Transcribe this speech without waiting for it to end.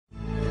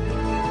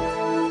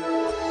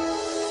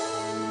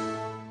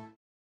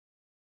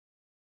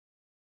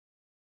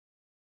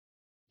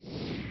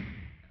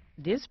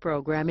This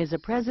program is a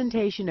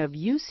presentation of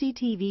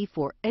UCTV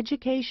for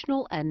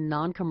educational and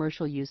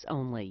non-commercial use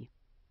only.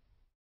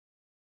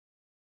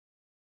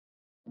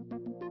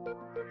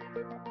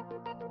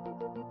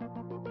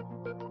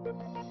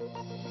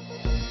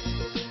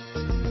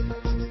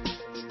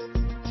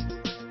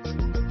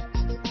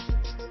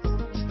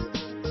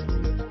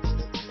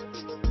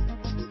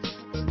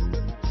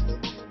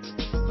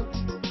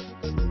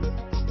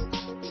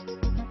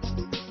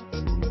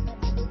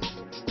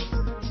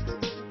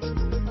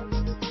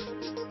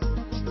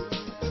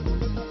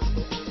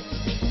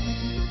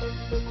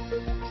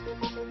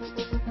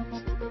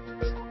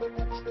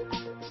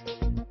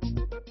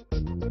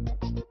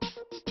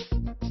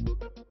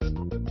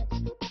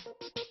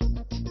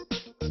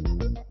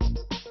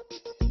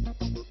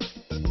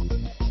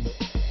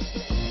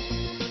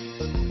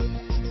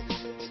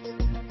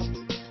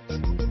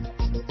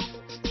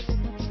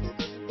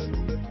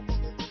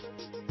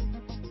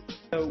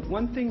 So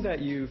one thing that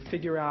you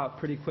figure out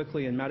pretty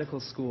quickly in medical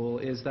school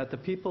is that the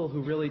people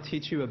who really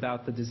teach you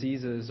about the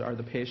diseases are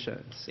the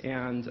patients.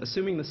 And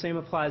assuming the same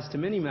applies to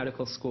many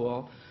medical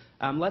school,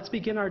 let's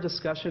begin our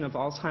discussion of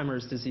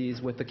Alzheimer's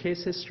disease with the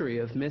case history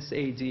of Miss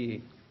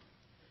A.D.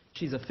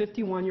 She's a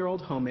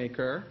 51-year-old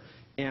homemaker,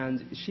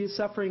 and she's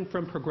suffering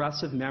from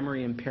progressive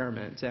memory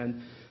impairment.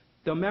 And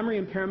though memory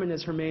impairment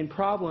is her main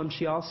problem,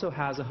 she also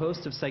has a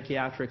host of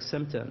psychiatric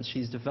symptoms.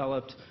 She's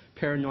developed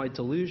paranoid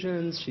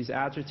delusions, she's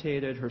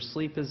agitated, her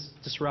sleep is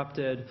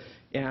disrupted,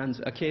 and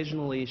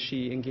occasionally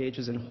she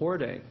engages in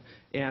hoarding.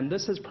 And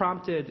this has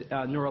prompted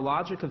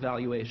neurologic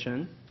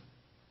evaluation.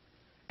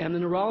 And the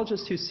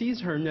neurologist who sees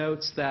her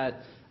notes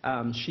that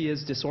she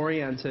is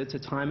disoriented to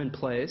time and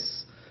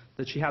place,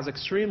 that she has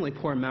extremely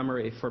poor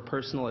memory for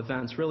personal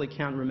events, really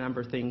can't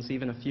remember things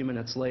even a few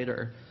minutes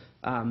later.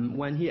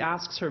 When he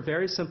asks her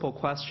very simple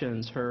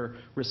questions, her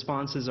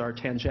responses are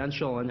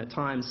tangential and at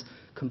times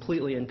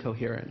completely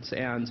incoherent.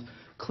 And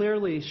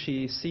clearly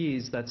she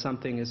sees that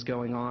something is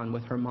going on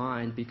with her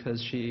mind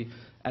because she,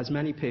 as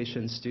many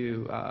patients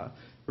do,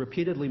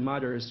 repeatedly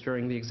mutters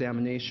during the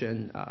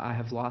examination, "I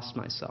have lost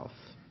myself."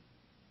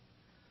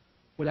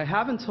 What I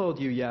haven't told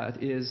you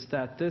yet is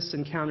that this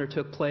encounter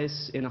took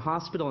place in a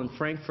hospital in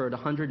Frankfurt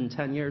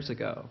 110 years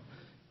ago.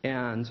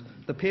 And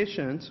the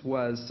patient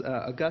was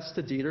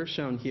Augusta Dieter,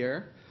 shown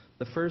here,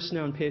 the first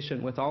known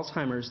patient with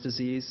Alzheimer's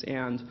disease,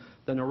 and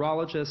the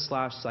neurologist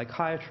slash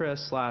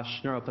psychiatrist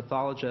slash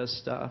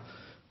neuropathologist,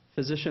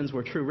 physicians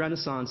were true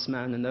Renaissance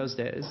men in those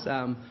days,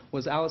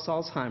 was Alice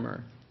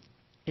Alzheimer.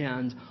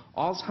 And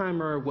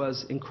Alzheimer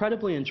was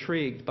incredibly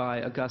intrigued by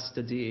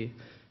Augusta D.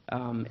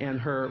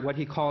 And what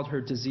he called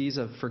her disease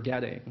of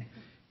forgetting.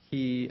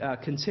 He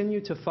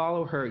continued to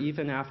follow her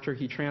even after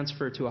he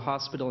transferred to a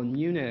hospital in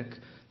Munich,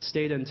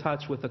 stayed in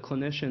touch with the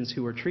clinicians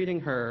who were treating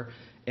her,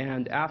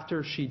 and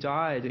after she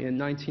died in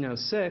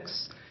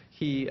 1906,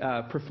 he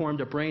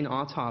performed a brain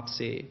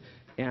autopsy,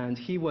 and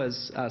he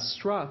was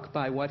struck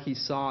by what he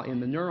saw in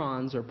the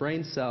neurons or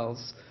brain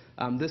cells.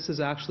 This is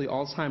actually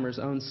Alzheimer's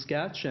own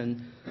sketch, and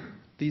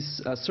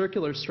these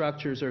circular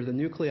structures are the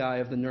nuclei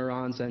of the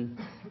neurons, and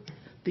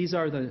these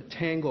are the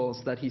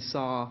tangles that he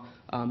saw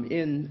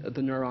in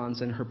the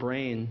neurons in her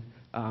brain.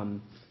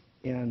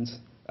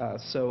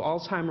 So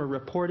Alzheimer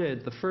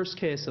reported the first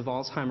case of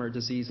Alzheimer's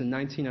disease in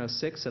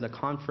 1906 at a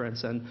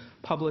conference and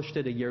published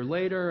it a year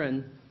later.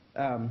 And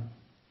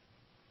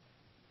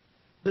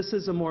this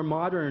is a more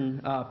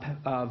modern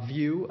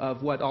view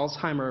of what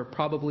Alzheimer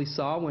probably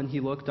saw when he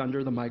looked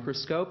under the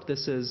microscope.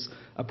 This is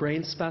a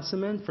brain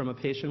specimen from a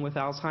patient with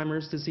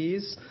Alzheimer's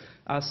disease,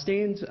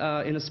 stained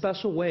in a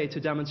special way to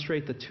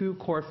demonstrate the two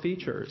core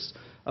features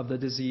of the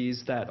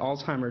disease that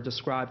Alzheimer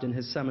described in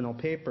his seminal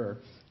paper.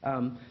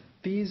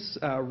 These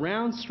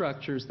round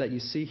structures that you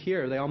see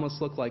here, they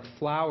almost look like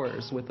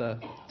flowers with a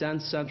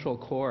dense central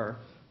core,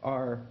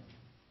 are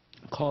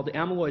called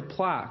amyloid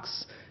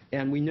plaques.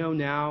 And we know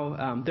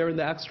now they're in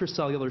the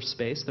extracellular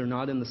space, they're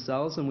not in the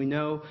cells, and we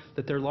know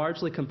that they're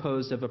largely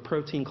composed of a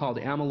protein called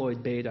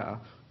amyloid beta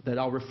that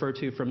I'll refer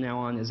to from now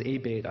on as A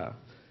beta.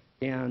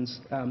 And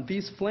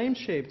these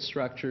flame-shaped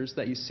structures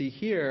that you see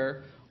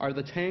here are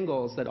the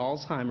tangles that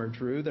Alzheimer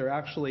drew. They're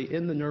actually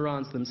in the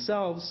neurons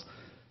themselves.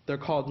 They're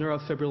called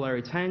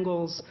neurofibrillary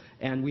tangles,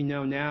 and we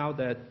know now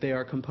that they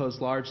are composed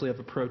largely of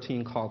a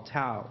protein called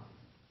tau.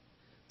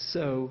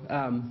 So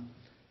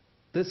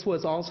this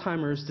was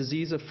Alzheimer's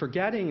disease of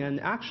forgetting,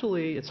 and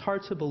actually it's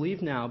hard to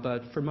believe now,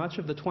 but for much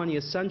of the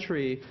 20th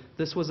century,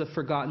 this was a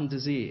forgotten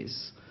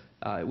disease.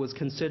 It was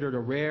considered a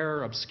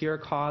rare, obscure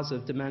cause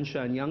of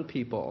dementia in young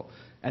people,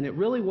 and it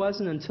really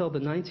wasn't until the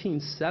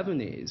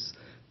 1970s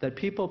that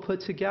people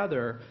put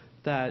together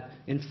that,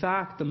 in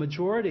fact, the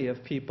majority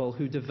of people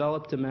who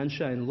developed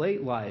dementia in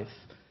late life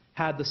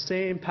had the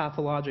same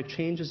pathologic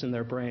changes in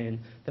their brain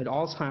that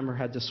Alzheimer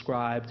had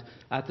described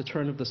at the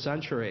turn of the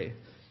century.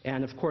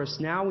 And of course,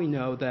 now we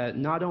know that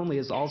not only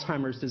is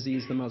Alzheimer's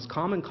disease the most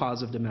common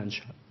cause of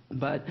dementia,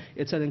 but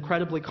it's an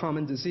incredibly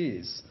common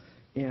disease.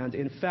 And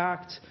in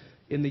fact,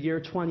 in the year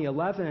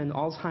 2011,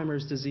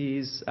 Alzheimer's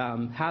disease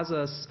has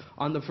us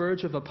on the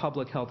verge of a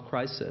public health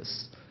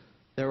crisis.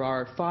 There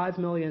are 5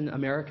 million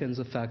Americans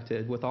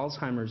affected with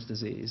Alzheimer's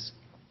disease.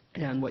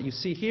 And what you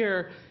see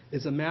here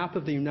is a map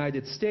of the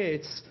United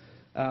States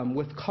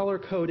with color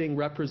coding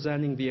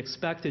representing the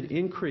expected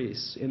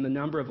increase in the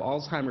number of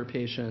Alzheimer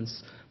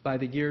patients by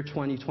the year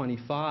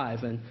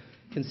 2025. And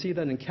you can see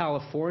that in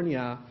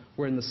California,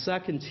 we're in the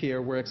second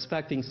tier. We're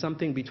expecting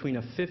something between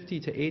a 50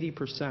 to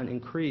 80%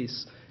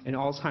 increase in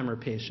Alzheimer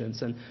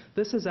patients. And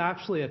this is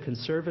actually a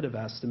conservative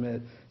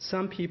estimate.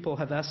 Some people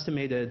have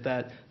estimated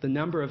that the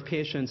number of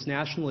patients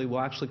nationally will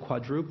actually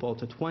quadruple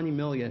to 20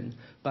 million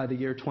by the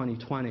year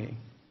 2020.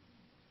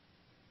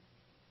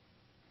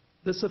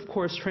 This, of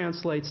course,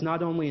 translates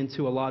not only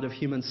into a lot of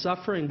human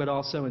suffering, but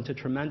also into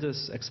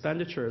tremendous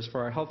expenditures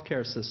for our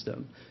healthcare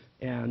system.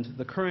 And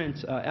the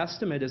current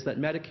estimate is that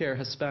Medicare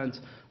has spent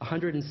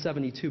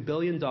 $172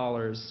 billion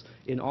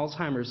in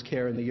Alzheimer's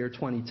care in the year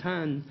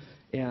 2010,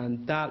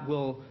 and that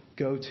will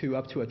go to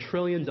up to $1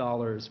 trillion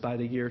by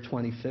the year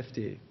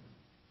 2050.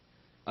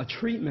 A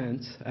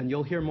treatment, and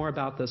you'll hear more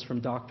about this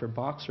from Dr.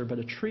 Boxer, but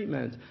a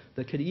treatment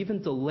that could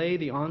even delay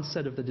the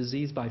onset of the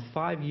disease by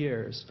 5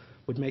 years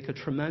would make a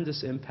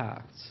tremendous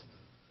impact.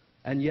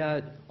 And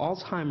yet,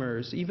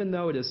 Alzheimer's, even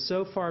though it is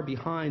so far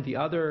behind the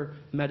other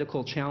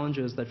medical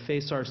challenges that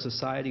face our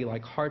society,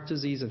 like heart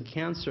disease and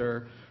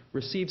cancer,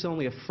 receives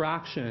only a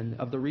fraction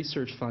of the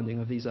research funding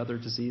of these other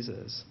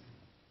diseases.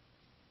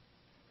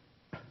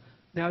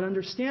 Now, to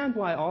understand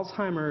why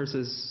Alzheimer's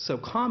is so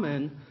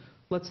common,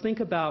 let's think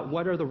about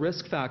what are the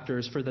risk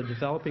factors for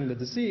developing the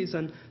disease.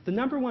 And the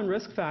number one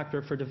risk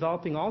factor for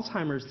developing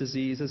Alzheimer's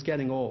disease is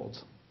getting old.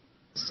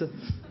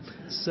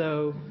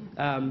 So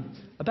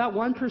about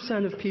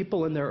 1% of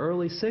people in their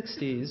early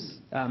 60s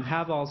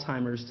have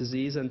Alzheimer's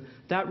disease, and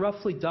that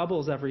roughly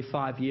doubles every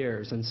 5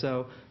 years. And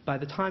so by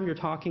the time you're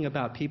talking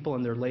about people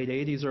in their late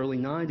 80s, early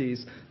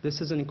 90s,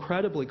 this is an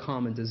incredibly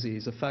common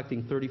disease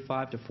affecting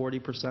 35 to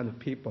 40% of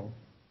people.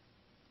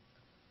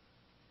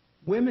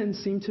 Women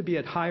seem to be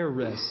at higher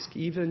risk,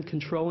 even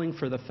controlling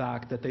for the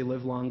fact that they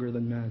live longer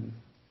than men.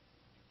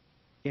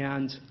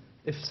 And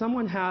if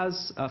someone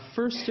has a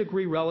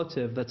first-degree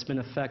relative that's been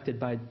affected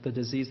by the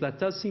disease, that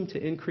does seem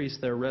to increase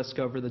their risk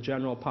over the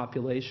general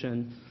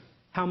population.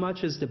 How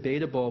much is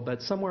debatable,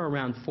 but somewhere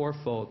around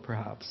 4-fold,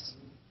 perhaps.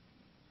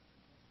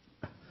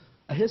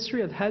 A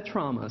history of head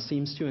trauma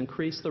seems to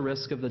increase the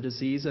risk of the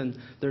disease, and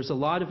there's a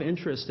lot of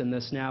interest in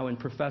this now in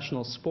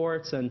professional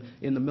sports and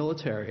in the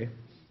military.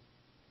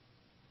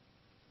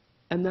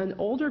 And then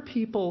older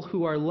people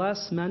who are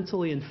less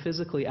mentally and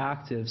physically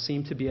active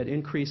seem to be at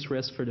increased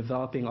risk for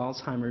developing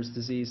Alzheimer's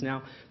disease.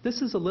 Now,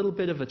 this is a little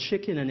bit of a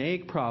chicken and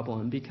egg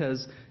problem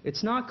because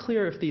it's not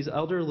clear if these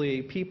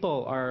elderly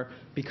people are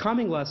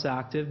becoming less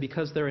active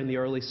because they're in the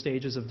early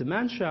stages of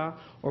dementia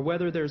or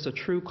whether there's a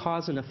true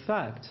cause and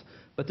effect.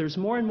 But there's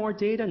more and more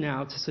data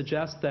now to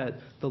suggest that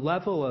the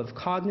level of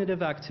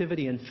cognitive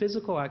activity and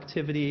physical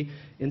activity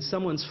in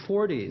someone's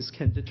 40s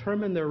can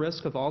determine their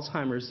risk of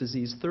Alzheimer's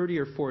disease 30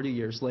 or 40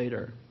 years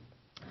later.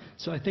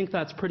 So I think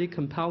that's a pretty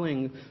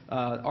compelling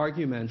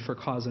argument for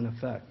cause and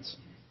effect.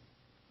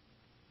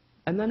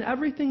 And then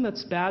everything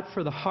that's bad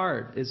for the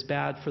heart is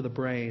bad for the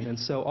brain. And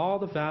so all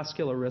the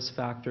vascular risk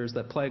factors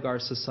that plague our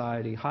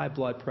society, high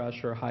blood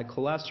pressure, high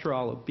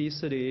cholesterol,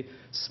 obesity,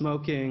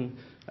 smoking,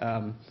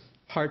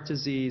 heart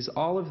disease,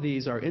 all of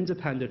these are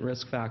independent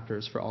risk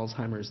factors for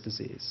Alzheimer's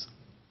disease.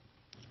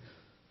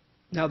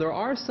 Now, there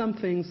are some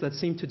things that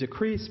seem to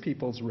decrease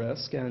people's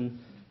risk, and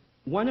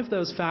one of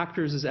those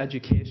factors is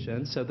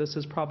education. So this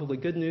is probably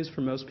good news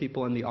for most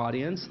people in the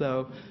audience,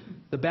 though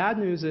the bad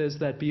news is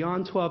that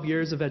beyond 12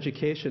 years of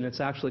education,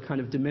 it's actually kind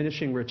of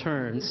diminishing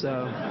returns.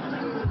 So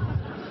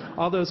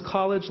all those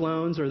college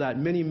loans or that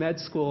mini med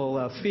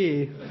school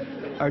fee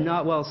are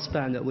not well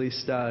spent, at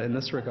least in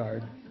this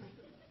regard.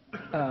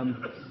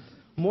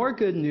 More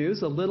good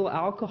news, a little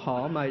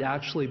alcohol might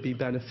actually be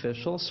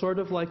beneficial, sort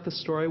of like the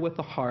story with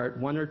the heart.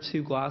 1 or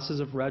 2 glasses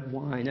of red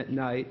wine at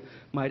night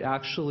might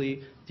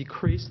actually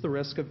decrease the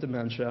risk of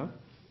dementia.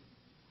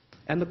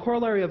 And the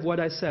corollary of what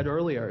I said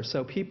earlier,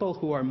 so people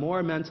who are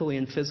more mentally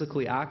and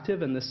physically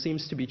active, and this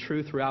seems to be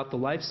true throughout the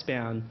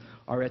lifespan,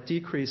 are at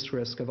decreased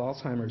risk of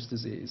Alzheimer's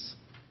disease.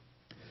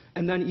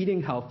 And then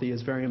eating healthy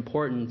is very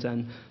important,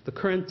 and the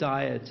current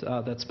diet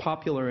that's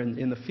popular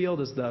in the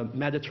field is the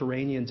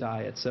Mediterranean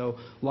diet. So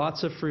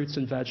lots of fruits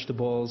and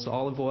vegetables,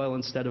 olive oil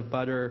instead of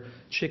butter,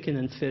 chicken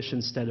and fish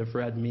instead of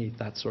red meat,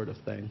 that sort of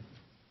thing.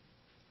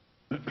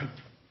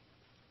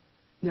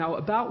 Now,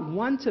 about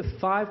 1 to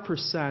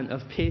 5%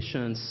 of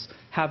patients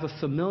have a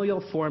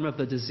familial form of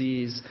the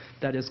disease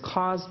that is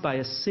caused by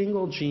a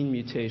single gene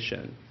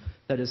mutation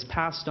that is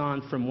passed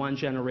on from one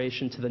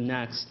generation to the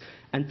next.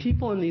 And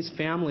people in these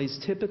families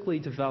typically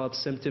develop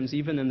symptoms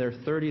even in their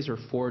 30s or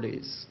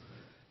 40s.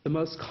 The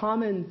most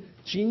common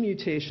gene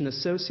mutation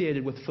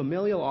associated with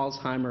familial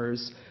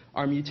Alzheimer's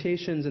are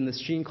mutations in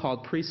this gene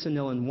called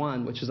presenilin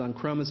 1, which is on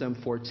chromosome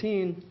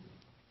 14.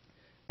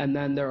 And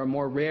then there are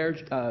more rare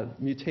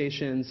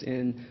mutations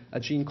in a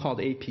gene called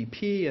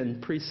APP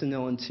and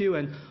presenilin 2.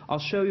 And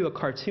I'll show you a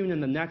cartoon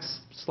in the next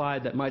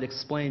slide that might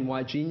explain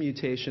why gene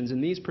mutations in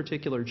these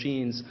particular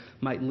genes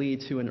might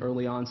lead to an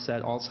early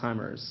onset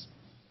Alzheimer's.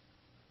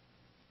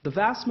 The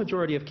vast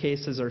majority of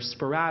cases are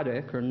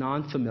sporadic or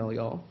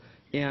non-familial.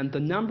 And the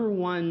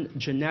 #1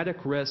 genetic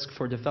risk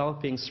for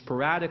developing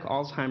sporadic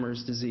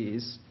Alzheimer's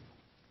disease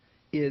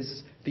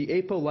is the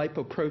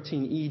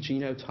apolipoprotein E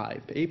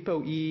genotype.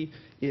 ApoE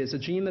is a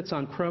gene that's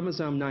on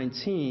chromosome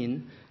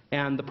 19,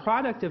 and the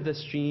product of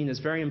this gene is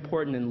very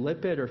important in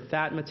lipid or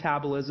fat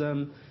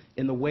metabolism,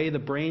 in the way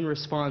the brain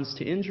responds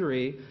to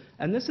injury.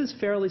 And this is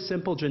fairly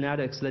simple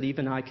genetics that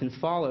even I can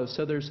follow.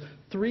 So there's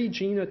 3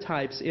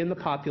 genotypes in the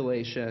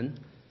population,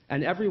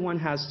 and everyone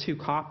has 2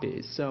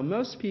 copies. So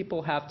most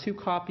people have 2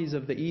 copies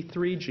of the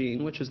E3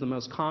 gene, which is the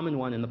most common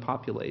one in the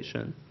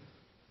population.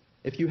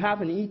 If you have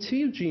an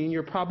E2 gene,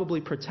 you're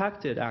probably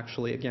protected,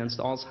 actually, against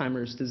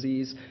Alzheimer's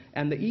disease.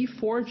 And the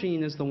E4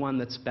 gene is the one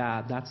that's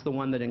bad. That's the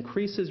one that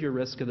increases your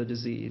risk of the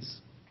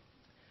disease.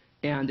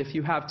 And if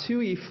you have 2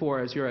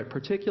 E4s, you're at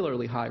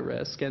particularly high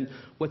risk. And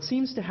what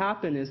seems to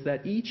happen is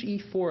that each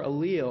E4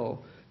 allele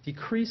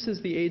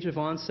decreases the age of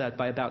onset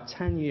by about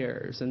 10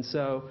 years. And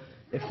so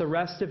if the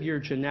rest of your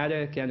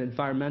genetic and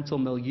environmental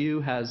milieu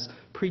has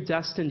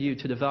predestined you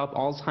to develop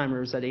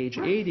Alzheimer's at age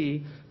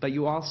 80, but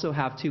you also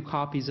have 2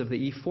 copies of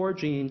the E4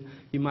 gene,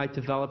 you might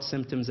develop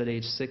symptoms at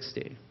age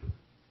 60.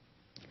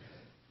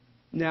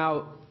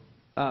 Now,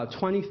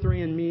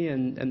 23andMe,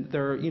 and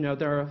there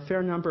are a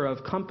fair number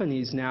of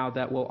companies now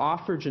that will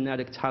offer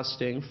genetic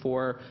testing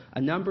for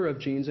a number of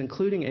genes,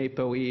 including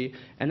ApoE,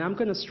 and I'm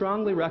going to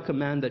strongly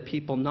recommend that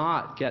people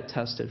not get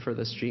tested for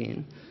this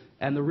gene.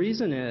 And the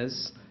reason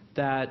is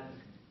that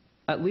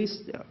at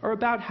least, or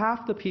about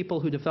half the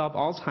people who develop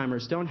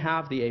Alzheimer's don't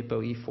have the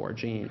ApoE4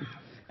 gene.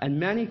 And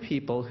many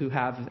people who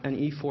have an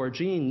E4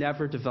 gene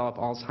never develop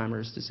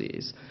Alzheimer's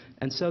disease.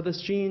 And so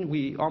this gene,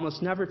 we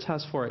almost never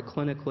test for it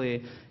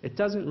clinically. It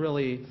doesn't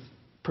really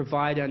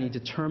provide any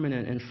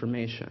determinant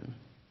information.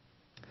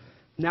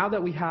 Now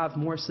that we have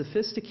more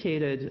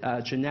sophisticated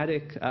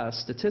genetic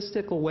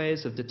statistical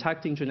ways of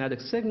detecting genetic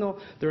signal,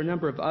 there are a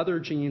number of other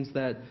genes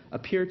that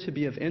appear to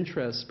be of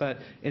interest. But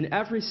in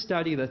every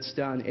study that's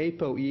done,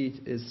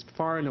 ApoE is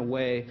far and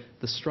away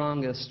the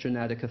strongest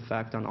genetic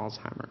effect on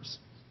Alzheimer's.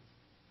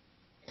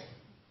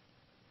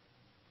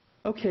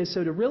 Okay,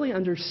 so to really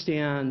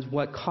understand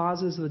what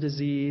causes the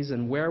disease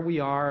and where we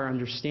are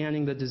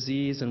understanding the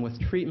disease and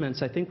with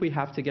treatments, I think we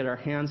have to get our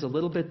hands a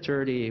little bit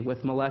dirty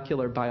with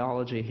molecular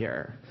biology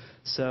here.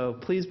 So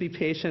please be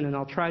patient, and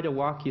I'll try to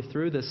walk you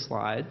through this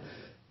slide.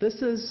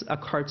 This is a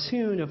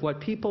cartoon of what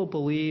people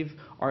believe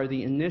are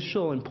the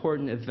initial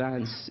important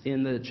events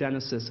in the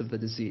genesis of the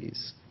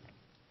disease.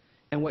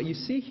 And what you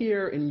see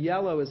here in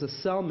yellow is a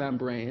cell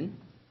membrane.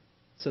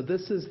 So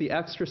this is the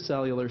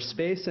extracellular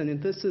space,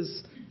 and this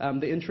is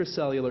the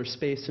intracellular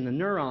space in a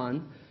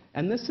neuron.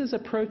 And this is a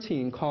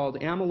protein called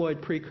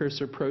amyloid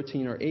precursor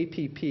protein, or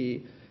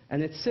APP,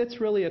 and it sits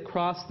really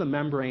across the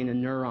membrane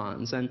in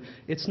neurons. And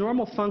its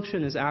normal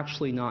function is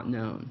actually not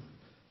known.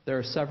 There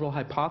are several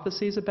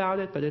hypotheses about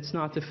it, but it's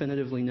not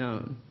definitively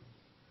known.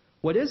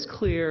 What is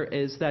clear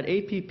is that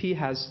APP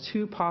has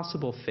 2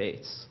 possible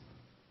fates.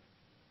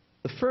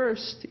 The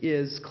first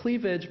is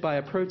cleavage by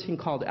a protein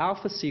called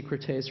alpha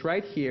secretase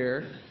right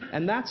here,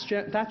 and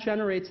that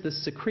generates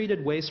this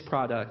secreted waste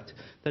product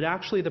that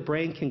actually the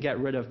brain can get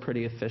rid of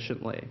pretty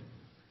efficiently.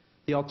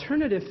 The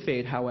alternative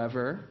fate,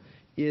 however,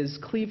 is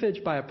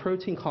cleavage by a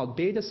protein called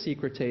beta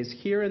secretase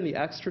here in the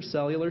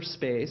extracellular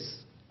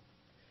space,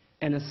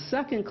 and a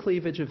second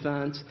cleavage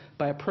event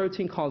by a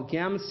protein called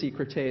gamma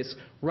secretase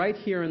right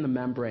here in the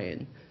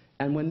membrane.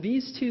 And when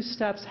these 2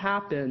 steps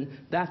happen,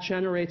 that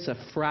generates a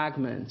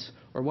fragment,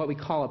 or what we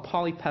call a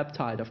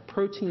polypeptide, a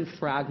protein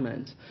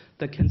fragment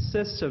that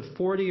consists of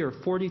 40 or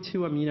 42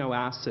 amino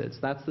acids.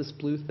 That's this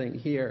blue thing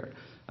here.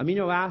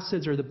 Amino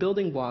acids are the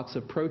building blocks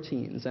of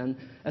proteins, and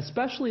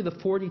especially the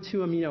 42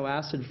 amino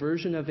acid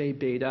version of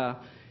A-beta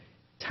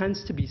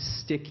tends to be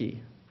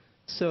sticky.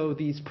 So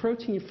these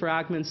protein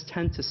fragments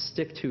tend to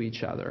stick to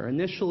each other.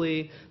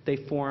 Initially, they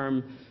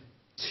form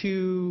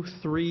 2,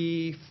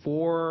 3,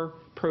 4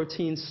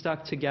 proteins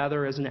stuck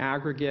together as an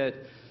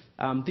aggregate.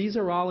 These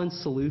are all in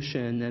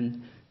solution,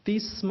 and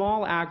these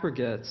small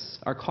aggregates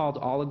are called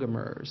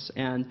oligomers,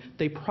 and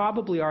they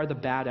probably are the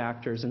bad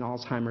actors in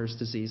Alzheimer's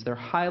disease. They're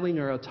highly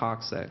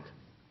neurotoxic.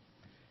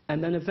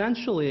 And then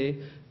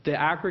eventually, the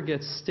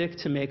aggregates stick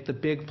to make the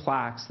big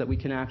plaques that we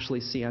can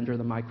actually see under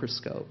the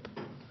microscope.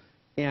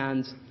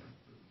 And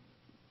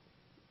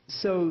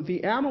so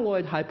the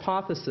amyloid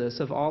hypothesis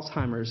of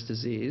Alzheimer's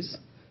disease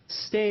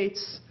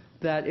states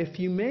that if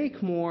you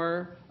make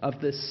more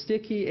of this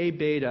sticky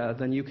A-beta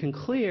than you can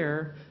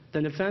clear,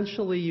 then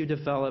eventually you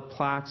develop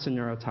plaques and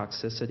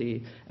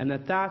neurotoxicity, and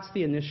that's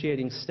the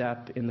initiating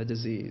step in the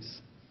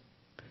disease.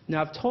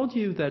 Now, I've told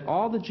you that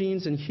all the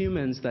genes in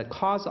humans that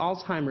cause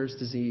Alzheimer's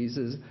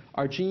disease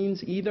are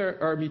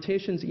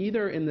mutations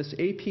either in this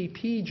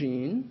APP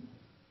gene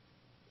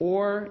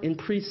or in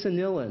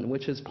presenilin,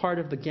 which is part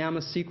of the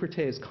gamma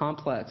secretase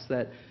complex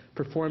that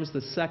performs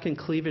the second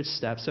cleavage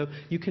step. So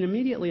you can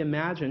immediately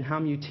imagine how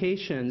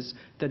mutations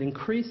that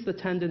increase the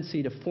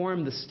tendency to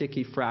form the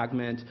sticky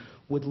fragment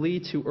would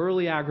lead to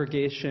early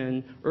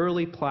aggregation,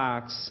 early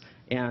plaques,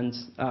 and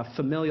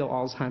familial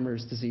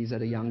Alzheimer's disease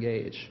at a young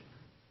age.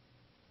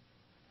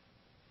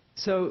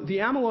 So the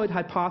amyloid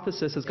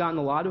hypothesis has gotten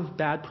a lot of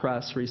bad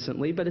press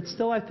recently, but it's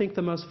still, I think,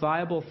 the most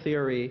viable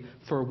theory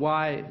for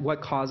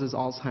what causes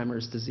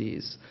Alzheimer's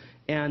disease.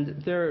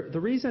 And the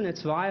reason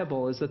it's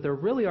viable is that there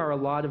really are a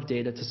lot of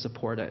data to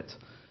support it.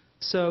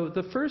 So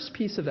the first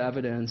piece of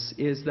evidence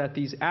is that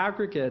these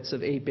aggregates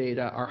of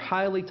A-beta are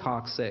highly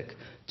toxic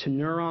to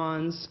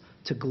neurons,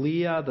 to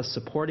glia, the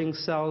supporting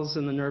cells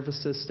in the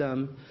nervous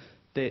system.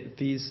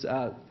 These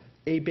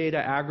A-beta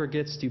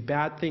aggregates do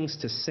bad things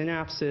to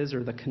synapses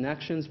or the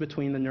connections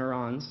between the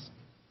neurons.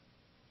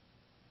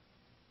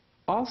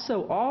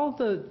 Also, all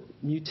the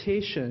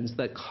mutations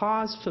that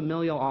cause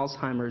familial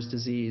Alzheimer's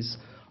disease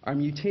are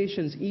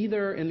mutations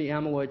either in the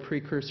amyloid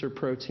precursor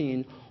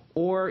protein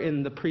or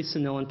in the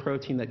presenilin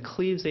protein that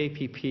cleaves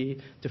APP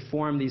to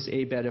form these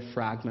A-beta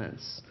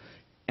fragments.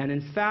 And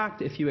in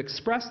fact, if you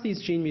express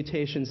these gene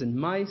mutations in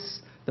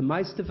mice, the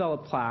mice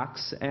develop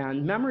plaques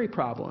and memory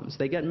problems.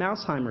 They get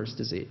Mouseheimer's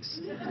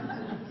disease.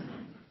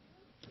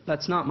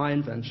 That's not my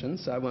invention,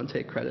 so I won't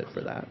take credit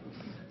for that.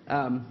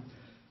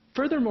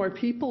 Furthermore,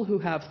 people who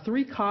have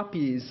 3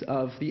 copies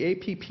of the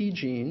APP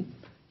gene,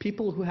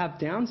 people who have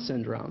Down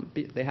syndrome,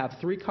 they have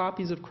 3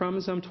 copies of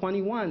chromosome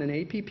 21, and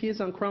APP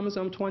is on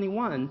chromosome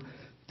 21,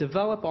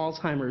 develop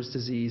Alzheimer's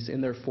disease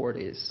in their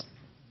 40s.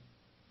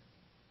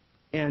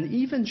 And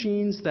even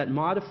genes that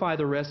modify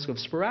the risk of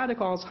sporadic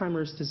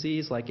Alzheimer's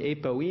disease, like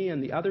ApoE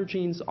and the other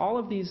genes, all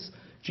of these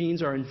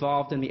genes are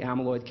involved in the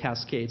amyloid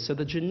cascade. So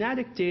the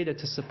genetic data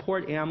to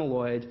support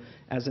amyloid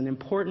as an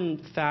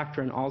important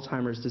factor in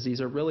Alzheimer's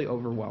disease are really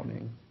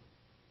overwhelming.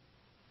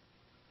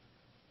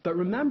 But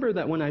remember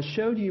that when I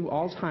showed you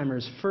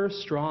Alzheimer's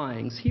first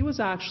drawings, he was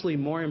actually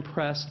more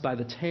impressed by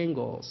the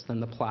tangles than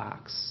the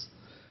plaques.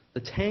 The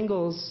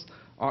tangles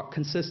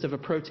consist of a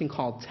protein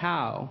called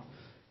tau,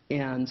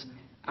 and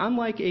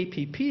unlike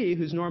APP,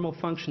 whose normal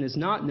function is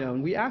not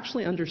known, we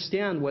actually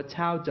understand what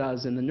tau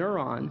does in the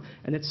neuron,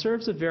 and it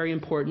serves a very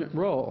important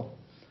role.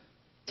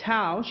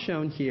 Tau,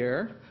 shown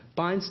here,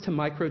 binds to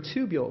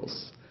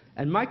microtubules.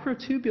 And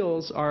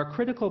microtubules are a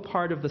critical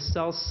part of the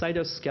cell's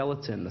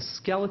cytoskeleton, the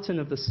skeleton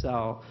of the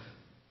cell.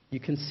 You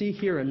can see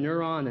here a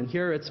neuron, and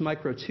here its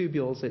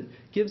microtubules. It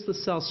gives the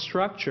cell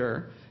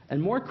structure,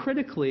 and more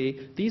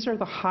critically, these are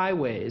the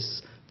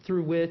highways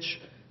through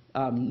which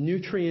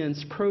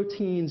nutrients,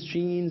 proteins,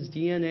 genes,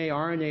 DNA,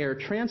 RNA are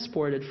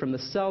transported from the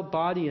cell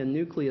body and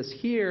nucleus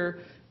here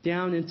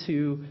down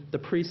into the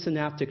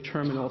presynaptic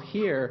terminal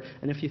here.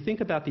 And if you think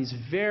about these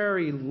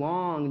very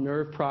long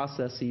nerve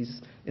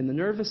processes in the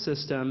nervous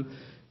system,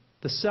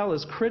 the cell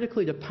is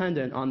critically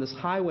dependent on this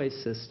highway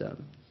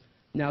system.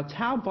 Now,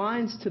 tau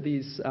binds to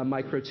these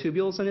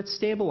microtubules and it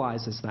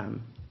stabilizes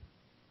them.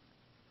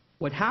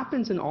 What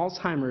happens in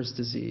Alzheimer's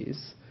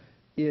disease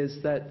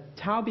is that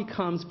tau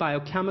becomes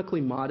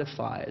biochemically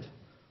modified.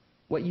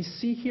 What you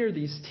see here,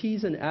 these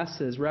T's and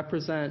S's,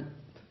 represent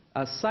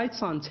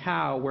sites on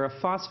tau where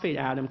a phosphate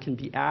atom can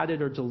be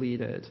added or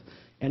deleted.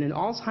 And in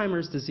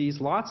Alzheimer's disease,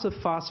 lots of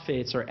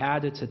phosphates are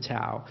added to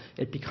tau.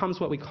 It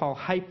becomes what we call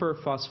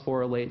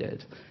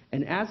hyperphosphorylated.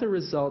 And as a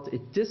result,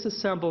 it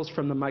disassembles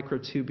from the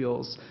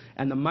microtubules,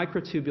 and the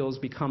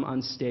microtubules become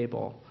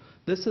unstable.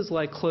 This is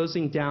like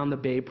closing down the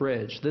Bay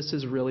Bridge. This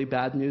is really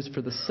bad news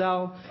for the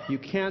cell. You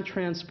can't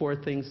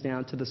transport things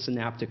down to the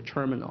synaptic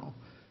terminal.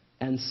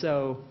 And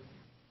so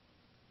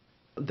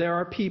there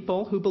are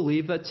people who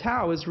believe that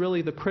tau is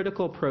really the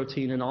critical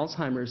protein in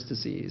Alzheimer's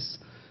disease.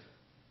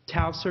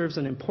 Tau serves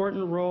an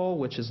important role,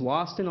 which is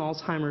lost in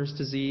Alzheimer's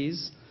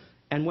disease.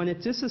 And when it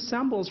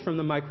disassembles from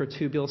the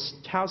microtubules,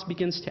 tau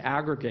begins to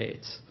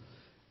aggregate,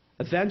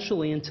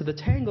 eventually into the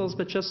tangles,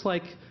 but just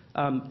like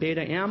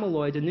beta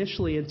amyloid,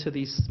 initially into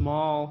these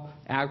small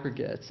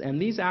aggregates.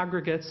 And these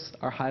aggregates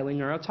are highly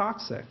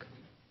neurotoxic.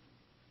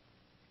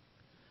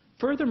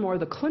 Furthermore,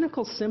 the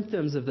clinical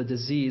symptoms of the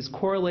disease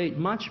correlate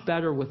much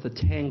better with the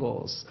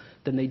tangles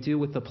than they do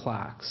with the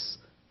plaques.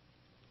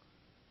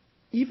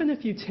 Even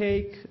if you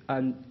take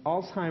an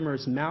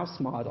Alzheimer's mouse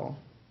model,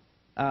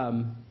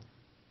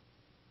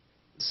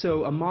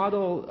 so a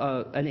model,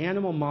 an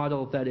animal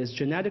model that is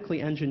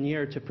genetically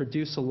engineered to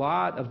produce a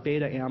lot of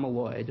beta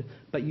amyloid,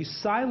 but you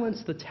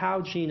silence the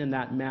tau gene in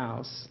that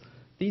mouse,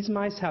 these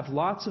mice have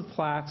lots of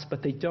plaques,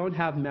 but they don't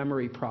have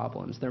memory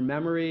problems. Their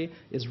memory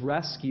is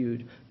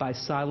rescued by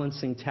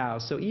silencing tau.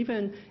 So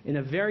even in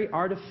a very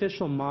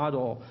artificial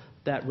model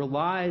that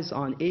relies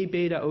on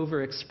A-beta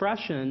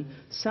overexpression,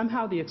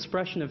 somehow the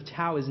expression of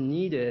tau is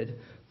needed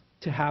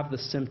to have the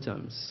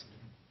symptoms.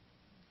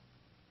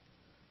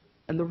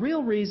 And the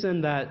real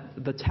reason that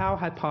the tau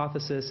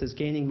hypothesis is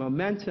gaining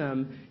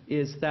momentum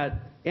is that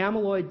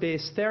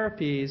amyloid-based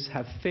therapies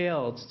have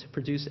failed to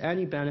produce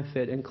any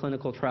benefit in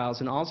clinical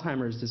trials in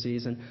Alzheimer's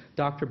disease, and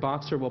Dr.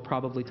 Boxer will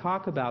probably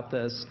talk about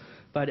this.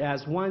 But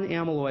as one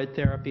amyloid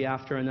therapy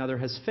after another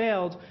has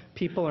failed,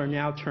 people are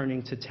now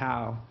turning to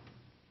tau.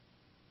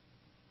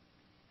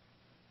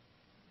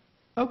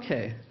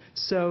 Okay,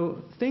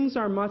 so things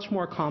are much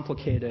more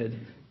complicated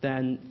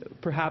than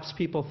perhaps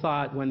people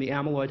thought when the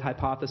amyloid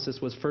hypothesis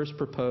was first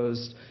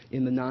proposed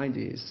in the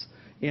 90s.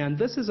 And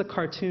this is a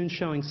cartoon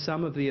showing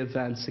some of the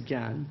events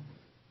again.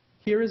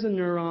 Here is a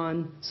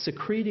neuron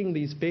secreting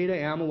these beta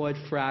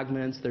amyloid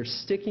fragments. They're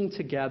sticking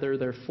together.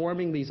 They're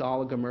forming these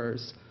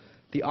oligomers.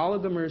 The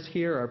oligomers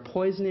here are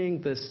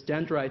poisoning this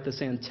dendrite,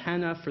 this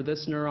antenna for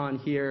this neuron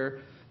here.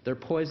 They're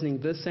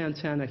poisoning this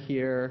antenna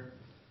here.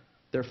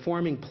 They're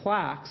forming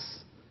plaques.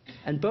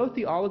 And both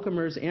the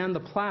oligomers and the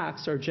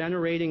plaques are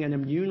generating an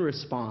immune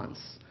response.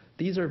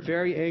 These are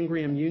very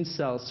angry immune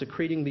cells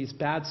secreting these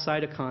bad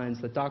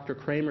cytokines that Dr.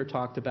 Kramer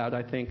talked about,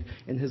 I think,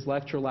 in his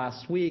lecture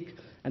last week.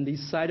 And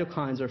these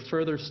cytokines are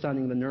further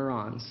stunning the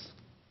neurons.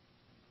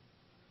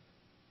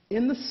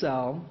 In the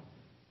cell,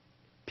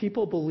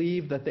 people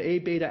believe that the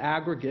A-beta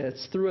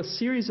aggregates, through a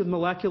series of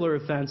molecular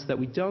events that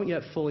we don't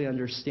yet fully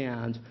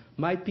understand,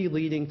 might be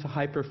leading to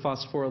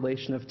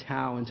hyperphosphorylation of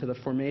tau and to the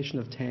formation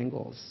of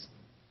tangles.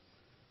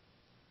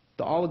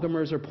 The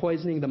oligomers are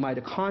poisoning the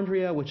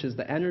mitochondria, which is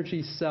the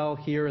energy cell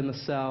here in the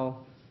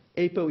cell.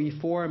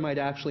 ApoE4 might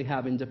actually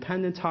have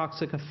independent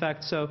toxic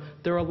effects. So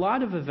there are a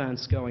lot of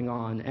events going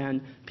on.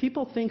 And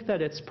people think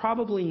that it's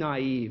probably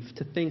naive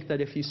to think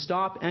that if you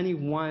stop any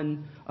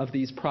one of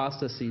these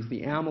processes,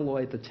 the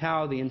amyloid, the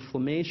tau, the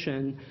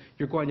inflammation,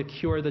 you're going to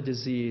cure the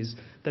disease.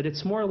 That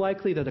it's more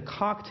likely that a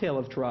cocktail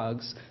of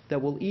drugs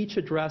that will each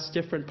address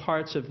different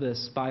parts of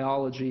this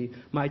biology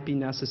might be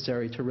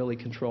necessary to really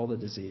control the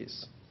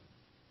disease.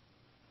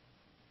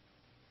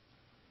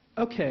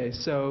 Okay,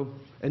 so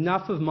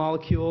enough of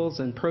molecules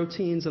and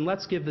proteins, and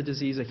let's give the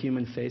disease a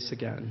human face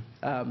again.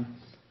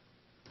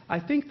 I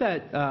think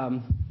that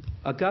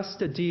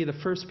Augusta D., the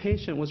first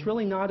patient, was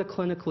really not a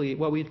clinically,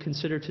 what we'd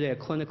consider today a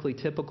clinically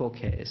typical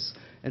case.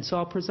 And so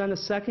I'll present a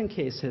second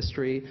case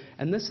history,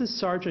 and this is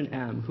Sergeant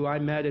M., who I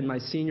met in my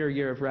senior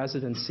year of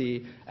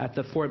residency at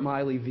the Fort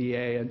Miley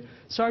VA. And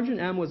Sergeant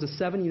M. was a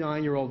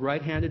 79-year-old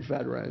right-handed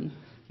veteran.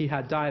 He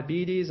had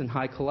diabetes and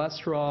high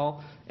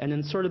cholesterol, and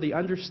in sort of the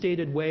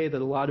understated way that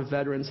a lot of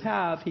veterans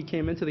have, he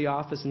came into the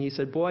office and he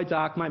said, "Boy,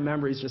 Doc, my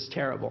memory's just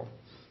terrible."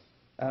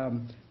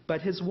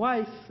 But his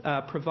wife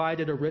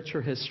provided a richer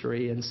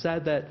history and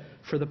said that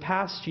for the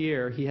past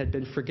year he had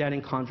been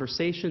forgetting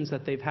conversations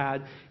that they've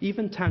had,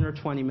 even 10 or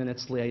 20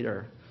 minutes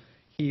later.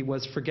 He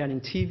was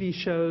forgetting TV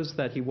shows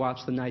that he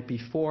watched the night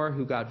before,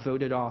 who got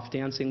voted off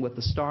Dancing with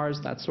the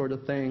Stars, that sort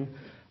of thing.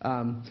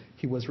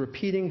 He was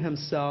repeating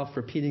himself,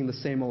 repeating the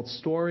same old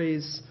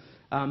stories.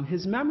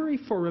 His memory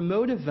for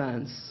remote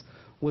events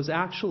was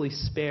actually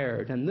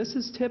spared, and this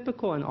is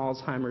typical in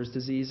Alzheimer's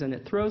disease, and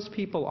it throws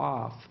people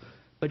off.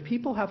 But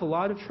people have a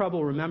lot of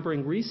trouble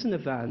remembering recent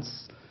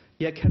events,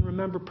 yet can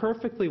remember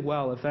perfectly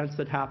well events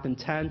that happened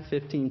 10,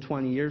 15,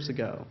 20 years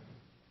ago.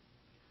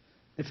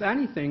 If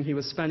anything, he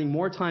was spending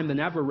more time than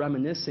ever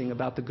reminiscing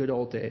about the good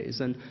old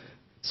days. And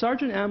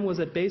Sergeant M was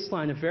at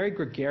baseline a very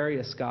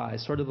gregarious guy,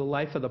 sort of the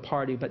life of the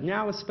party, but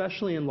now,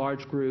 especially in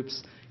large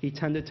groups, he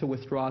tended to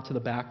withdraw to the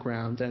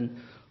background. And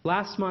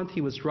last month, he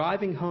was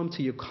driving home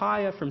to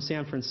Ukiah from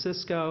San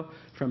Francisco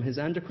from his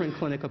endocrine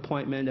clinic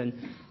appointment, and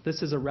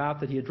this is a route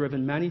that he had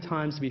driven many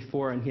times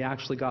before, and he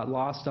actually got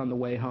lost on the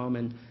way home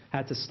and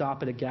had to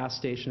stop at a gas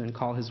station and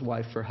call his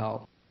wife for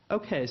help.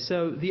 Okay,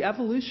 so the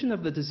evolution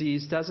of the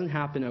disease doesn't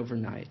happen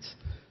overnight.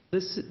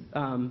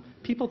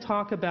 People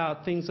talk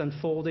about things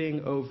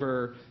unfolding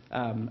over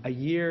a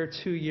year,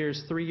 2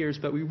 years, 3 years,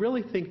 but we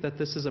really think that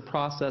this is a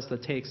process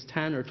that takes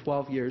 10 or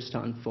 12 years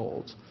to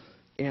unfold.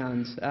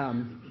 And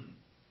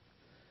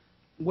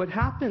what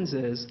happens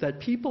is that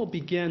people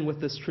begin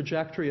with this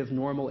trajectory of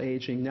normal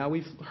aging. Now,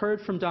 we've heard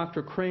from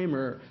Dr.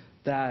 Kramer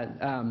that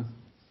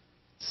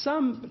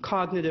some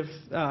cognitive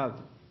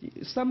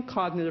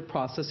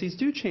processes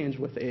do change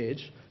with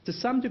age. To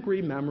some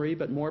degree memory,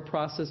 but more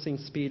processing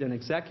speed and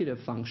executive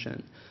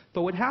function.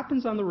 But what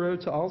happens on the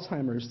road to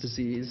Alzheimer's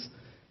disease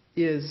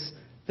is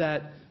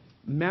that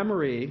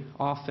memory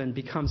often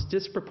becomes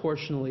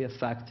disproportionately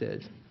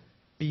affected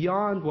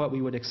beyond what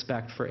we would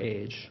expect for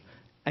age.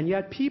 And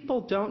yet people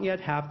don't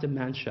yet have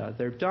dementia.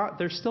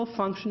 They're still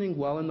functioning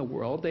well in the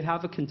world. They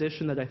have a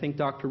condition that I think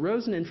Dr.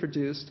 Rosen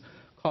introduced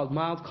called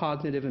mild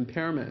cognitive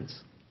impairment.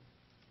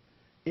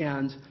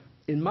 And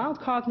in mild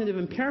cognitive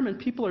impairment,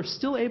 people are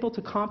still able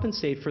to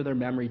compensate for their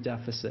memory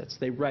deficits.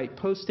 They write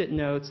post-it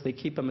notes, they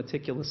keep a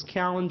meticulous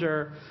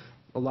calendar,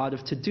 a lot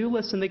of to-do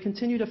lists, and they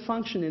continue to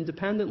function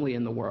independently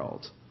in the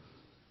world.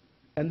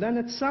 And then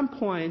at some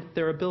point,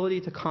 their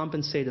ability to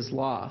compensate is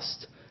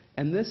lost.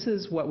 And this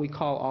is what we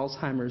call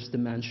Alzheimer's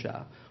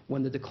dementia,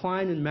 when the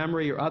decline in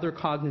memory or other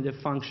cognitive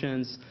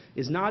functions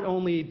is not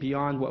only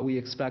beyond what we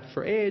expect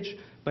for age,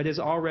 but is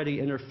already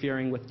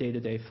interfering with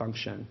day-to-day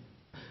function.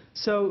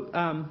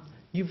 So,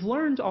 you've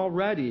learned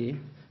already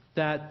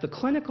that the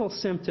clinical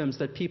symptoms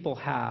that people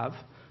have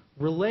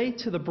relate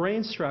to the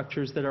brain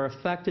structures that are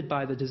affected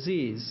by the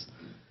disease.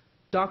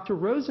 Dr.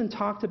 Rosen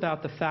talked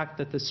about the fact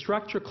that the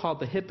structure called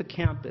the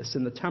hippocampus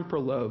in the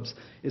temporal lobes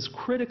is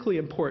critically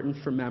important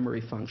for memory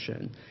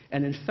function.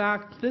 And in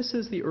fact, this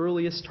is the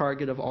earliest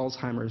target of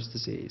Alzheimer's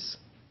disease.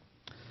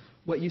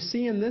 What you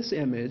see in this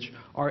image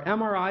are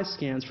MRI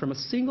scans from a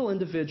single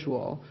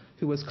individual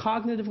who was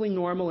cognitively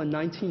normal in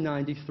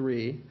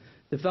 1993,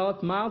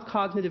 developed mild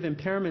cognitive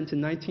impairment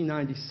in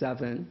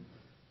 1997,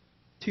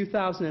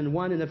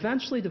 2001, and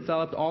eventually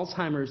developed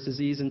Alzheimer's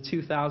disease in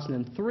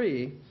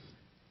 2003.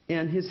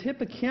 And his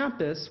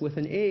hippocampus with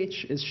an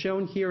H is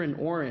shown here in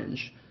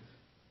orange.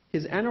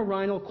 His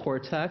entorhinal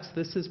cortex,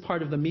 this is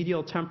part of the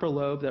medial temporal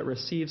lobe that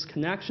receives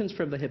connections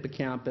from the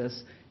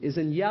hippocampus, is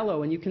in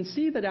yellow. And you can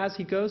see that as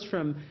he goes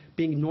from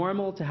being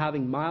normal to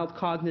having mild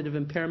cognitive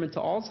impairment to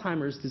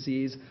Alzheimer's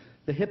disease,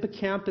 the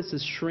hippocampus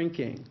is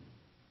shrinking.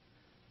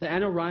 The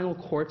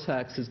entorhinal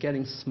cortex is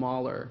getting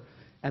smaller.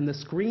 And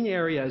this green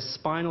area is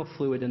spinal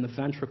fluid in the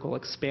ventricle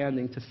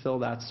expanding to fill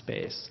that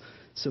space.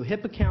 So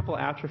hippocampal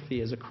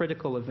atrophy is a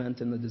critical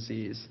event in the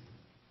disease.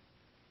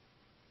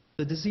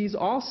 The disease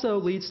also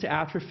leads to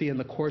atrophy in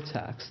the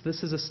cortex.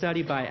 This is a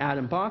study by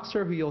Adam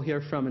Boxer, who you'll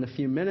hear from in a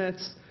few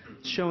minutes,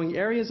 showing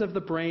areas of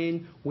the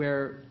brain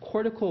where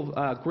cortical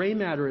gray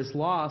matter is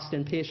lost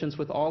in patients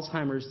with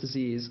Alzheimer's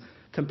disease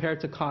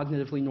compared to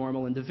cognitively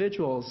normal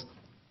individuals.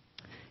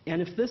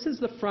 And if this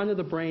is the front of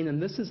the brain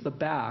and this is the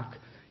back,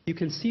 you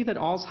can see that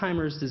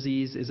Alzheimer's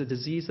disease is a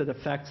disease that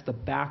affects the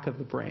back of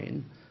the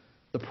brain,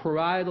 the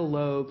parietal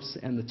lobes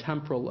and the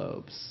temporal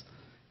lobes.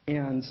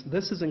 And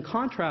this is in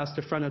contrast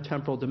to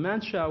frontotemporal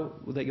dementia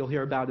that you'll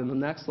hear about in the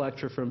next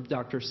lecture from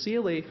Dr.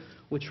 Seeley,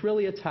 which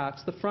really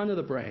attacks the front of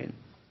the brain.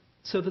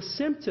 So the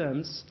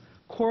symptoms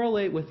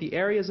correlate with the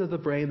areas of the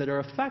brain that are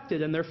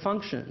affected and their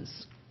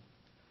functions.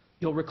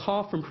 You'll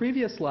recall from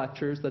previous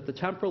lectures that the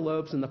temporal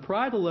lobes and the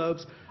parietal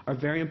lobes are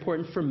very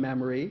important for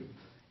memory,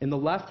 in the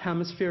left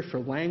hemisphere for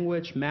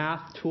language,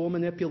 math, tool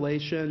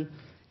manipulation,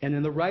 and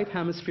in the right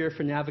hemisphere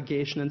for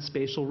navigation and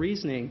spatial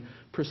reasoning,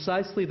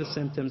 precisely the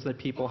symptoms that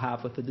people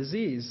have with the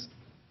disease.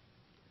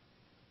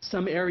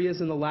 Some areas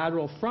in the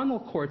lateral frontal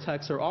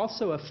cortex are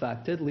also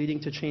affected, leading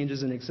to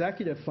changes in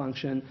executive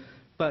function,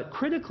 but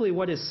critically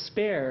what is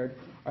spared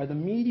are the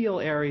medial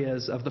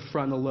areas of the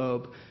frontal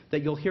lobe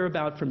that you'll hear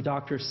about from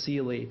Dr.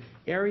 Seeley,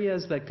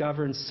 areas that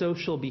govern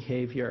social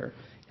behavior.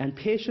 And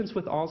patients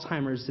with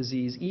Alzheimer's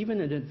disease,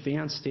 even at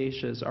advanced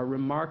stages, are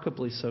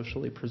remarkably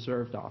socially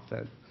preserved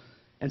often.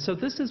 And so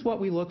this is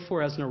what we look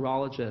for as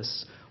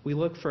neurologists. We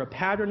look for a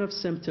pattern of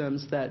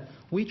symptoms that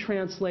we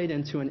translate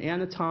into an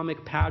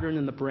anatomic pattern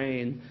in the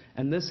brain,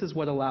 and this is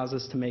what allows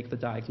us to make the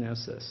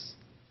diagnosis.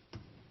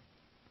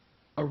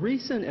 A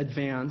recent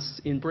advance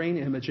in brain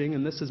imaging,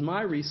 and this is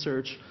my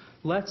research,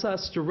 lets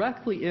us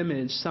directly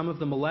image some of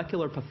the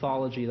molecular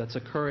pathology that's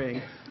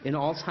occurring in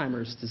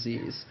Alzheimer's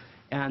disease.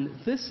 And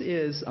this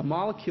is a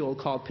molecule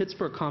called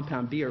Pittsburgh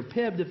compound B, or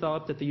PIB,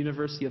 developed at the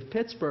University of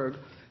Pittsburgh,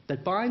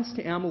 that binds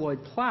to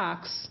amyloid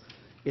plaques.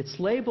 It's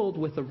labeled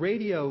with a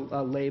radio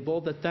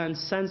label that then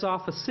sends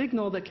off a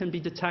signal that can be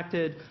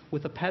detected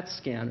with a PET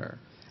scanner.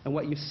 And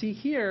what you see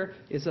here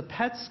is a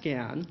PET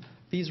scan.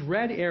 These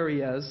red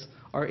areas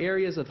are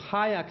areas of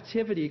high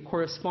activity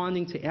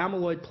corresponding to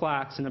amyloid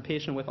plaques in a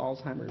patient with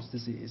Alzheimer's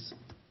disease.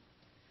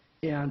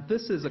 And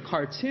this is a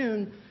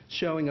cartoon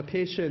showing a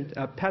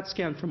PET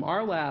scan from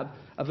our lab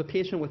of a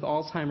patient with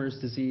Alzheimer's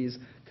disease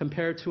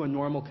compared to a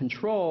normal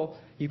control.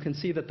 You can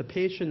see that the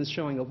patient is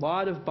showing a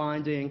lot of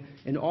binding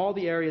in all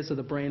the areas of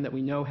the brain that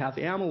we know have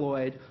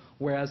amyloid,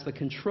 whereas the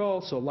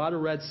control, so a lot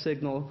of red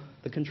signal,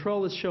 the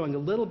control is showing a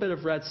little bit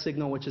of red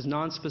signal, which is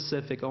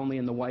nonspecific only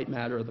in the white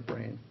matter of the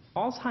brain.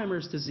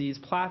 Alzheimer's disease,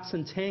 plaques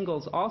and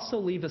tangles also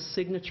leave a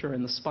signature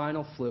in the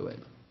spinal fluid.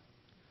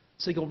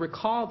 So you'll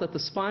recall that the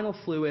spinal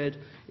fluid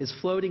is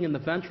floating in the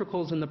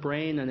ventricles in the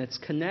brain, and it's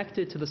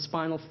connected to the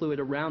spinal fluid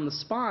around the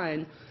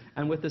spine.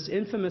 And with this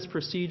infamous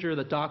procedure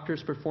that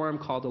doctors perform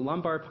called a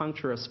lumbar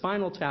puncture, a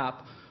spinal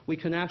tap, we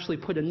can actually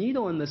put a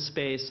needle in this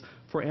space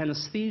for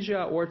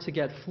anesthesia or to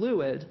get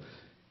fluid.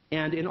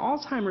 And in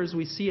Alzheimer's,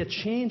 we see a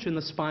change in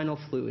the spinal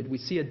fluid. We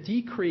see a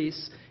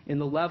decrease in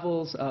the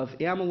levels of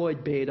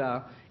amyloid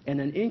beta and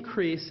an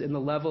increase in the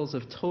levels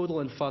of total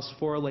and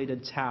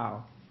phosphorylated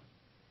tau.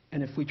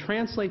 And if we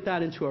translate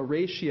that into a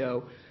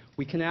ratio,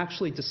 we can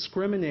actually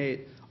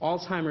discriminate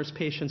Alzheimer's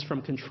patients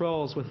from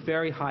controls with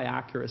very high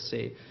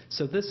accuracy.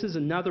 So this is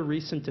another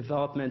recent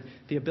development,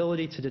 the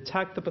ability to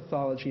detect the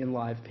pathology in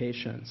live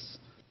patients.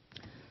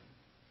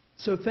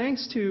 So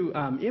thanks to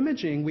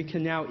imaging, we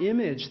can now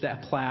image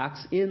that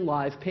plaques in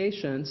live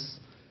patients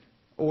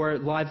or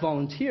live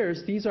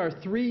volunteers. These are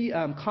three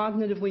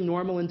cognitively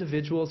normal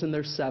individuals in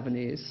their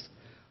 70s.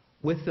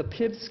 With the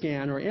PIB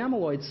scan or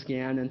amyloid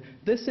scan, and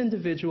this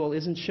individual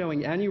isn't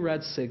showing any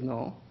red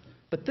signal,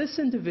 but this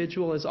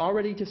individual is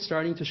already just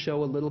starting to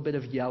show a little bit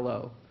of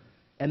yellow.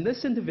 And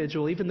this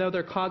individual, even though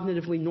they're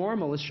cognitively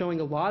normal, is showing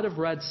a lot of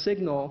red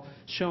signal,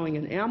 showing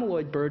an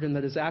amyloid burden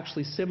that is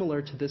actually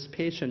similar to this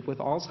patient with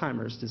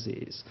Alzheimer's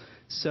disease.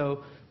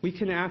 So we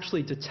can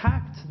actually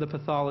detect the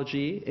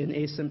pathology in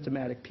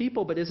asymptomatic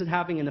people, but is it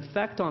having an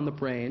effect on the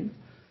brain?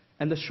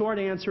 And the short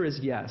answer is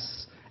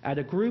yes. At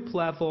a group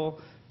level,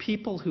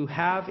 people who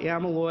have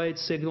amyloid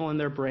signal in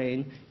their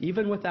brain,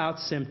 even without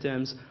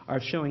symptoms,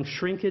 are showing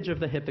shrinkage of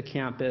the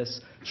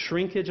hippocampus,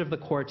 shrinkage of the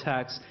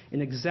cortex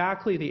in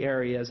exactly the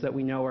areas that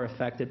we know are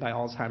affected by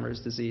Alzheimer's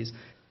disease.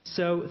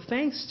 So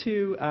thanks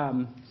to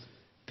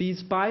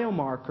these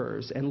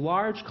biomarkers and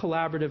large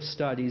collaborative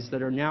studies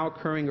that are now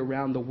occurring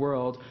around the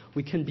world,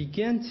 we can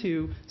begin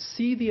to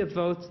see the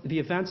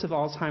events of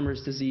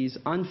Alzheimer's disease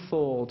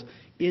unfold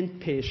in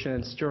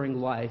patients during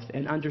life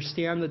and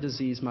understand the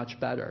disease much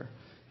better.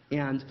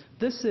 And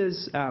this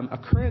is a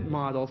current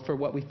model for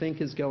what we think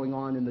is going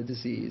on in the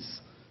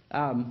disease.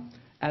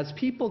 As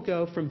people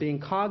go from being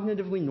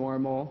cognitively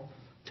normal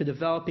to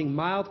developing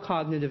mild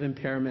cognitive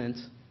impairment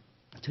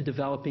to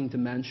developing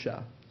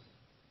dementia.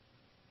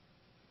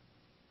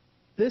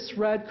 This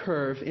red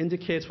curve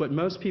indicates what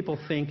most people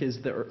think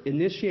is the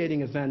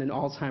initiating event in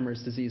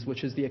Alzheimer's disease,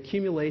 which is the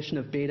accumulation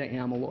of beta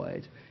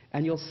amyloid.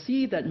 And you'll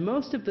see that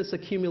most of this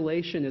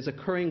accumulation is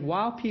occurring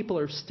while people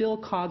are still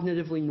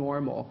cognitively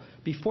normal,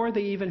 before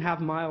they even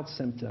have mild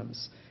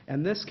symptoms.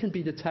 And this can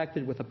be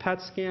detected with a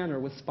PET scan or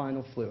with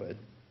spinal fluid.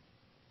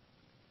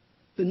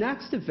 The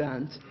next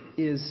event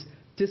is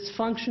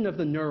dysfunction of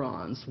the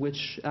neurons,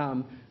 which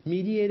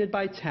mediated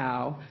by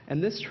tau,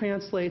 and this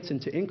translates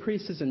into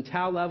increases in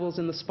tau levels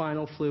in the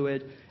spinal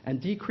fluid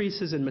and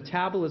decreases in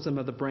metabolism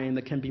of the brain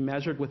that can be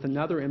measured with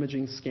another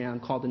imaging scan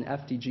called an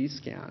FDG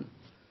scan.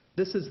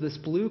 This is this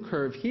blue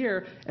curve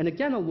here, and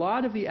again, a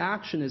lot of the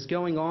action is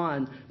going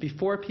on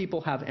before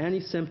people have any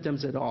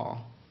symptoms at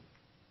all.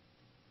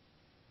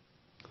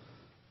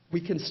 We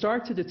can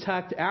start to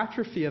detect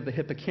atrophy of the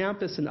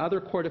hippocampus and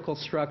other cortical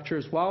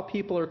structures while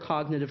people are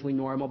cognitively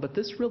normal, but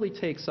this really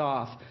takes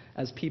off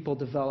as people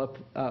develop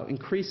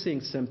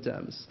increasing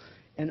symptoms.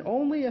 And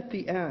only at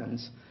the end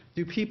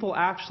do people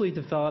actually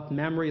develop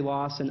memory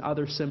loss and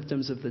other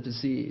symptoms of the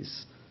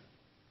disease.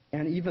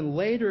 And even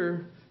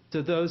later,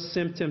 do those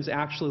symptoms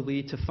actually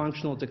lead to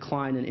functional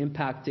decline and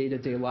impact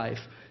day-to-day life.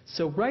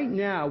 So right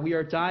now, we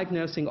are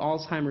diagnosing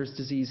Alzheimer's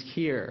disease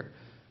here,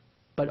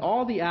 but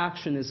all the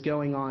action is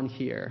going on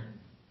here.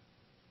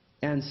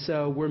 And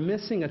so we're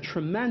missing a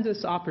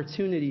tremendous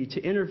opportunity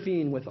to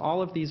intervene with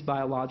all of these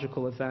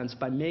biological events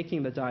by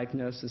making the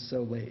diagnosis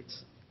so late.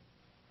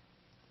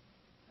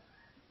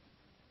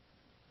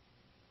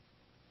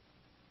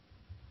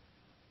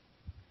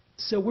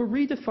 So we're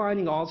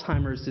redefining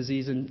Alzheimer's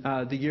disease in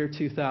the year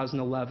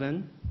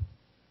 2011.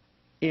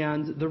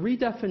 And the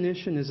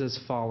redefinition is as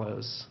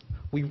follows.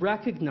 We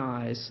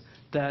recognize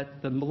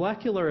that the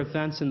molecular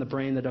events in the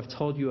brain that I've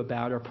told you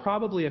about are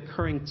probably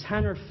occurring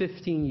 10 or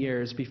 15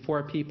 years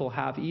before people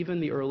have even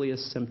the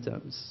earliest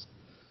symptoms.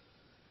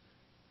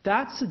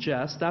 That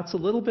suggests, that's a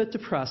little bit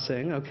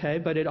depressing, okay,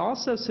 but it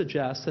also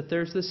suggests that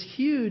there's this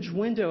huge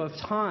window of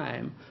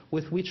time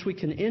with which we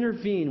can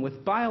intervene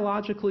with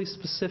biologically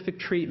specific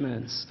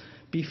treatments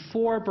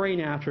before brain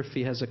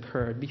atrophy has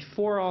occurred,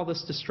 before all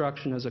this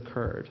destruction has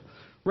occurred.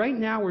 Right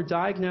now, we're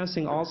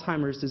diagnosing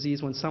Alzheimer's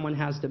disease when someone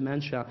has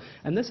dementia,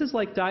 and this is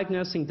like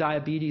diagnosing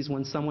diabetes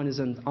when someone is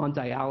on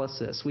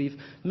dialysis. We've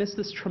missed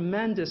this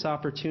tremendous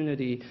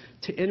opportunity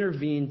to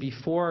intervene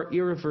before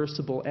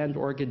irreversible end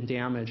organ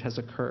damage has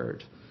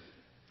occurred.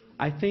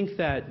 I think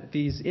that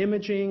these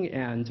imaging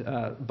and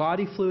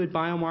body fluid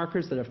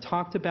biomarkers that I've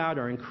talked about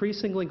are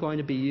increasingly going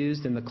to be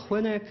used in the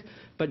clinic,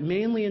 but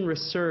mainly in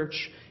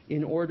research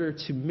in order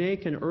to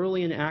make an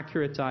early and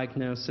accurate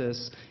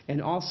diagnosis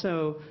and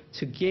also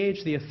to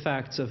gauge the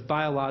effects of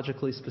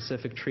biologically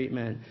specific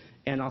treatment.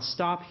 And I'll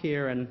stop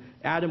here, and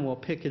Adam will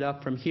pick it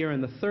up from here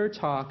in the third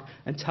talk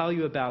and tell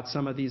you about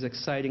some of these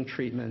exciting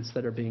treatments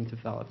that are being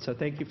developed. So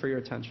thank you for your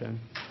attention.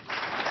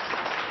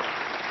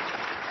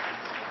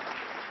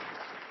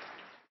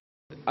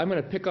 I'm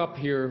going to pick up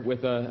here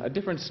with a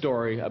different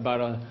story about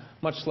a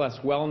much less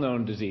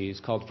well-known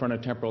disease called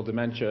frontotemporal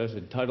dementia. It's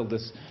entitled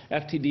this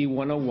FTD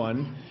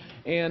 101.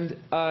 And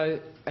I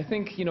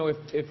think, you know,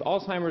 if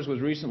Alzheimer's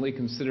was recently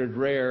considered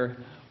rare,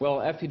 well,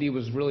 FTD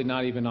was really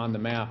not even on the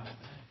map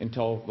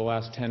until the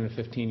last 10 or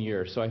 15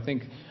 years. So I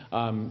think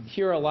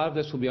here a lot of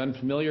this will be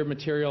unfamiliar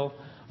material.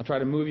 I'll try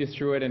to move you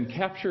through it and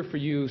capture for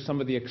you some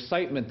of the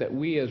excitement that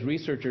we as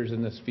researchers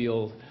in this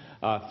field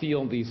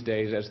feel these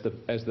days as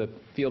the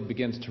field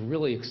begins to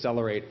really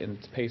accelerate in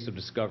its pace of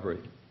discovery.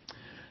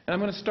 And I'm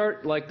going to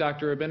start, like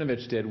Dr.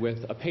 Rabinovich did,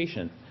 with a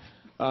patient.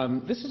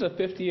 This is a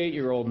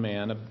 58-year-old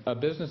man, a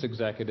business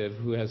executive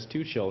who has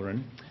 2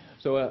 children,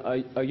 so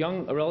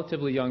a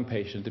relatively young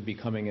patient to be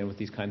coming in with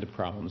these kinds of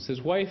problems.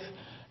 His wife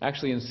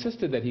actually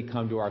insisted that he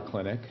come to our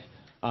clinic.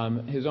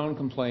 His own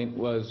complaint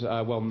was,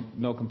 well,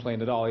 no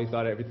complaint at all. He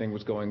thought everything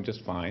was going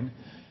just fine.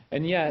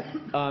 And yet,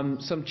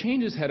 some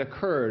changes had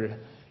occurred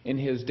in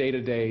his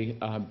day-to-day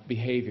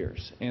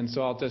behaviors. And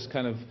so I'll just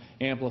kind of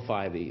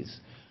amplify these.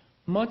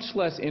 Much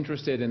less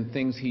interested in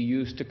things he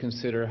used to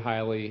consider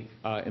highly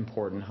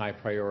important, high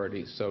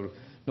priorities. So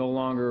no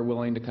longer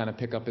willing to kind of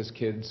pick up his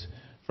kids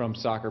from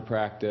soccer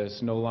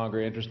practice, no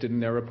longer interested in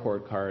their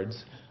report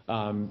cards,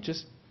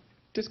 just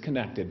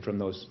disconnected from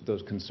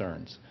those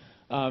concerns.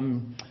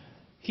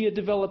 he had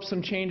developed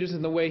some changes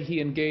in the way he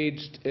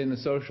engaged in the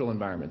social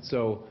environment.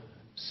 So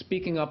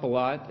speaking up a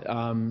lot.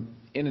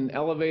 In an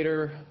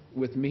elevator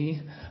with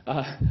me,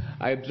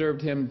 I observed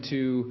him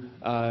to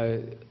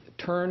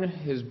turn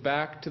his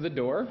back to the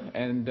door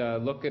and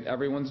look at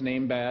everyone's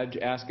name badge,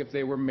 ask if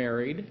they were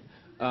married.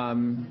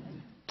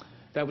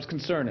 That was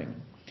concerning.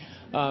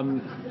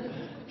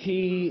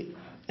 He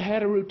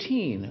had a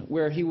routine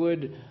where he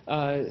would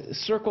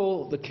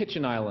circle the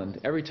kitchen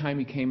island every time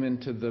he came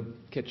into the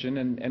kitchen,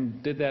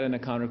 and did that in a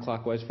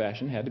counterclockwise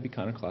fashion. Had to be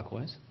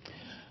counterclockwise.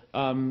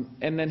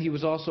 And then he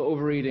was also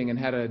overeating and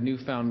had a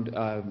newfound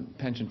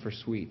penchant for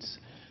sweets.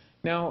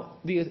 Now,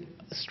 the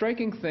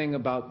striking thing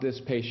about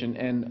this patient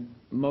and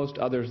most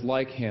others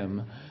like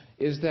him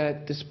is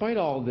that despite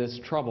all this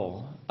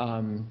trouble,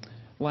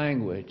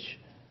 language,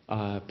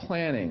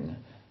 planning,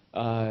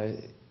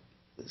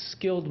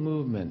 skilled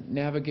movement,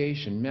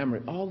 navigation,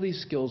 memory, all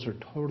these skills are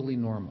totally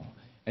normal.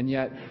 And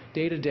yet,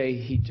 day to day,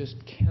 he just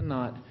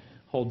cannot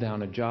hold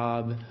down a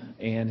job,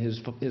 and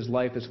his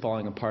life is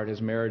falling apart,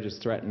 his marriage is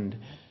threatened.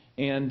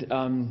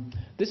 And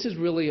this is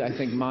really, I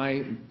think,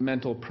 my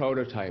mental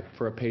prototype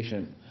for a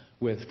patient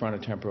with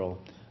frontotemporal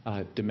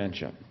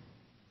dementia.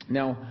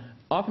 Now,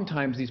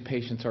 oftentimes these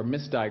patients are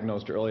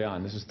misdiagnosed early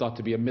on. This is thought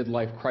to be a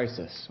midlife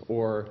crisis,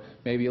 or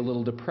maybe a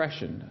little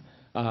depression,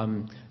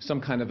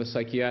 some kind of a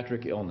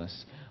psychiatric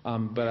illness.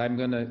 But I'm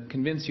going to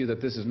convince you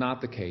that this is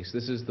not the case.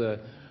 This is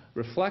the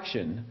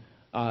reflection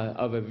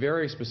of a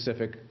very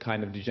specific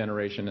kind of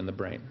degeneration in the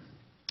brain.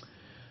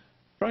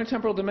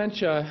 Frontotemporal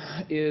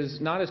dementia is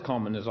not as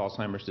common as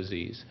Alzheimer's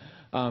disease,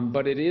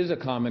 but it is a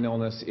common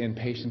illness in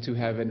patients who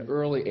have an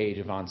early age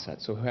of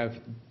onset, so who have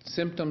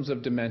symptoms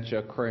of dementia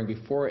occurring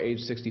before age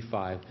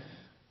 65.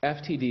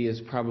 FTD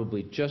is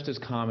probably just as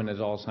common as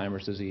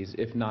Alzheimer's disease,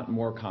 if not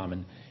more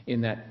common,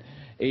 in that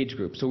age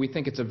group. So we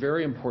think it's a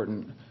very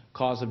important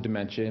cause of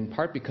dementia, in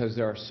part because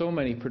there are so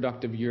many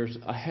productive years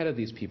ahead of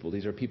these people.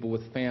 These are people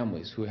with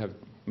families who have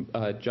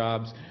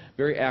jobs,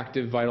 very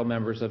active, vital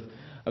members of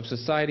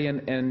society,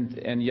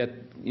 and yet,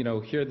 you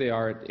know, here they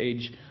are at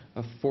age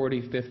of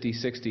 40, 50,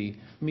 60,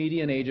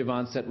 median age of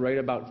onset right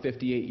about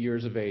 58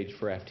 years of age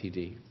for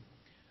FTD.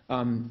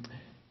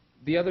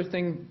 The other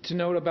thing to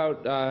note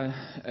about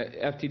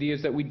FTD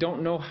is that we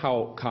don't know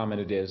how common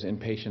it is in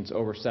patients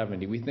over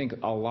 70. We think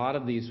a lot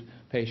of these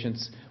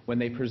patients, when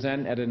they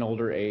present at an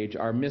older age,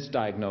 are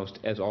misdiagnosed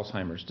as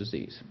Alzheimer's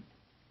disease.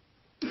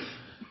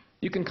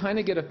 You can kind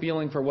of get a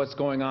feeling for what's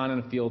going on in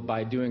a field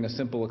by doing a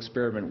simple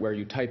experiment where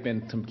you type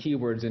in some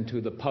keywords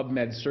into the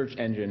PubMed search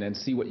engine and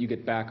see what you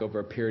get back over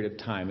a period of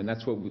time. And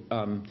that's what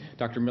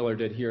Dr. Miller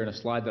did here in a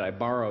slide that I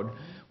borrowed.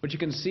 What you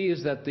can see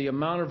is that the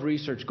amount of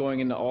research going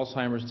into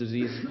Alzheimer's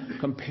disease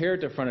compared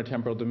to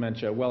frontotemporal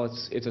dementia, well,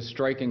 it's a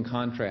striking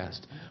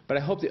contrast. But I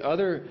hope the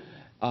other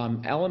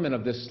element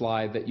of this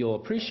slide that you'll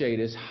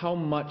appreciate is how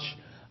much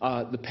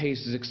the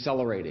pace is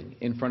accelerating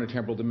in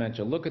frontotemporal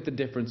dementia. Look at the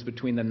difference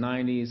between the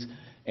 90s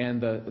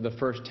and the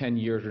first 10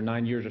 years or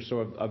 9 years or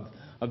so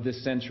of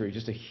this century.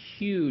 Just a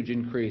huge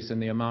increase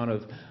in the amount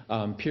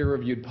of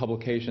peer-reviewed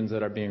publications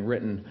that are being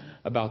written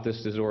about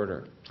this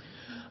disorder.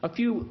 A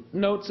few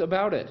notes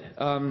about it.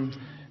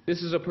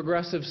 This is a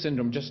progressive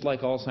syndrome, just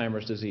like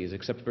Alzheimer's disease,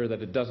 except for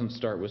that it doesn't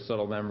start with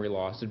subtle memory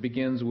loss. It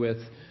begins with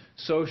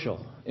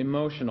social,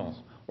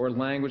 emotional, or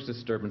language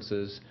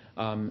disturbances,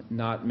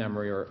 not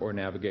memory or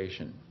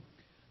navigation.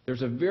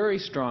 There's a very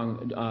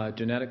strong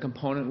genetic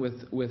component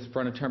with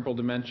frontotemporal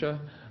dementia.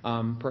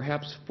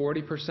 Perhaps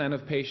 40%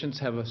 of patients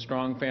have a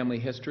strong family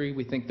history.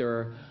 We think there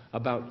are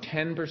about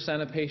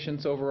 10% of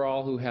patients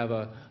overall who have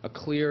a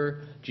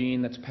clear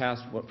gene that's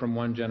passed from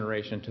one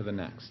generation to the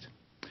next.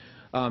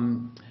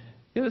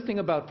 The other thing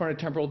about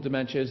frontotemporal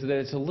dementia is that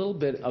it's a little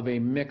bit of a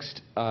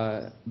mixed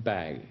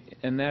bag,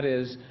 and that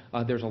is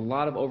there's a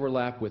lot of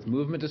overlap with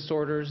movement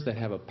disorders that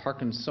have a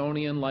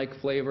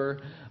Parkinsonian-like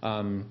flavor.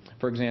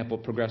 For example,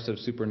 progressive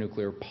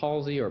supranuclear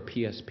palsy, or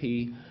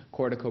PSP,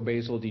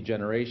 corticobasal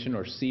degeneration,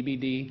 or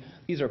CBD.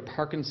 These are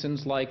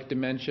Parkinson's-like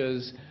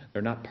dementias.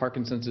 They're not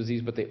Parkinson's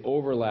disease, but they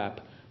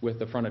overlap with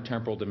the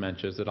frontotemporal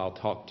dementias that I'll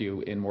talk to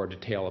you in more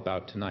detail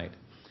about tonight.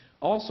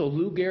 Also,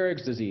 Lou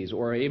Gehrig's disease,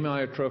 or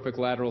amyotrophic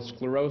lateral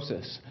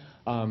sclerosis,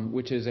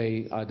 which is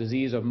a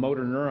disease of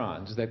motor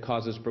neurons that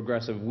causes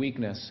progressive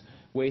weakness,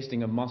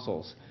 wasting of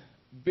muscles.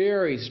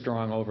 Very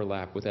strong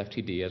overlap with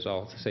FTD, as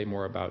I'll say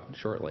more about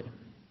shortly.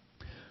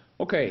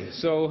 Okay,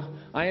 so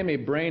I am a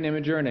brain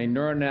imager and a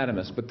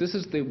neuroanatomist, but this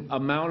is the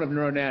amount of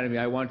neuroanatomy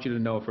I want you to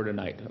know for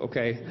tonight,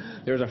 okay?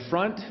 There's a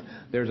front,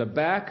 there's a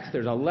back,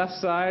 there's a left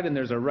side, and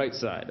there's a right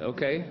side,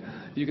 okay?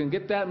 If you can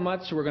get that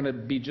much, we're going to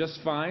be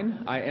just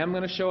fine. I am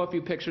going to show a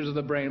few pictures of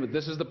the brain, but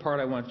this is the part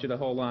I want you to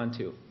hold on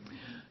to.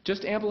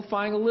 Just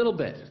amplifying a little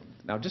bit.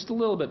 Now, just a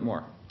little bit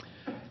more.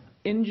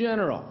 In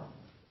general,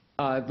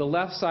 the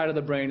left side of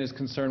the brain is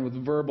concerned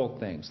with verbal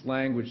things,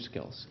 language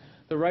skills.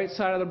 The right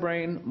side of the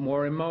brain,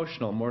 more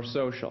emotional, more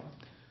social.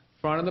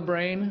 Front of the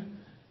brain,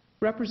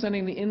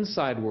 representing the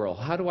inside world.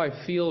 How do I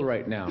feel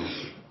right now?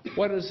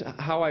 What is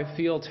how I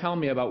feel tell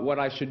me about what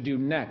I should do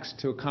next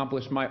to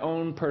accomplish my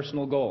own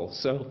personal goals?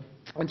 So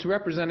It's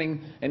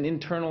representing an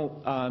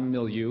internal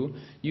milieu,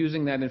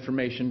 using that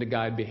information to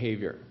guide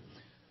behavior.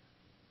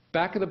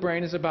 Back of the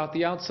brain is about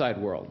the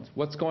outside world.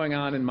 What's going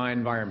on in my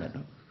environment?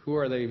 Who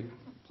are the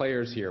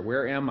players here?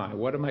 Where am I?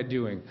 What am I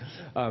doing?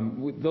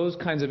 Those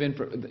kinds of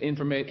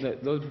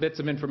those bits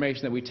of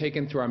information that we take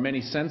in through our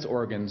many sense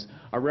organs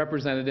are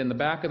represented in the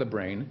back of the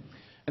brain.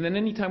 And then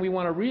anytime we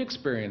want to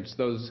re-experience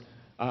those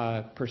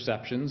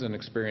perceptions and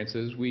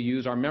experiences, we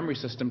use our memory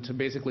system to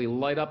basically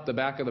light up the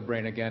back of the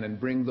brain again and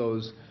bring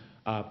those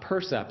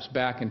percepts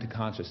back into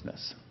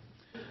consciousness.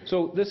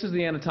 So this is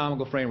the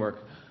anatomical framework.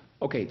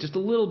 Okay, just a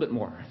little bit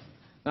more,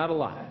 not a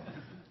lot.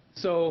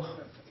 So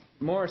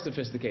more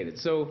sophisticated.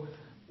 So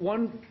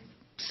one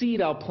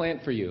seed I'll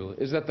plant for you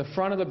is that the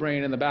front of the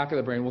brain and the back of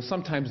the brain, well,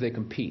 sometimes they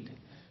compete.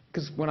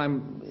 Because when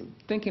I'm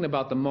thinking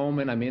about the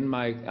moment,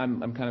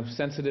 I'm kind of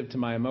sensitive to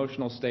my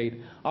emotional state.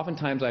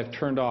 Oftentimes I've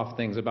turned off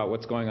things about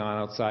what's going on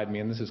outside me,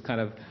 and this is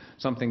kind of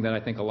something that I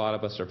think a lot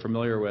of us are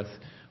familiar with.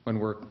 When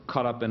we're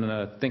caught up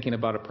in thinking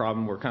about a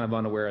problem, we're kind of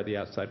unaware of the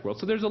outside world.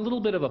 So there's a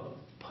little bit of a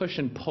push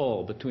and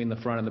pull between the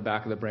front and the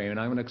back of the brain, and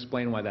I'm going to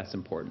explain why that's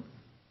important.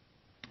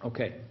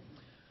 Okay.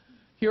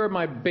 Here are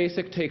my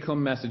basic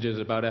take-home messages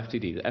about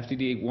FTD.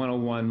 FTD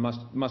 101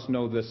 must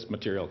know this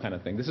material kind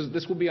of thing.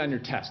 This will be on your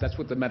test. That's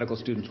what the medical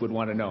students would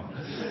want to know.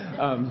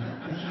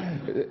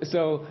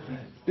 So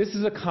this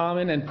is a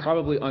common and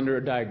probably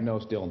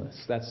underdiagnosed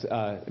illness. That's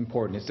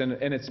important.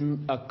 It's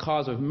a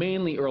cause of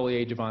mainly early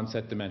age of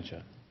onset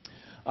dementia.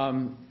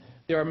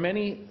 There are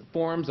many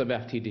forms of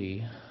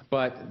FTD,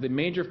 but the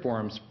major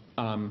forms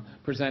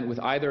present with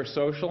either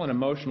social and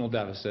emotional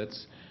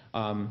deficits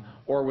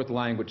or with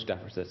language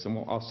deficits,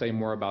 and I'll say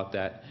more about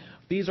that.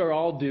 These are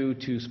all due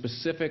to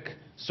specific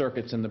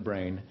circuits in the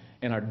brain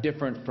and are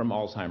different from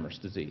Alzheimer's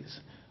disease.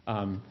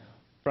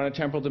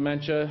 Frontotemporal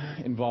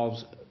dementia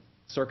involves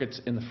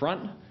circuits in the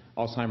front.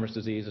 Alzheimer's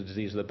disease, a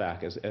disease of the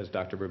back, as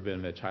Dr.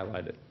 Rabinovich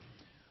highlighted.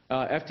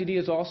 FTD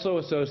is also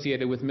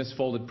associated with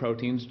misfolded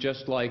proteins,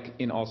 just like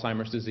in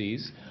Alzheimer's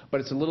disease,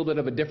 but it's a little bit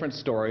of a different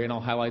story, and I'll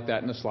highlight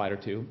that in a slide or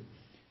two.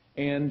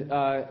 And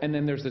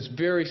then there's this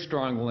very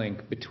strong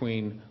link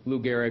between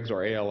Lou Gehrig's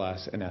or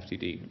ALS and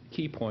FTD.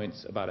 Key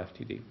points about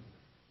FTD.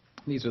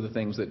 These are the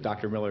things that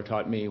Dr. Miller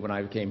taught me when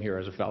I came here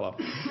as a fellow.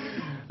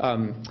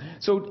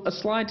 So a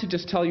slide to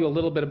just tell you a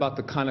little bit about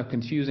the kind of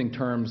confusing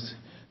terms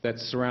that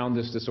surround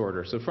this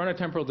disorder. So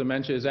frontotemporal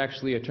dementia is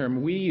actually a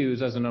term we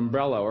use as an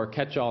umbrella or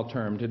catch-all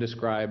term to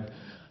describe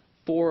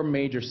 4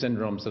 major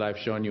syndromes that I've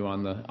shown you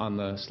on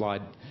the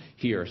slide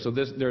here. So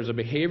there's a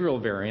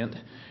behavioral variant,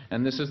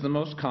 and this is the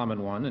most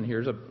common one, and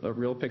here's a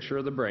real picture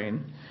of the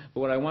brain.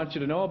 But what I want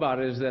you to know about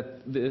it is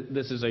that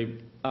this is a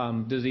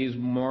disease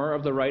more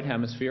of the right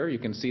hemisphere. You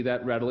can see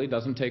that readily. It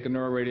doesn't take a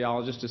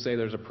neuroradiologist to say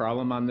there's a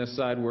problem on this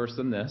side worse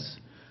than this.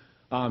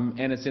 And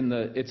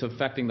it's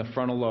affecting the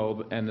frontal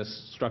lobe and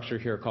this structure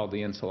here called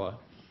the insula,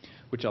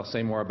 which I'll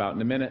say more about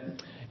in a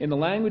minute. In the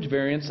language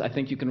variants, I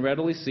think you can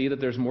readily see that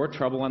there's more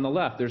trouble on the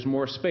left. There's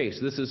more space.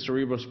 This is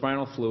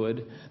cerebrospinal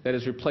fluid that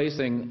is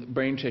replacing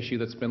brain tissue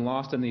that's been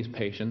lost in these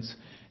patients.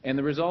 And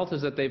the result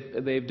is that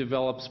they've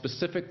developed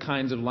specific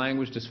kinds of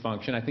language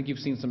dysfunction. I think you've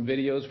seen some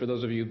videos, for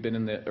those of you who've been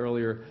in the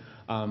earlier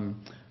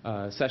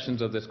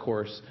sessions of this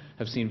course,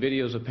 have seen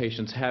videos of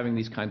patients having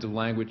these kinds of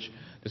language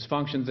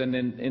dysfunctions. And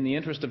in the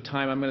interest of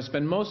time, I'm going to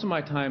spend most of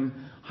my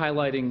time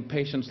highlighting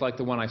patients like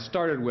the one I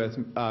started with,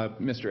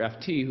 Mr.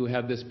 FT, who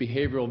have this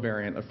behavioral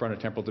variant of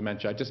frontotemporal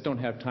dementia. I just don't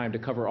have time to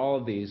cover all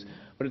of these,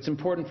 but it's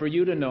important for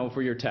you to know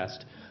for your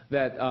test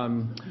that,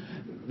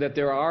 that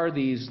there are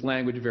these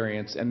language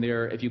variants, and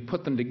if you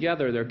put them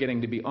together, they're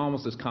getting to be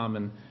almost as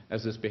common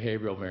as this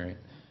behavioral variant.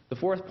 The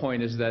fourth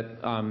point is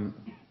that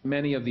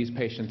many of these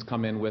patients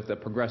come in with a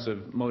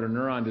progressive motor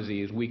neuron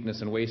disease, weakness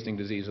and wasting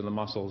disease of the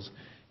muscles,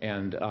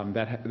 and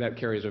that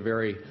carries a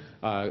very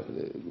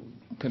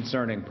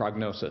concerning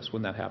prognosis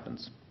when that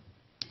happens.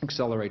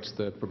 Accelerates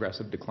the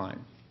progressive decline.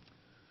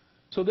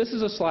 So this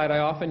is a slide I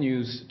often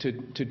use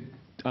to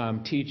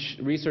teach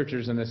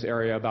researchers in this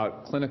area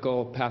about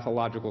clinical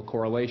pathological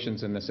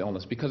correlations in this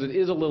illness, because it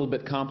is a little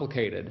bit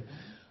complicated.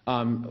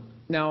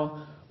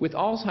 Now, with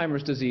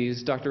Alzheimer's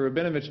disease, Dr.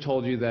 Rabinovich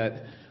told you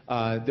that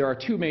there are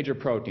 2 major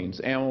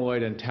proteins,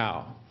 amyloid and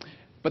tau.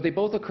 But they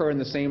both occur in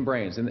the same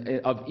brains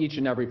of each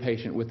and every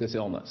patient with this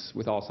illness,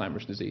 with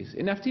Alzheimer's disease.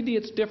 In FTD,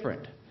 it's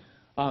different.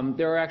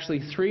 There are actually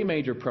 3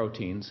 major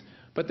proteins,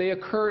 but they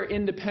occur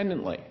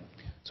independently.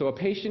 So a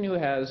patient who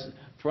has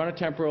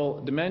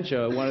frontotemporal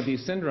dementia, one of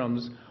these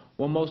syndromes,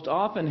 will most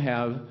often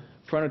have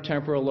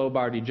frontotemporal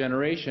lobar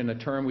degeneration, a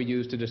term we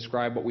use to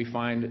describe what we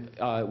find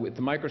with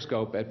the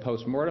microscope at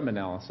post-mortem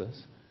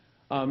analysis.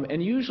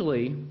 And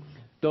usually,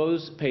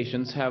 those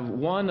patients have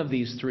one of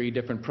these 3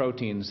 different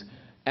proteins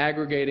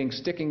aggregating,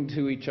 sticking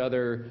to each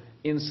other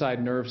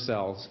inside nerve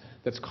cells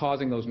that's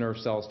causing those nerve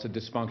cells to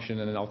dysfunction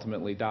and then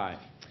ultimately die.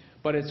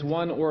 But it's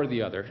one or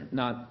the other,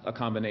 not a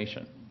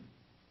combination.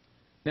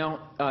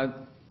 Now,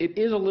 it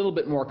is a little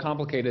bit more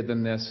complicated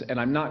than this, and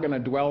I'm not going to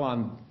dwell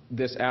on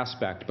this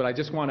aspect, but I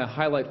just want to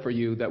highlight for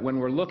you that when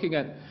we're looking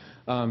at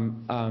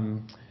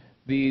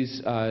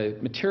these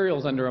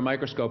materials under a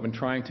microscope and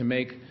trying to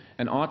make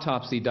an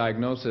autopsy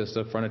diagnosis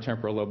of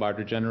frontotemporal lobar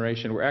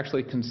degeneration, we're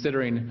actually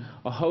considering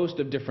a host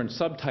of different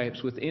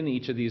subtypes within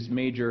each of these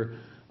major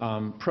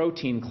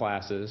protein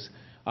classes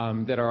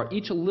that are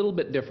each a little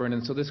bit different,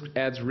 and so this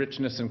adds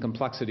richness and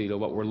complexity to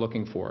what we're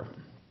looking for.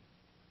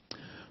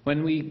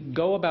 When we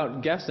go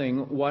about guessing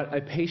what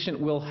a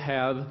patient will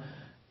have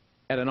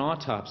at an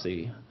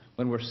autopsy,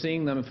 when we're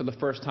seeing them for the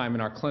first time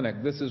in our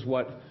clinic, this is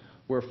what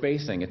we're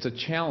facing. It's a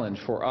challenge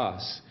for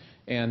us.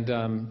 And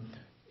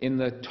in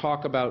the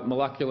talk about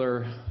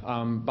molecular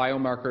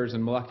biomarkers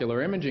and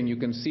molecular imaging, you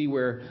can see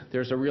where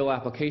there's a real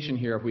application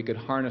here if we could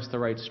harness the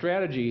right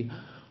strategy.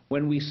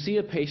 When we see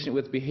a patient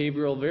with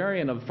behavioral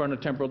variant of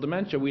frontotemporal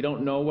dementia, we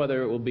don't know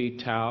whether it will be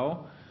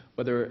tau,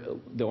 whether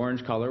the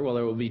orange color,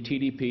 whether it will be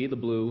TDP, the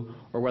blue,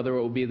 or whether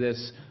it will be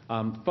this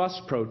FUS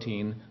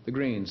protein, the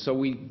green. So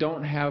we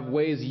don't have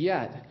ways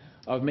yet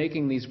of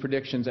making these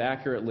predictions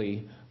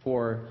accurately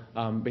for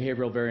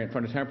behavioral variant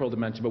frontotemporal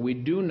dementia, but we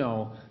do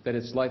know that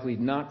it's likely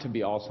not to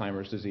be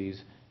Alzheimer's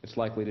disease. It's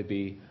likely to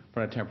be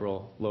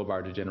frontotemporal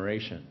lobar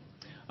degeneration.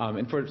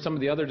 And for some of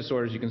the other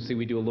disorders, you can see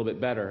we do a little bit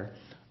better.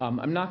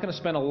 I'm not going to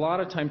spend a lot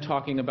of time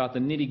talking about the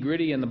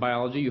nitty-gritty in the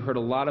biology. You heard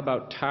a lot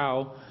about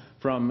tau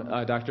from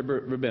Dr.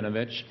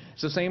 Rabinovich.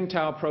 It's the same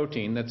tau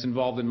protein that's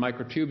involved in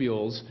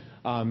microtubules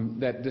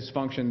that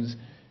dysfunctions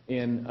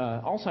in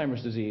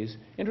Alzheimer's disease.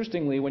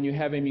 Interestingly, when you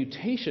have a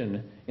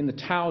mutation in the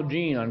tau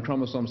gene on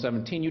chromosome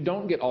 17, you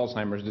don't get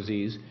Alzheimer's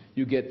disease,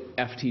 you get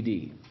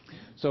FTD.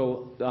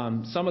 So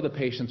some of the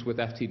patients with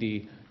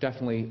FTD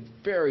definitely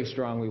very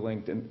strongly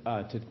linked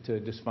to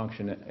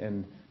dysfunction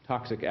and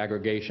toxic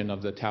aggregation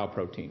of the tau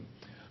protein.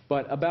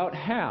 But about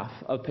half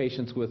of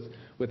patients with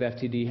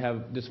FTD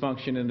have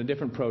dysfunction in a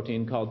different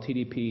protein called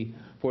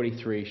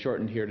TDP-43,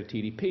 shortened here to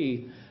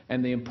TDP.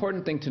 And the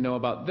important thing to know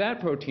about that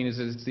protein is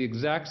that it's the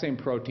exact same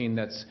protein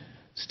that's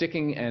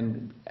sticking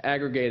and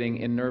aggregating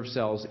in nerve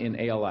cells in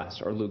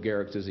ALS, or Lou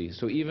Gehrig's disease.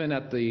 So even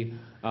at the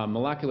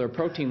molecular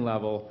protein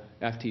level,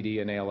 FTD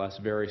and ALS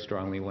very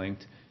strongly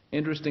linked.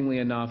 Interestingly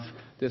enough,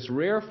 this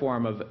rare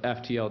form of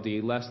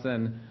FTLD, less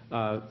than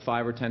 5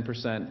 or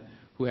 10%,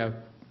 who have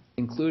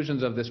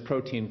inclusions of this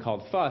protein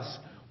called FUS,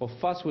 well,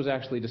 FUS was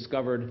actually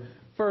discovered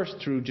first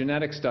through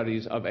genetic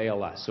studies of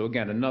ALS. So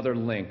again, another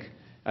link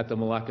at the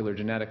molecular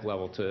genetic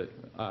level to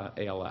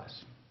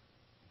ALS.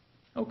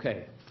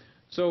 Okay,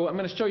 so I'm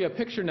going to show you a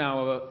picture now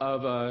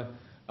of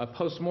a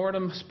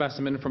postmortem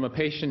specimen from a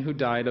patient who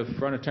died of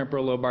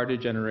frontotemporal lobar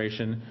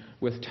degeneration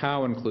with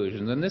tau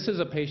inclusions. And this is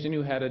a patient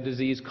who had a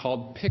disease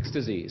called Pick's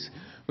disease,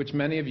 which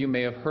many of you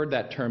may have heard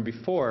that term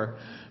before.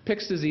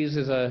 Pick's disease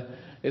is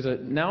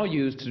now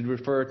used to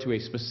refer to a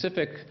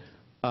specific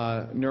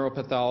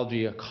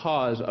neuropathology, a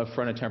cause of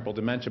frontotemporal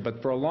dementia.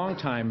 But for a long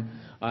time,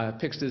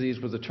 Pick's disease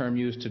was a term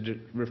used to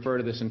refer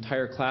to this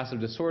entire class of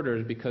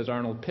disorders because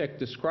Arnold Pick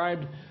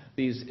described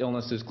these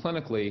illnesses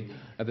clinically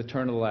at the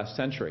turn of the last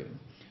century.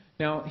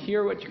 Now,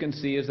 here what you can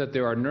see is that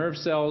there are nerve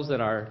cells that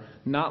are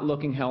not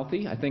looking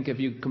healthy. I think if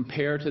you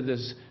compare to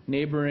this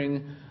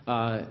neighboring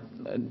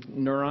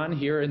neuron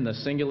here in the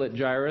cingulate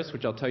gyrus,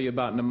 which I'll tell you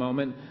about in a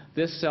moment,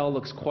 this cell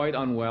looks quite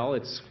unwell.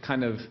 It's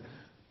kind of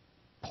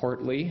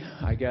portly,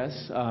 I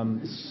guess,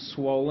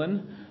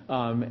 swollen,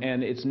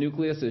 and its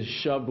nucleus is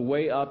shoved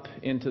way up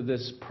into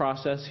this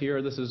process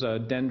here. This is a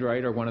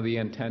dendrite, or one of the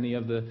antennae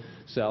of the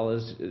cell,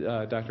 as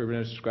Dr.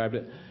 Rabinovich described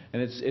it,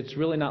 and it's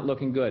really not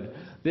looking good.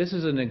 This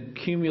is an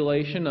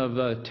accumulation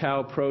of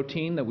tau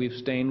protein that we've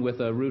stained with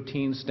a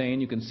routine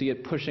stain. You can see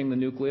it pushing the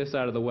nucleus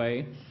out of the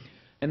way.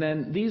 And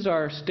then these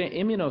are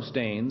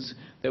immunostains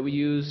that we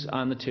use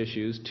on the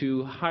tissues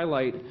to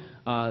highlight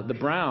the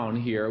brown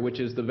here, which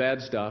is the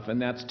bad stuff,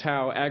 and that's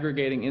tau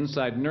aggregating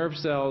inside nerve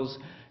cells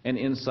and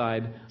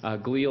inside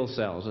glial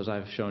cells, as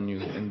I've shown you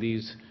in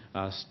these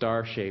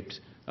star-shaped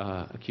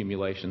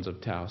accumulations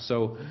of tau.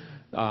 So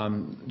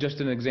just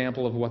an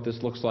example of what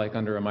this looks like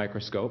under a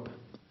microscope.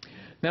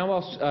 Now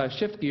I'll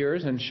shift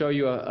gears and show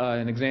you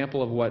an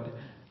example of what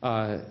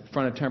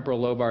frontotemporal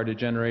lobar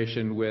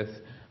degeneration with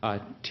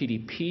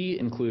TDP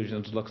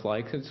inclusions looks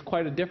like. It's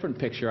quite a different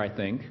picture, I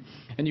think.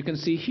 And you can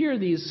see here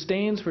these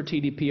stains for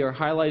TDP are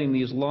highlighting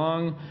these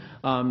long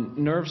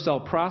nerve cell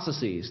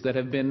processes that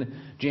have been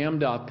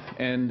jammed up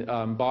and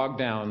bogged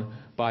down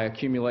by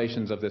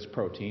accumulations of this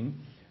protein.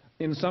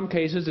 In some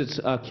cases, it's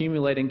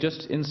accumulating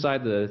just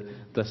inside the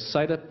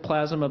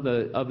cytoplasm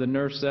of the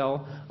nerve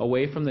cell,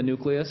 away from the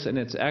nucleus, and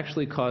it's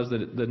actually caused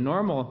the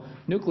normal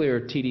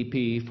nuclear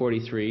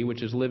TDP-43,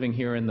 which is living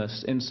here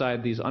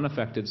inside these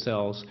unaffected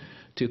cells,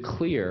 to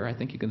clear. I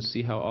think you can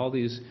see how all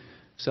these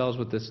cells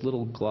with this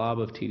little glob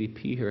of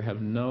TDP here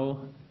have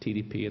no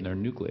TDP in their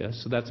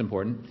nucleus, so that's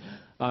important.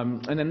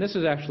 And then this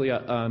is actually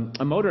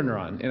a motor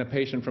neuron in a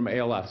patient from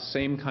ALS,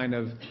 same kind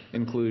of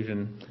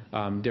inclusion,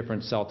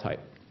 different cell type.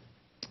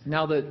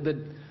 Now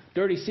the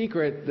dirty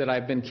secret that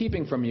I've been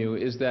keeping from you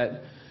is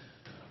that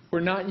we're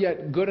not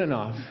yet good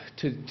enough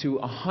to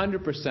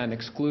 100%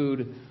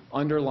 exclude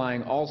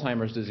underlying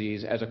Alzheimer's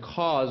disease as a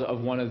cause of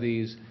one of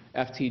these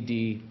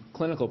FTD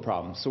clinical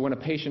problems. So when a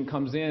patient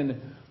comes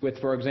in with,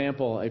 for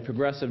example, a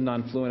progressive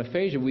non-fluent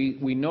aphasia,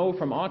 we know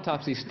from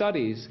autopsy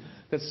studies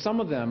that some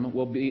of them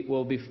will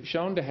be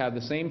shown to have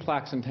the same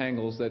plaques and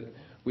tangles that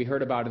we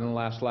heard about in the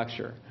last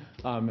lecture,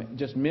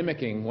 just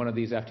mimicking one of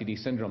these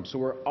FTD syndromes. So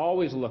we're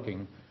always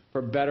looking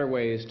for better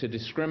ways to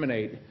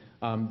discriminate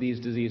these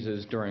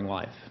diseases during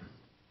life.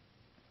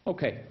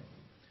 Okay,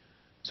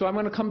 so I'm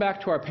going to come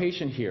back to our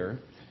patient here.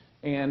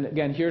 And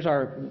again, here's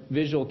our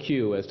visual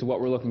cue as to what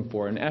we're looking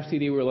for. In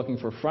FTD, we're looking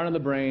for front of the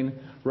brain,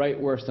 right,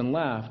 worse than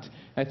left.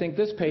 I think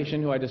this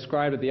patient, who I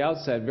described at the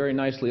outset, very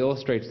nicely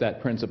illustrates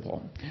that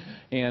principle.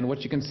 And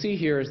what you can see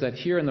here is that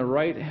here in the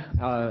right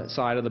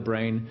side of the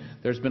brain,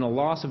 there's been a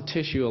loss of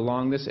tissue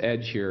along this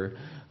edge here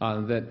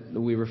that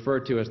we refer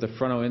to as the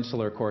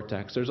frontoinsular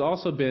cortex. There's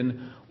also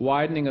been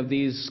widening of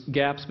these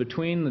gaps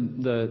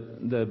between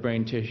the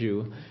brain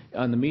tissue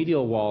on the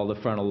medial wall of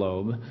the frontal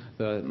lobe,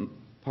 the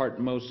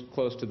part most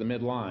close to the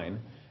midline,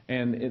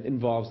 and it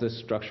involves this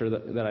structure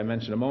that I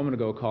mentioned a moment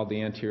ago called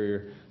the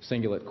anterior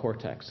cingulate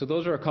cortex. So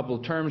those are a couple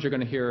of terms you're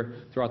going to hear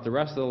throughout the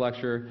rest of the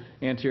lecture: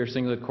 anterior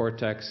cingulate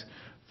cortex,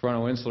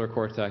 frontoinsular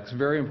cortex,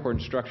 very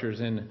important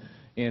structures in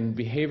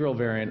behavioral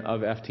variant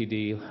of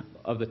FTD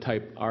of the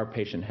type our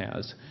patient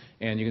has.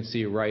 And you can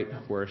see right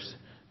worse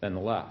than the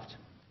left.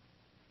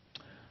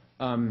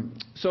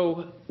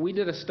 So we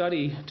did a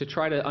study to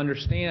try to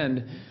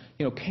understand,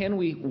 can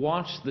we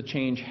watch the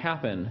change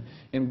happen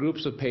in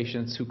groups of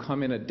patients who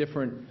come in at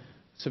different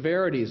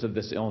severities of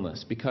this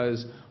illness?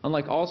 Because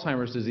unlike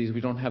Alzheimer's disease, we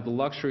don't have the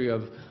luxury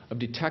of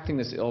detecting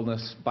this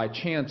illness by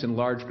chance in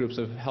large groups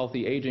of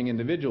healthy aging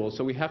individuals.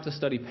 So we have to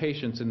study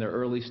patients in their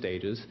early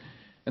stages.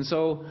 And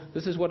so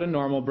this is what a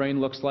normal brain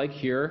looks like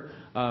here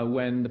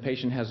when a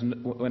patient has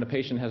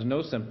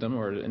no symptom,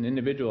 or an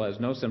individual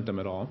has no symptom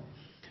at all.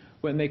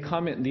 When they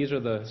come in, these are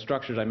the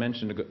structures I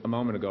mentioned a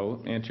moment ago: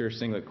 anterior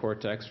cingulate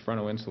cortex,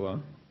 frontoinsula.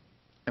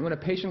 And when a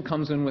patient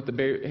comes in with the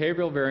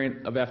behavioral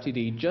variant of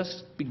FTD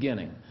just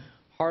beginning,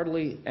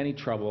 hardly any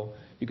trouble,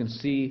 you can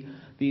see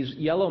these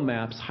yellow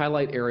maps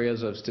highlight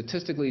areas of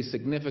statistically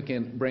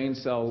significant brain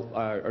cell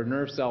or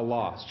nerve cell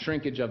loss,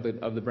 shrinkage of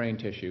the brain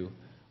tissue,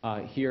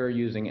 here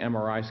using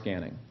MRI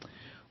scanning.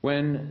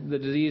 When the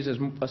disease is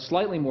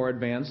slightly more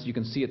advanced, you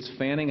can see it's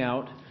fanning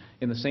out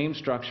in the same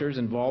structures,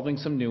 involving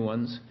some new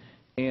ones.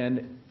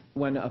 And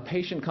when a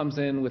patient comes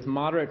in with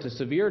moderate to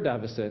severe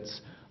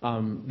deficits,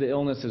 the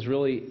illness is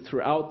really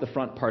throughout the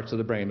front parts of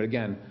the brain. But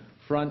again,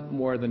 front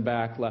more than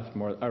back,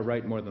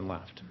 right more than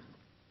left.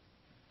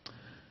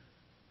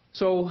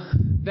 So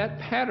that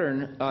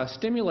pattern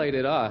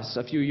stimulated us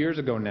a few years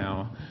ago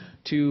now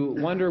to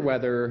wonder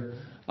whether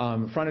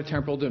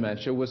frontotemporal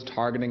dementia was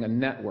targeting a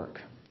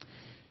network.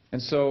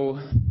 And so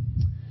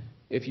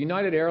if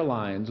United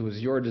Airlines was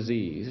your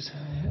disease,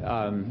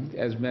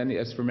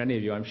 as for many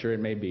of you I'm sure it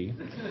may be,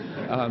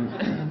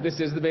 this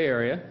is the Bay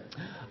Area,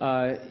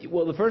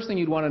 well, the first thing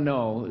you'd want to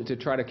know to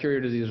try to cure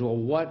your disease is,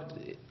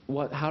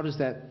 well, how does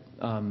that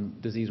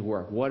disease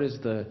work?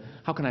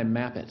 How can I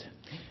map it?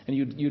 And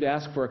you'd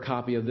ask for a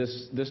copy of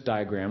this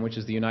diagram, which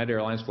is the United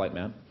Airlines flight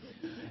map.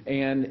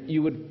 And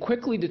you would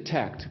quickly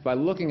detect, by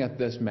looking at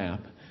this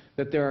map,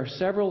 that there are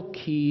several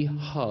key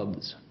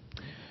hubs.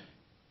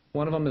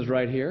 One of them is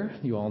right here.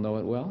 You all know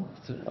it well.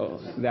 Oh,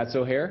 that's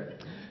O'Hare.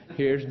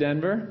 Here's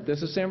Denver.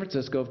 This is San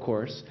Francisco, of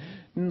course.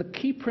 And the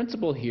key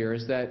principle here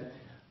is that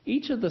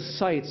each of the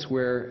sites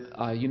where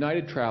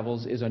United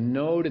travels is a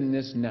node in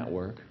this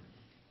network.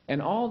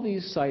 And all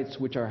these sites,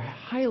 which are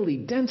highly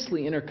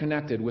densely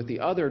interconnected with the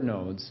other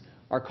nodes,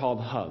 are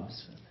called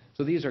hubs.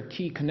 So these are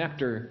key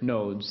connector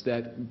nodes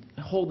that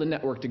hold the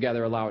network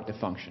together, allow it to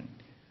function.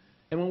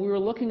 And when we were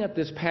looking at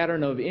this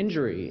pattern of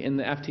injury in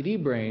the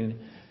FTD brain,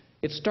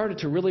 it started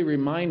to really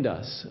remind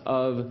us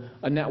of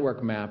a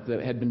network map that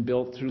had been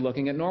built through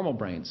looking at normal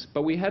brains.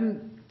 But we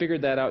hadn't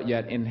figured that out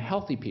yet in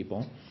healthy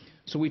people.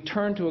 So we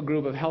turned to a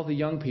group of healthy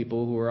young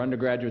people who were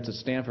undergraduates at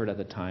Stanford at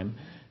the time,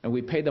 and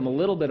we paid them a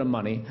little bit of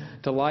money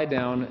to lie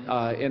down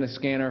in a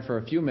scanner for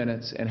a few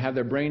minutes and have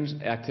their brain's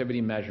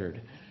activity measured.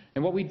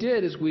 And what we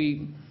did is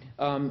we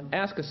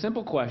asked a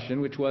simple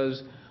question, which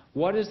was,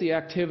 what is the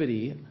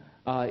activity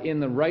in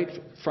the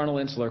right frontal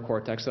insular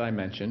cortex that I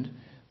mentioned,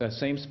 the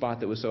same spot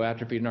that was so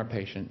atrophied in our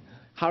patient?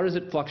 How does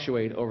it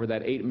fluctuate over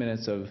that 8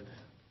 minutes of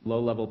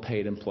low-level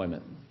paid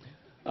employment?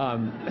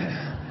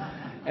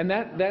 And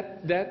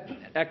that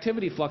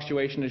activity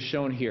fluctuation is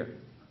shown here.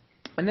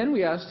 And then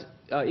we asked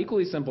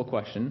equally simple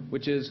question,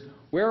 which is,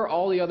 where are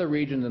all the other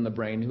regions in the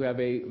brain who have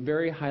a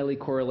very highly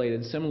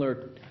correlated,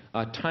 similar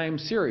time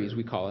series,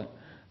 we call it,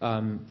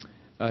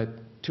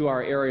 to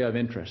our area of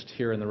interest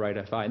here in the right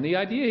FI. And the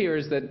idea here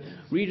is that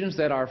regions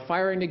that are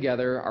firing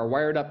together are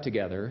wired up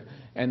together,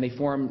 and they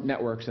form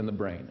networks in the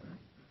brain.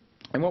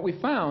 And what we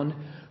found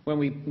when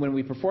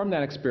we performed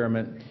that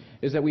experiment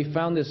is that we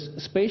found this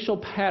spatial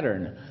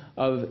pattern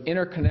of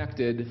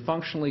interconnected,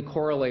 functionally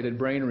correlated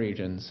brain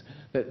regions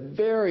that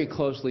very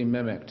closely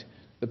mimicked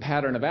the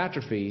pattern of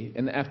atrophy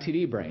in the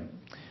FTD brain.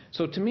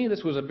 So to me,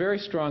 this was a very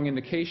strong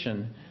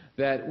indication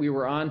that we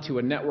were onto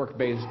a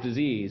network-based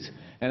disease.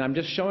 And I'm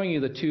just showing you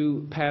the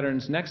two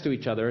patterns next to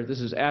each other.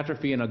 This is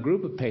atrophy in a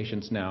group of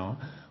patients now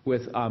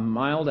with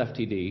mild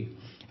FTD,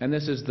 and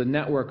this is the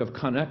network of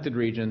connected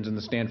regions in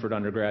the Stanford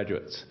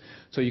undergraduates.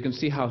 So you can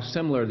see how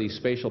similar these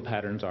spatial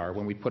patterns are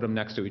when we put them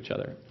next to each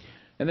other.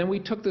 And then we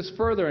took this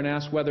further and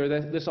asked whether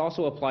this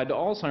also applied to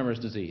Alzheimer's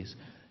disease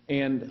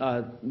and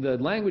the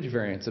language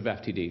variants of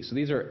FTD. So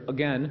these are,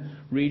 again,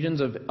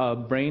 regions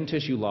of brain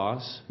tissue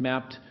loss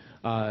mapped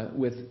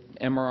with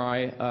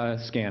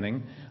MRI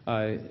scanning,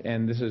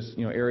 and this is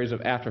areas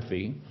of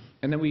atrophy.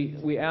 And then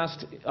we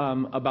asked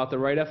about the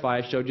right FI.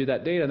 I showed you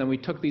that data. And then we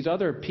took these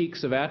other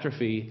peaks of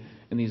atrophy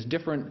in these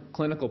different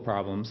clinical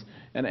problems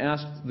and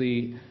asked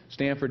the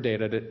Stanford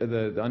data,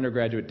 the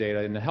undergraduate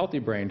data in the healthy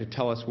brain, to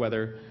tell us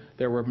whether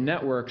there were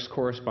networks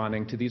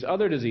corresponding to these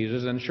other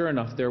diseases, and sure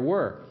enough, there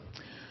were.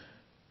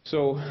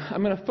 So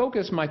I'm going to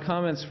focus my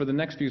comments for the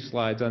next few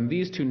slides on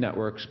these two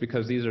networks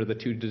because these are the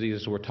two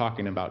diseases we're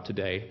talking about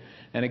today.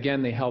 And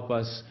again, they help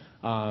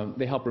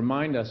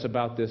remind us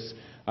about this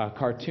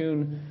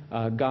cartoon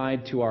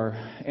guide to our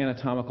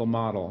anatomical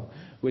model,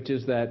 which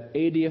is that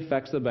AD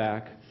affects the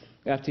back,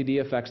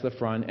 FTD affects the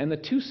front, and the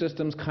two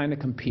systems kind of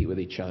compete with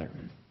each other.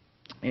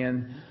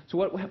 And so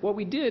what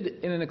we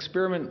did in an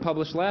experiment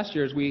published last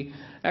year is we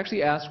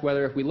actually asked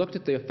whether if we looked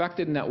at the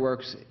affected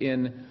networks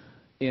in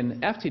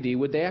FTD,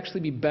 would they actually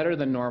be better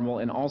than normal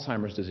in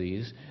Alzheimer's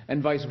disease,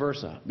 and vice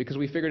versa? Because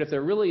we figured if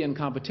they're really in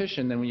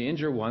competition, then when you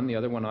injure one, the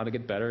other one ought to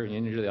get better, and you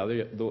injure the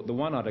other, the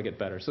one ought to get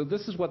better. So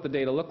this is what the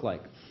data look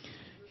like.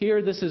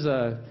 Here, this is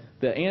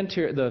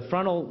the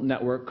frontal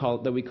network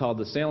that we call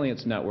the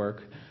salience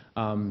network,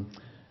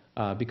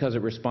 because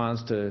it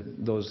responds to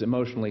those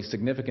emotionally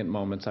significant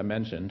moments I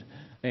mentioned.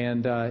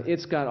 And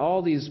it's got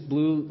all these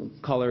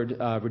blue-colored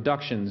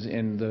reductions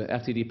in the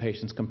FTD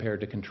patients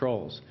compared to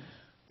controls.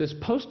 This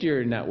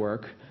posterior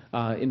network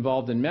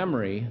involved in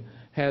memory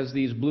has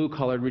these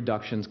blue-colored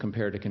reductions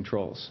compared to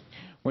controls.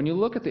 When you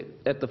look at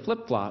the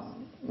flip-flop,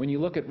 when you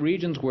look at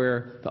regions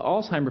where the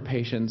Alzheimer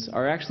patients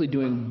are actually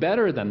doing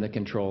better than the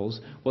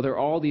controls, well, there are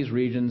all these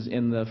regions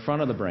in the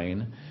front of the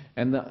brain,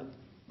 and the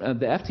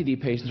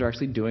FTD patients are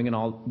actually doing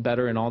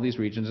better in all these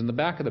regions in the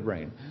back of the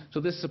brain. So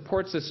this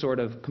supports this sort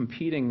of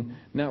competing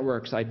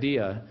networks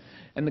idea.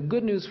 And the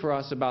good news for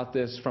us about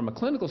this from a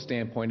clinical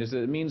standpoint is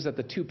that it means that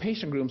the two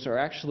patient groups are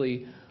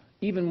actually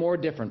even more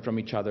different from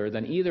each other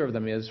than either of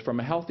them is from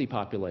a healthy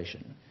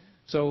population.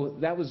 So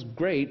that was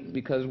great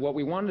because what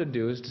we wanted to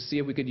do is to see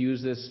if we could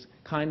use this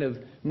kind of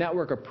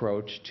network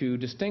approach to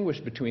distinguish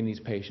between these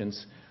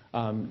patients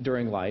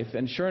during life.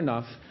 And sure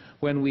enough,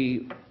 when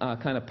we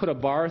kind of put a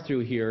bar through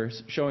here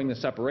showing the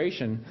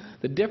separation,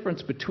 the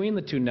difference between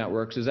the two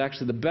networks is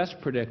actually the best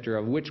predictor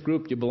of which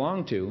group you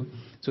belong to.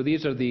 So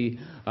these are the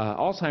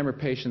Alzheimer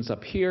patients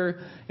up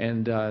here,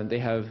 and they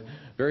have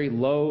very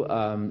low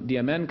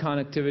DMN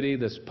connectivity,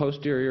 this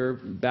posterior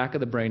back of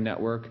the brain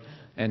network,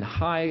 and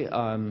high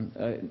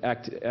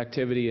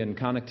activity and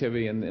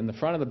connectivity in the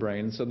front of the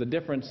brain. So the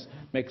difference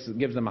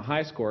gives them a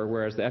high score,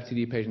 whereas the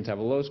FTD patients have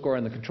a low score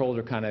and the controls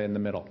are kind of in the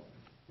middle.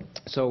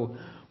 So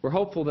we're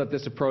hopeful that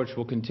this approach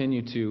will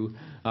continue to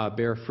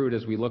bear fruit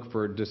as we look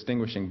for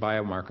distinguishing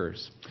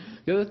biomarkers.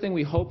 The other thing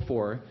we hope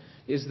for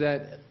is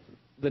that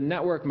the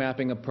network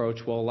mapping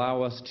approach will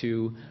allow us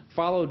to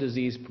follow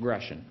disease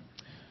progression.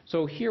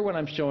 So here what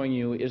I'm showing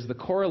you is the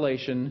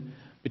correlation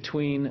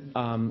between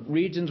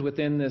regions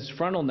within this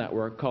frontal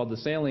network called the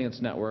salience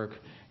network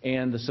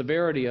and the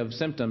severity of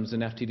symptoms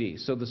in FTD.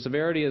 So the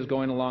severity is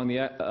going along the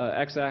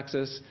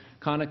x-axis,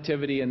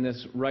 connectivity in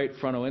this right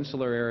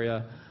frontoinsular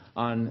area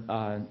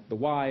on the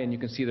Y, and you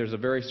can see there's a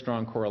very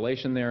strong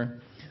correlation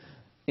there.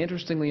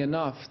 Interestingly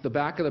enough, the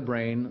back of the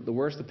brain, the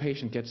worse the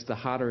patient gets, the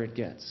hotter it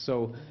gets.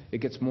 So it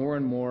gets more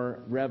and more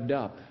revved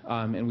up,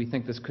 and we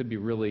think this could be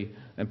really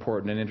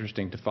important and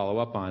interesting to follow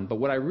up on. But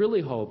what I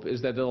really hope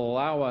is that it'll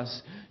allow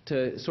us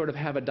to sort of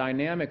have a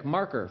dynamic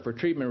marker for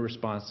treatment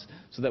response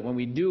so that when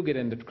we do get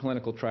into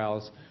clinical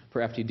trials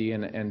for FTD,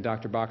 and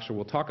Dr. Boxer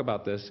will talk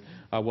about this,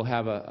 we'll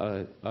have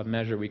a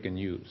measure we can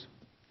use.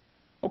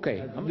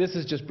 Okay, this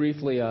is just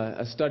briefly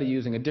a study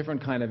using a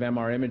different kind of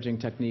MR imaging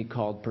technique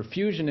called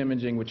perfusion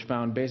imaging, which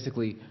found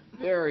basically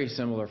very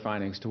similar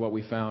findings to what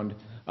we found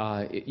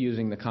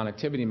using the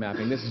connectivity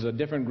mapping. This is a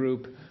different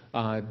group,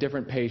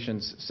 different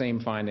patients, same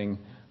finding,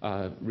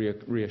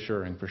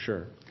 reassuring for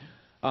sure.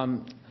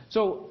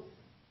 So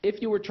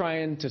if you were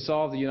trying to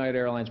solve the United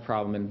Airlines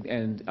problem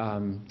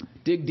and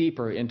dig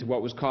deeper into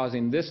what was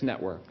causing this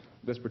network,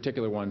 this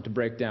particular one, to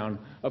break down,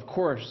 of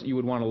course you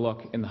would want to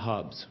look in the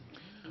hubs.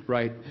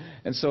 Right?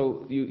 And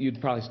so you'd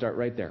probably start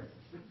right there.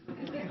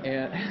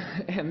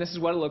 And this is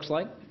what it looks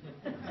like.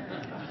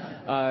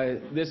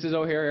 This is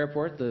O'Hare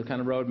Airport, the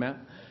kind of road map.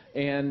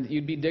 And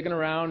you'd be digging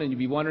around and you'd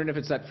be wondering if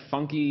it's that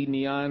funky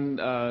neon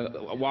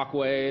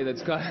walkway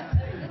that's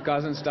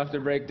causing stuff to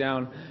break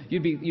down.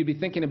 You'd be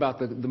thinking about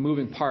the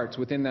moving parts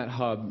within that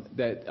hub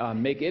that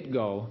make it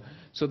go.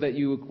 so that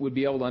you would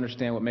be able to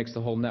understand what makes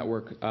the whole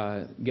network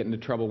get into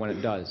trouble when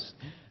it does.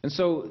 And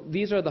so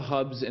these are the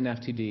hubs in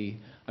FTD.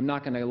 I'm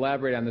not going to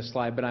elaborate on this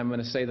slide, but I'm going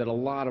to say that a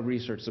lot of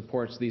research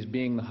supports these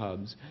being the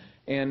hubs.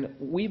 And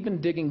we've been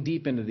digging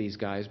deep into these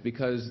guys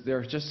because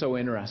they're just so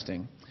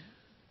interesting.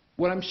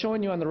 What I'm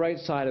showing you on the right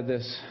side of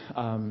this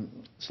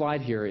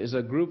slide here is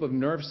a group of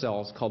nerve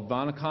cells called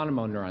von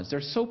Economo neurons.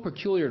 They're so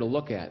peculiar to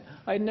look at.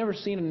 I had never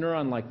seen a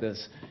neuron like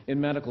this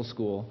in medical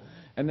school.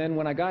 And then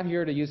when I got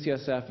here to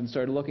UCSF and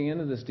started looking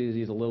into this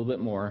disease a little bit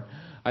more,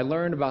 I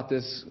learned about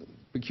this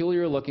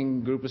peculiar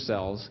looking group of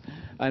cells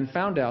and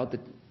found out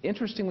that,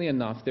 interestingly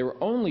enough, they were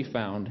only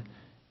found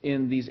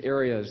in these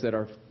areas that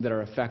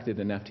are affected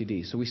in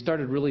FTD. So we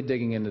started really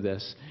digging into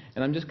this.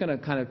 And I'm just going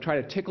to kind of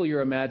try to tickle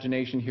your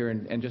imagination here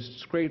and just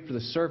scrape to the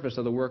surface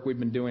of the work we've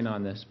been doing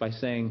on this by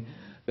saying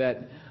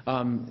that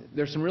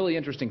there's some really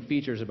interesting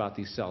features about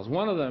these cells.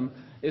 One of them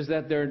is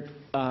that they're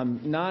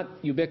not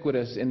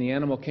ubiquitous in the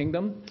animal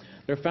kingdom.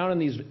 They're found in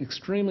these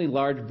extremely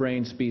large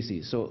brain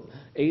species. So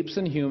apes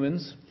and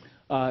humans,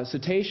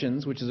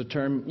 cetaceans, which is a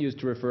term used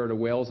to refer to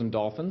whales and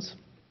dolphins,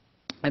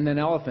 and then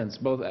elephants,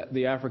 both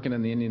the African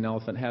and the Indian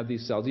elephant, have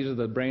these cells. These are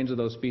the brains of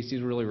those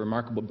species, really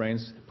remarkable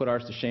brains. Put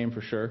ours to shame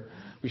for sure.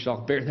 We should all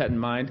bear that in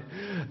mind.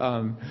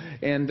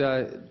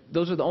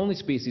 Those are the only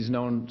species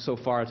known so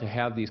far to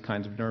have these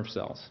kinds of nerve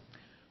cells.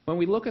 When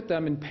we look at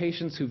them in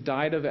patients who've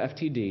died of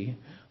FTD,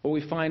 what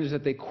we find is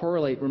that they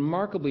correlate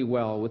remarkably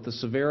well with the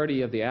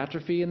severity of the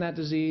atrophy in that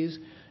disease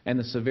and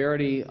the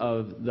severity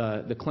of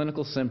the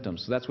clinical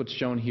symptoms. So that's what's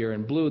shown here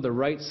in blue. The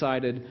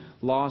right-sided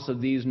loss of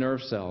these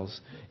nerve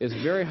cells is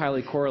very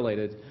highly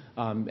correlated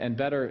and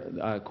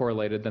better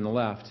correlated than the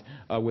left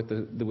with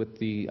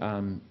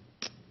the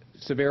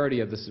severity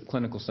of the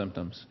clinical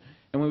symptoms.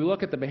 And when we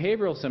look at the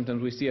behavioral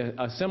symptoms, we see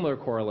a similar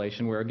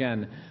correlation where,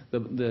 again,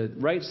 the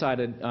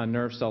right-sided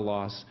nerve cell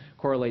loss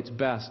correlates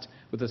best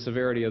with the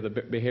severity of the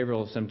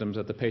behavioral symptoms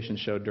that the patient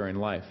showed during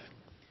life.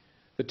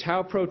 The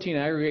tau protein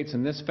aggregates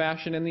in this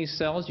fashion in these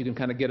cells. You can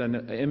kind of get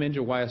an image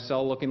of why a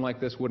cell looking like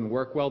this wouldn't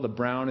work well. The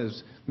brown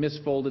is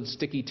misfolded,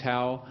 sticky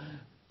tau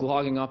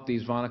clogging up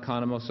these von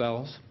Economo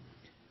cells.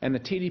 And the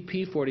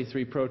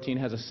TDP43 protein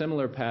has a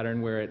similar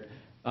pattern where it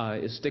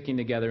is sticking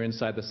together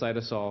inside the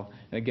cytosol.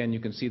 And again, you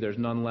can see there's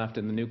none left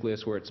in the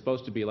nucleus where it's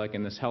supposed to be, like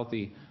in this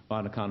healthy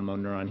von Economo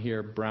neuron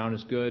here. Brown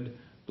is good,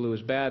 blue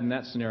is bad in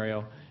that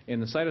scenario. In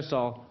the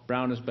cytosol,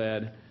 brown is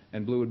bad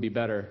and blue would be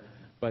better,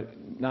 but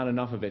not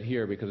enough of it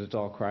here because it's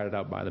all crowded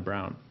out by the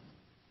brown.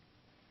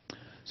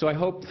 So I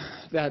hope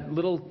that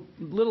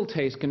little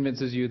taste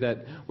convinces you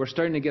that we're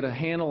starting to get a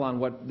handle on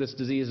what this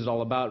disease is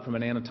all about from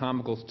an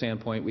anatomical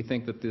standpoint. We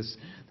think that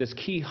this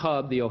key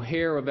hub, the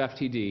O'Hare of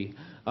FTD,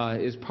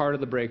 is part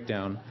of the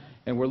breakdown,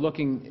 and we're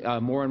looking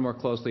more and more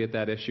closely at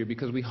that issue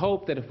because we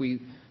hope that if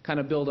we kind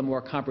of build a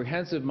more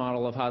comprehensive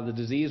model of how the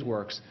disease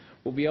works,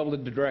 we'll be able to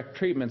direct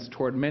treatments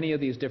toward many of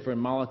these different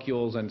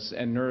molecules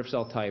and nerve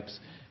cell types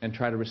and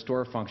try to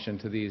restore function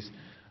to these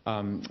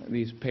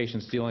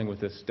patients dealing with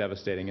this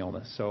devastating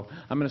illness. So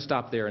I'm going to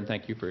stop there and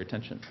thank you for your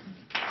attention.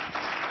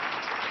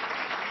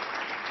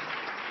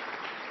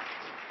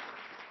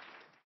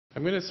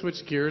 I'm going to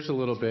switch gears a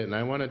little bit, and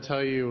I want to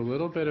tell you a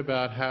little bit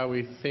about how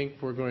we think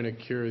we're going to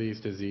cure these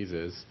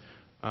diseases.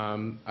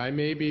 I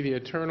may be the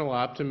eternal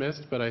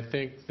optimist, but I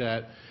think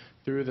that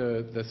through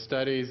the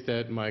studies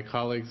that my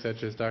colleagues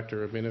such as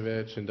Dr.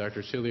 Rabinovich and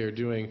Dr. Shilly are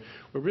doing,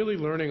 we're really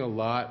learning a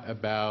lot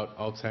about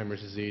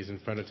Alzheimer's disease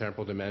and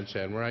frontotemporal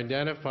dementia, and we're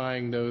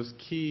identifying those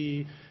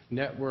key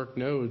network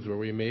nodes where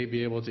we may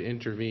be able to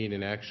intervene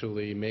and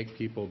actually make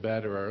people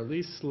better, or at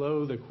least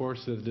slow the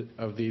course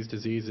of these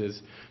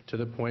diseases to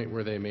the point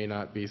where they may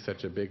not be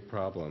such a big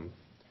problem.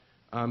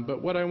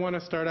 But what I want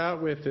to start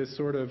out with is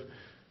sort of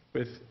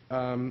with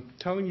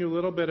telling you a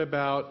little bit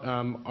about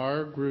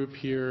our group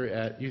here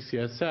at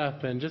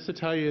UCSF, and just to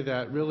tell you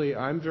that really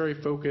I'm very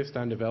focused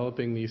on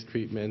developing these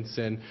treatments,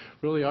 and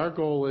really our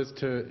goal is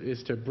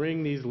to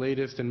bring these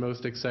latest and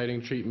most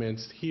exciting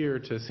treatments here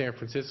to San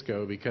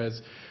Francisco,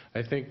 because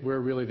I think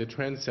we're really the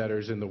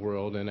trendsetters in the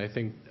world, and I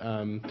think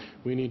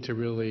we need to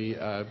really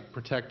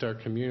protect our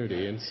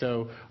community. And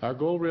so our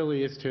goal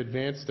really is to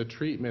advance the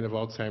treatment of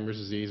Alzheimer's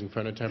disease and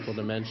frontotemporal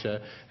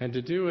dementia, and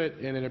to do it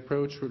in an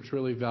approach which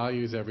really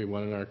values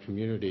everyone in our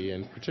community,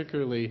 and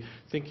particularly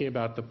thinking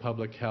about the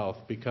public health,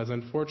 because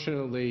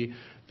unfortunately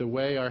the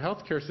way our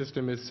healthcare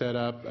system is set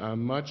up,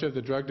 much of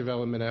the drug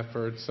development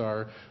efforts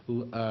are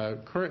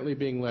currently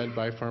being led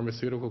by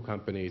pharmaceutical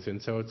companies,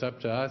 and so it's up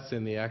to us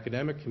in the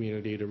academic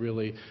community to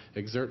really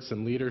exert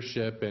some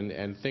leadership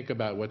and think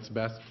about what's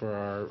best for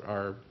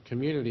our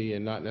community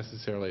and not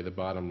necessarily the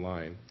bottom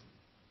line.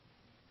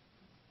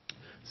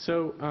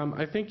 So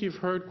I think you've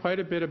heard quite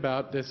a bit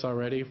about this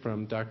already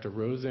from Dr.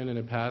 Rosen in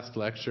a past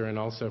lecture, and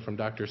also from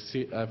Dr.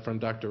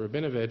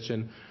 Rabinovich,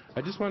 and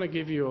I just want to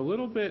give you a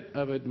little bit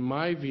of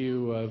my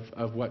view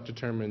of what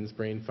determines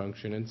brain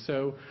function. And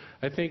so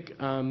I think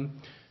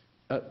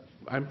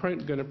I'm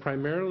going to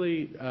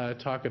primarily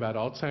talk about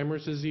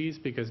Alzheimer's disease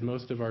because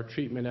most of our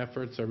treatment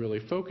efforts are really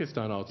focused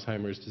on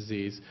Alzheimer's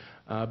disease.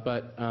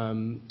 But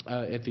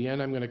at the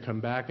end, I'm going to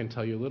come back and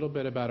tell you a little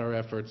bit about our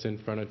efforts in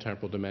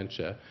frontotemporal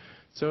dementia.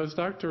 So as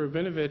Dr.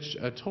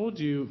 Rabinovich told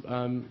you,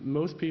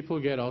 most people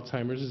get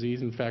Alzheimer's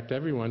disease. In fact,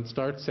 everyone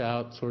starts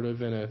out sort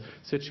of in a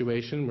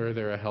situation where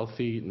they're a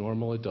healthy,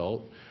 normal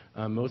adult.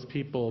 Most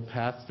people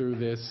pass through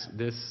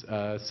this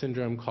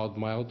syndrome called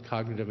mild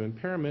cognitive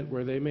impairment,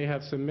 where they may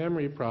have some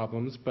memory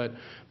problems, but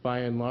by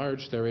and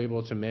large they're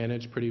able to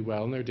manage pretty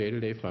well in their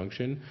day-to-day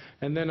function.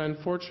 And then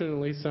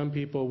unfortunately some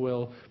people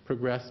will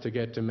progress to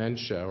get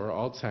dementia or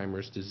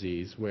Alzheimer's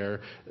disease,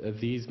 where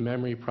these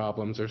memory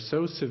problems are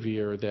so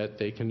severe that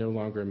they can no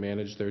longer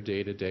manage their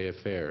day-to-day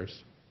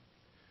affairs.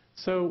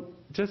 So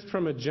just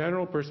from a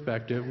general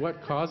perspective,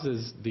 what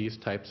causes these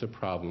types of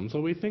problems?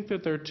 Well, we think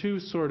that there are two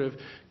sort of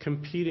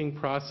competing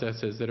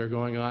processes that are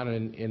going on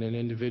in an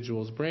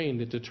individual's brain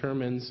that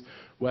determines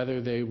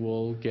whether they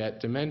will get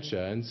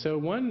dementia. And so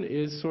one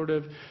is sort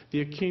of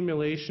the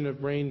accumulation of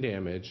brain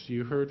damage.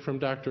 You heard from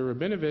Dr.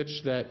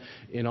 Rabinovich that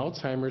in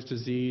Alzheimer's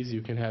disease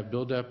you can have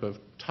buildup of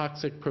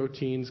toxic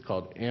proteins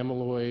called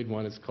amyloid,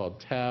 one is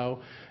called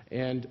tau.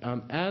 And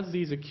as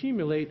these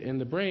accumulate in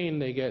the brain,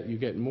 you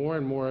get more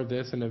and more of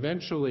this, and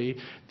eventually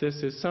this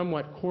is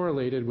somewhat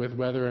correlated with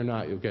whether or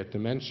not you'll get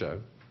dementia.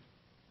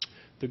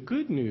 The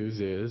good news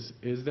is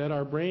that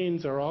our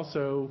brains are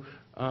also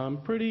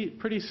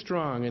pretty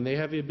strong, and they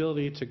have the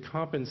ability to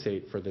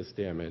compensate for this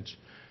damage.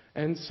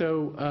 And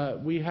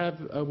so we have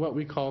what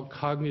we call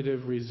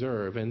cognitive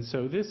reserve. And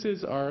so this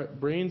is our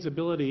brain's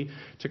ability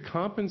to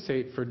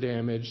compensate for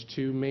damage,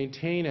 to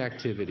maintain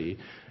activity,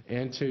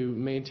 and to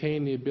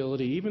maintain the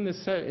ability, even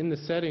in the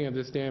setting of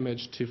this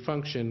damage, to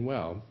function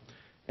well.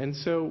 And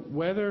so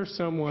whether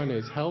someone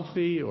is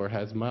healthy or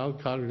has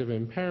mild cognitive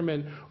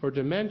impairment or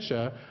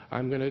dementia,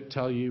 I'm going to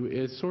tell you,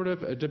 is sort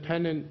of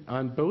dependent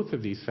on both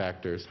of these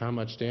factors. How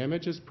much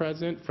damage is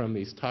present from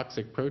these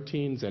toxic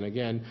proteins, and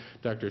again,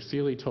 Dr.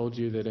 Seeley told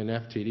you that in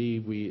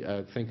FTD we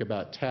think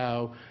about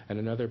tau and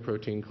another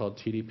protein called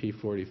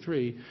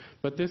TDP-43,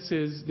 but this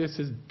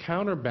is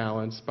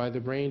counterbalanced by the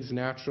brain's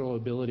natural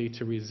ability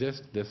to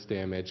resist this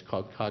damage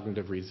called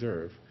cognitive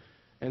reserve.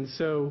 And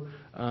so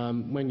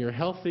when you're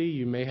healthy,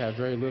 you may have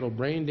very little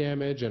brain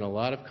damage and a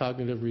lot of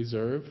cognitive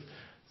reserve.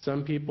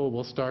 Some people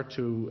will start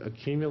to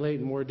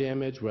accumulate more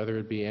damage, whether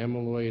it be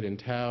amyloid and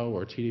tau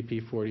or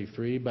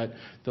TDP-43, but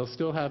they'll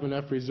still have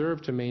enough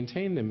reserve to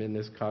maintain them in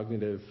this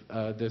cognitive,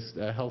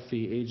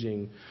 healthy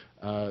aging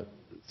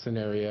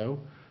scenario.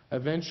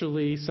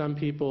 Eventually, some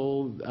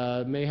people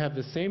may have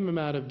the same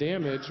amount of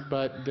damage,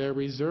 but their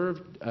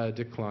reserve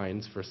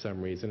declines for some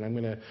reason. I'm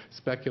going to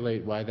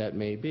speculate why that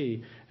may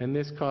be. And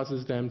this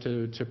causes them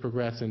to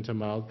progress into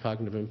mild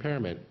cognitive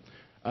impairment.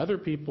 Other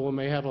people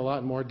may have a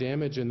lot more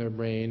damage in their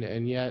brain,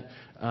 and yet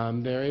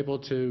they're able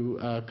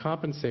to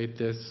compensate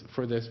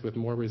for this with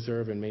more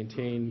reserve and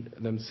maintain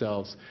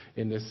themselves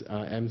in this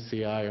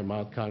MCI or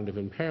mild cognitive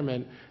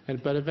impairment.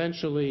 But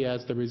eventually,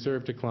 as the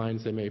reserve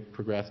declines, they may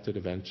progress to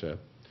dementia.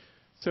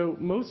 So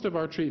most of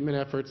our treatment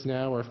efforts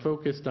now are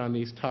focused on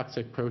these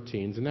toxic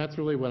proteins, and that's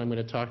really what I'm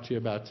going to talk to you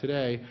about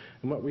today.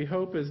 And what we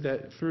hope is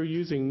that through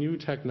using new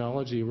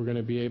technology, we're going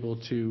to be able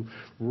to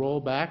roll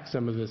back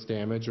some of this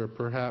damage or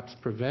perhaps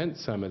prevent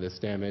some of this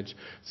damage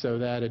so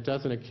that it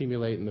doesn't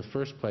accumulate in the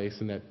first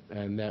place,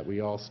 and that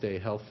we all stay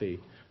healthy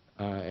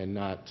and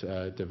not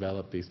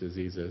develop these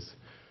diseases.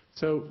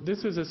 So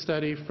this is a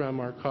study from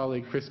our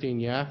colleague Christine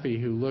Yaffe,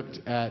 who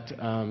looked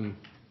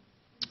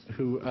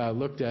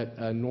at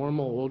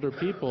normal older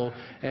people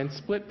and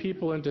split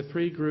people into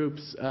three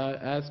groups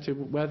as to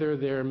whether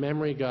their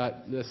memory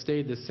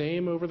stayed the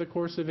same over the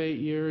course of 8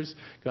 years,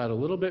 got a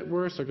little bit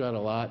worse, or got a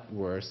lot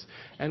worse.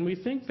 And we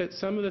think that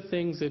some of the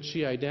things that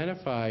she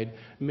identified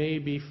may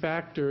be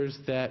factors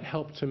that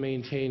help to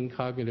maintain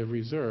cognitive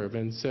reserve.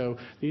 And so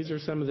these are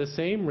some of the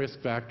same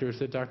risk factors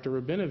that Dr.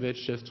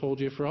 Rabinovich just told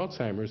you for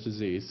Alzheimer's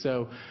disease.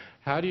 So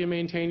how do you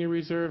maintain your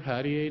reserve?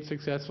 How do you age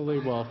successfully?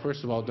 Well,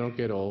 first of all, don't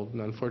get old.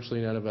 And unfortunately,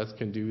 none of us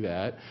can do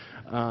that.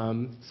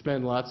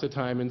 Spend lots of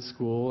time in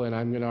school, and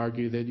I'm going to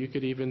argue that you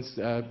could even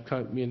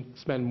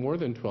spend more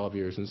than 12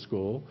 years in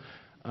school.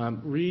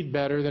 Read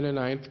better than a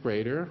 9th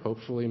grader.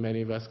 Hopefully,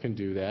 many of us can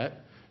do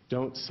that.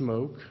 Don't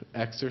smoke.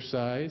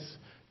 Exercise.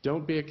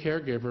 Don't be a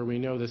caregiver. We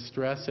know the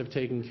stress of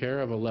taking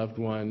care of a loved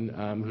one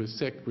who's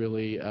sick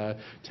really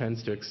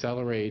tends to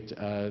accelerate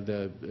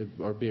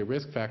or be a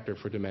risk factor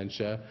for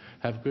dementia.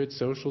 Have good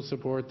social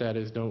support, that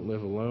is, don't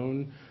live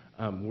alone.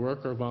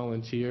 Work or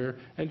volunteer,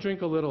 and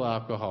drink a little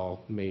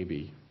alcohol,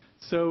 maybe.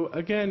 So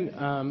again,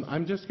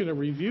 I'm just going to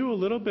review a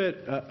little bit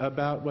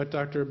about what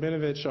Dr.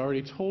 Rabinovich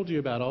already told you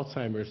about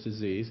Alzheimer's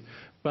disease.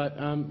 But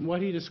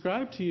what he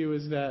described to you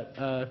is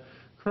that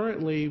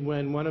Currently,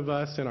 when one of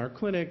us in our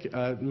clinic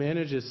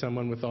manages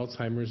someone with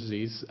Alzheimer's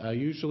disease,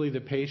 usually the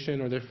patient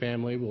or their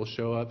family will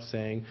show up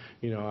saying,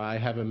 you know, I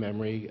have a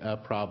memory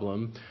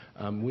problem.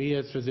 We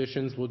as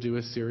physicians will do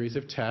a series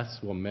of tests.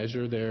 We'll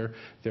measure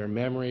their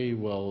memory.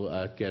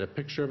 We'll get a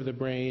picture of the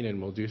brain,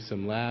 and we'll do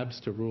some labs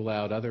to rule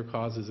out other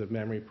causes of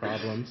memory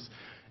problems.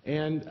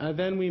 And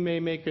then we may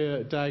make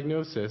a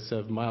diagnosis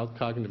of mild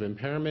cognitive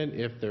impairment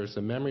if there's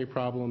a memory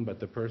problem,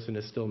 but the person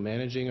is still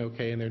managing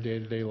okay in their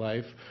day-to-day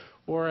life.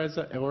 Or as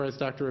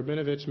Dr.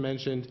 Rabinovich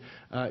mentioned,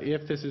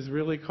 if this is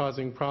really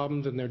causing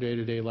problems in their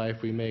day-to-day life,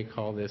 we may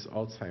call this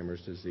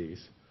Alzheimer's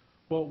disease.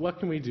 Well, what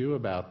can we do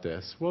about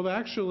this? Well,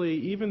 actually,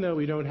 even though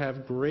we don't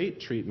have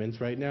great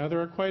treatments right now, there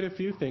are quite a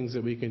few things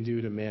that we can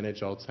do to manage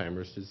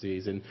Alzheimer's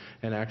disease and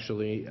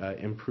actually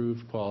improve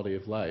quality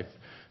of life.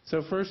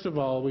 So first of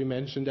all, we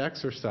mentioned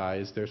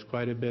exercise. There's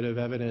quite a bit of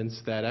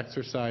evidence that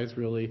exercise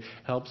really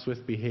helps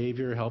with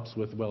behavior, helps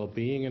with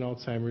well-being in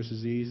Alzheimer's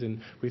disease,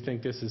 and we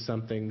think this is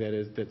something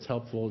that's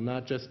helpful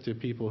not just to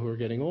people who are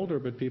getting older,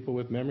 but people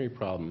with memory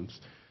problems.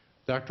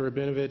 Dr.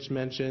 Rabinovich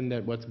mentioned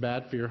that what's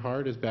bad for your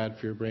heart is bad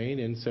for your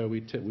brain, and so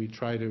we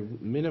try to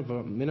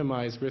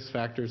minimize risk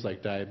factors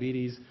like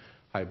diabetes,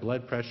 high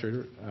blood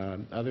pressure,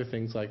 other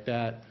things like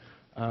that.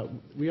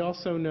 We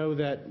also know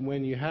that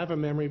when you have a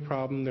memory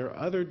problem, there are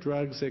other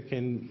drugs that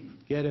can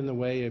get in the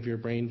way of your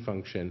brain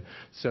function.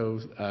 So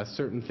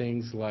certain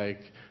things like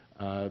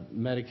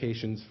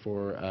medications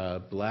for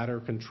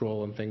bladder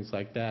control and things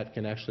like that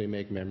can actually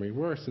make memory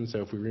worse. And so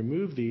if we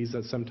remove these,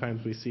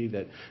 sometimes we see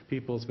that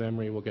people's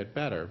memory will get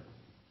better.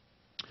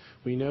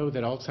 We know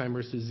that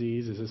Alzheimer's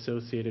disease is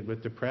associated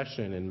with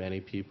depression in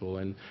many people,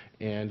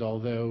 and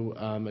although,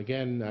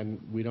 again,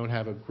 we don't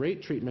have a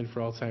great treatment for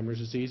Alzheimer's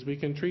disease, we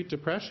can treat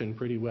depression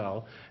pretty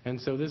well, and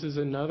so this is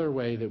another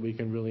way that we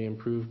can really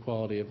improve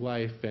quality of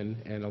life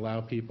and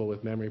allow people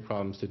with memory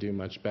problems to do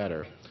much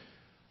better.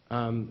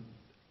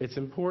 It's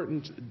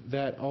important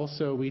that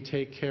also we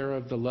take care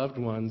of the loved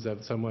ones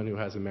of someone who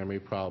has a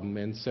memory problem,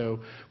 and so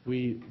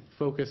we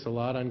focus a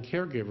lot on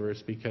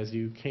caregivers because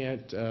you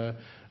can't,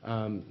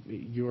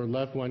 your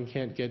loved one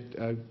can't get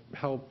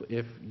help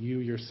if you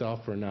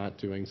yourself are not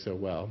doing so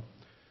well.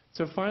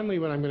 So finally,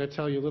 what I'm going to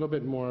tell you a little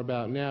bit more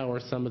about now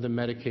are some of the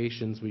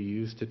medications we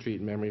use to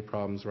treat memory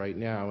problems right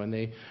now, and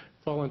they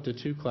fall into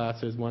two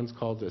classes. One's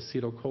called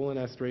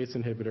acetylcholinesterase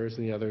inhibitors,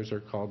 and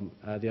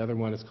the other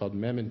one is called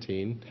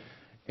memantine.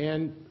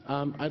 And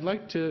I'd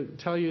like to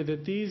tell you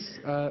that these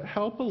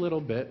help a little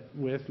bit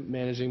with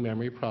managing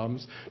memory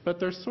problems, but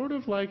they're sort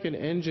of like an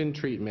engine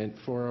treatment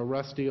for a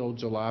rusty old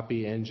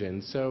jalopy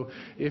engine. So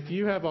if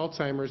you have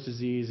Alzheimer's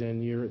disease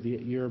and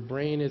your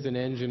brain is an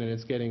engine and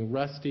it's getting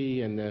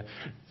rusty and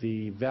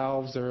the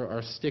valves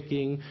are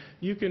sticking,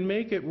 you can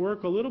make it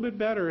work a little bit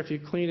better if you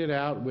clean it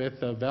out with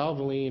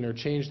Valvoline or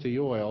change the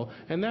oil,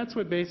 and that's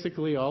what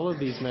basically all of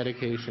these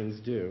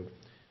medications do.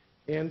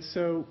 And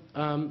so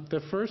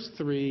the first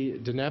three,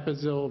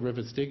 donepezil,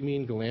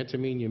 rivastigmine,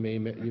 galantamine,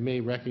 you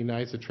may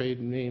recognize the trade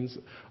names,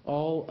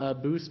 all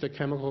boost a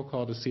chemical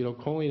called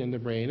acetylcholine in the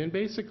brain. And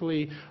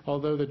basically,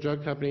 although the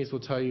drug companies will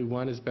tell you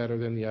one is better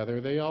than the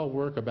other, they all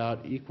work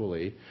about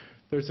equally.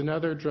 There's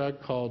another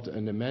drug called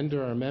Namenda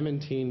or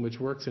memantine, which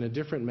works in a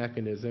different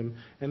mechanism,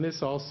 and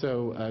this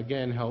also,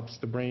 again, helps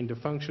the brain to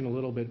function a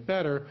little bit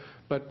better,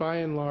 but by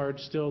and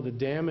large, still the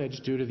damage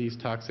due to these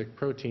toxic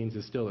proteins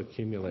is still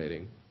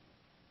accumulating.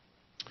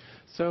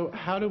 So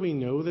how do we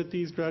know that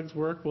these drugs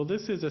work? Well,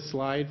 this is a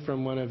slide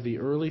from one of the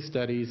early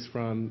studies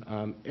from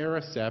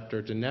Aricept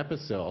or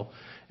donepezil.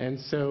 And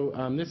so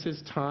this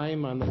is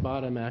time on the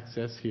bottom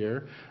axis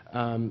here.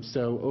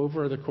 So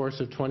over the course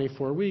of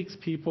 24 weeks,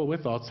 people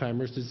with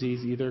Alzheimer's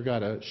disease either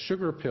got a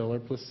sugar pill or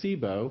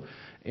placebo.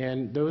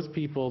 And those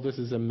people, this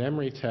is a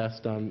memory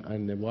test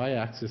on the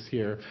y-axis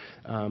here,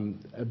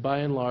 by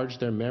and large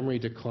their memory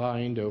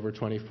declined over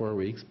 24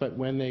 weeks, but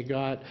when they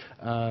got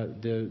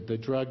the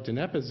drug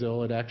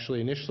donepezil, it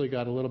actually initially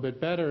got a little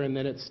bit better and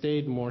then it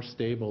stayed more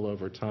stable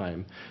over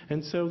time.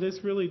 And so this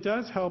really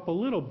does help a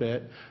little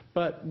bit,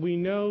 but we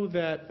know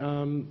that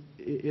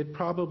it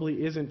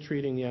probably isn't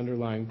treating the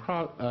underlying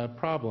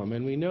problem,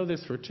 and we know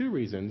this for two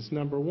reasons.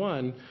 Number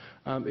one,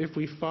 if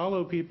we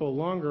follow people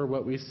longer,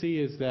 what we see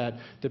is that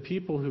the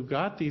people who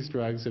got these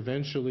drugs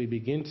eventually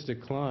begin to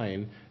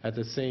decline at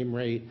the same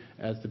rate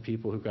as the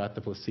people who got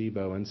the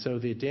placebo. And so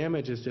the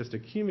damage is just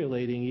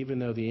accumulating even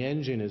though the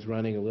engine is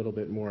running a little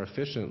bit more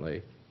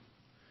efficiently.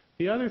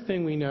 The other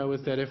thing we know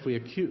is that if we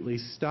acutely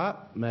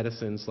stop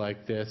medicines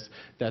like this,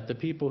 that the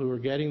people who are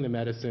getting the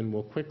medicine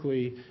will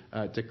quickly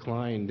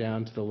decline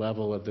down to the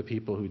level of the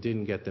people who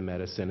didn't get the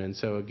medicine. And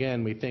so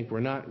again, we think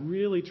we're not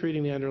really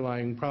treating the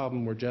underlying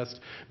problem, we're just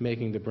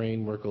making the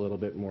brain work a little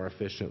bit more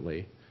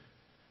efficiently.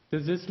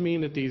 Does this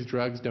mean that these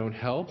drugs don't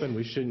help and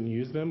we shouldn't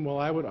use them? Well,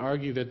 I would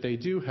argue that they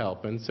do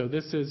help. And so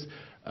this is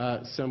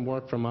some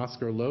work from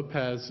Oscar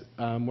Lopez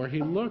where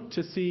he looked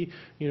to see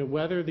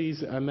whether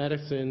these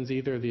medicines,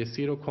 either the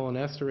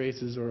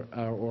acetylcholinesterases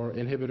or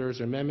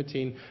inhibitors or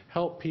memantine,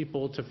 help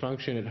people to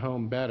function at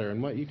home better.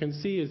 And what you can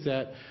see is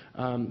that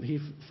he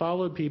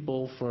followed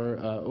people for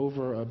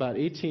over about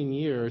 18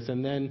 years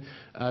and then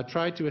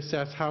tried to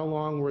assess how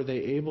long were they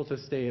able to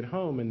stay at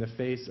home in the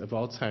face of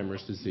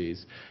Alzheimer's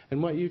disease.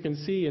 And what you can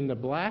see in the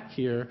black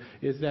here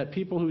is that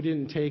people who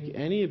didn't take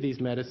any of these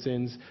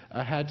medicines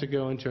had to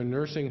go into a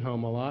nursing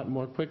home a lot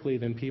more quickly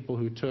than people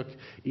who took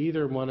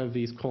either one of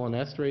these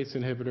cholinesterase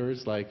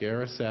inhibitors like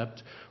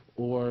Aricept,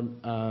 or,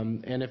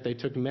 and if they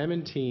took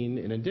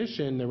memantine in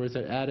addition, there was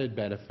an added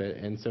benefit,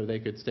 and so they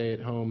could stay at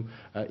home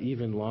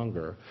even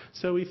longer.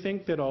 So we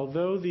think that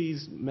although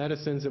these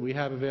medicines that we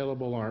have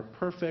available aren't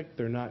perfect,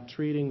 they're not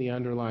treating the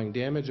underlying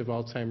damage of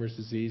Alzheimer's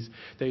disease,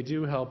 they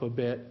do help a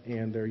bit,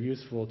 and they're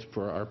useful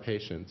for our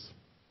patients.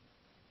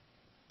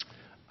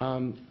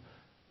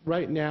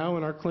 Right now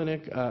in our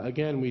clinic,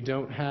 again, we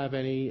don't have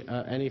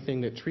anything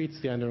that treats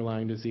the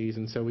underlying disease,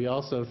 and so we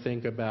also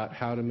think about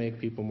how to make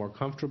people more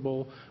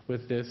comfortable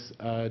with this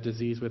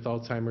disease, with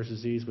Alzheimer's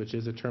disease, which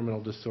is a terminal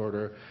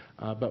disorder,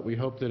 but we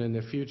hope that in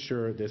the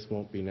future this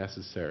won't be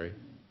necessary.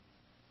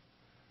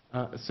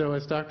 So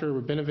as Dr.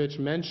 Rabinovich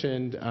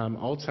mentioned,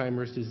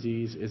 Alzheimer's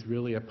disease is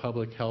really a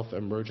public health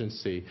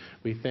emergency.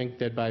 We think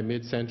that by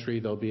mid-century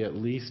there'll be at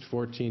least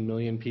 14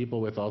 million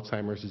people with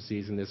Alzheimer's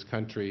disease in this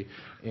country,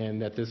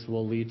 and that this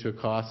will lead to a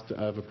cost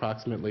of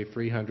approximately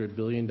 $300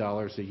 billion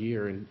a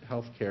year in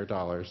healthcare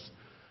dollars.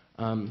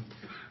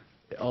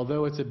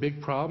 Although it's a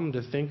big problem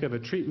to think of a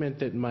treatment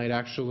that might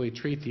actually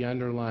treat the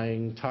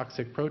underlying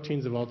toxic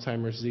proteins of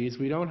Alzheimer's disease,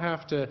 we don't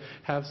have to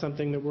have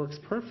something that works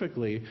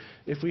perfectly.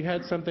 If we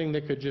had something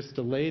that could just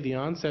delay the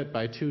onset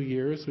by 2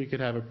 years, we could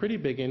have a pretty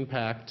big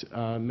impact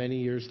many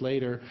years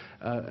later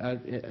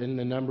in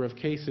the number of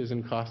cases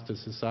and cost to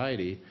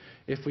society.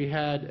 If we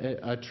had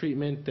a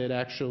treatment that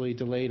actually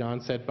delayed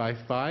onset by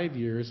 5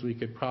 years, we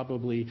could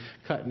probably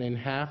cut in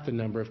half the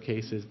number of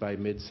cases by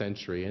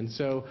mid-century. And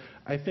so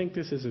I think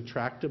this is a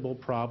tractable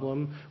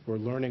problem. We're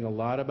learning a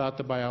lot about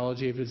the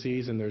biology of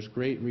disease, and there's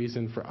great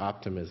reason for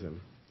optimism.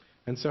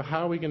 And so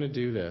how are we going to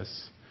do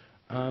this?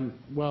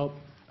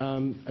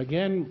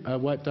 Again,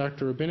 what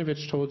Dr.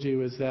 Rabinovich told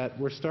you is that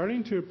we're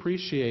starting to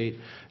appreciate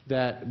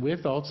that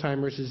with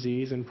Alzheimer's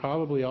disease and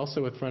probably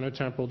also with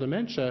frontotemporal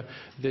dementia,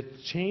 the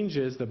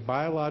changes, the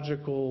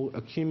biological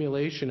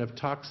accumulation of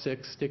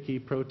toxic, sticky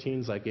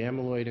proteins like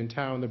amyloid and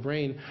tau in the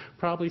brain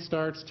probably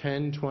starts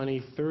 10,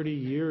 20, 30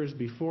 years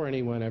before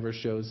anyone ever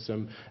shows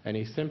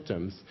any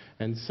symptoms.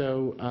 And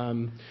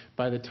so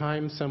by the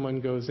time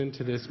someone goes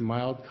into this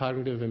mild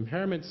cognitive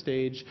impairment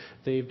stage,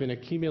 they've been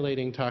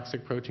accumulating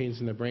toxic proteins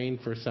in the brain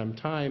for some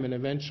time, and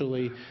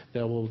eventually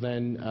they will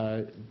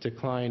then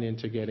decline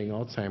into getting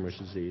Alzheimer's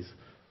disease.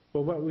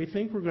 Well, what we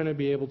think we're going to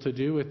be able to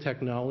do with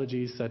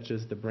technologies such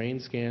as the brain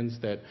scans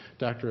that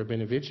Dr.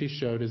 Rabinovich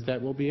showed is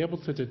that we'll be able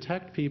to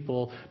detect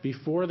people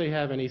before they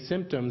have any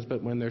symptoms,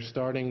 but when they're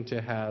starting to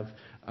have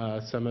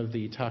some of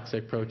the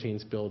toxic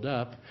proteins build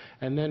up,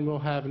 and then we'll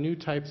have new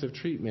types of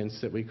treatments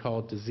that we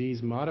call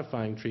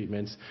disease-modifying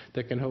treatments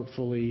that can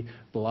hopefully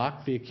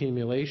block the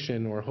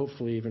accumulation or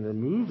hopefully even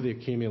remove the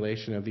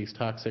accumulation of these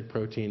toxic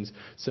proteins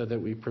so that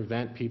we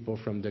prevent people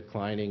from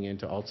declining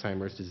into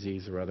Alzheimer's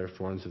disease or other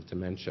forms of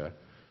dementia.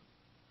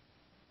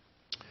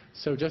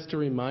 So just to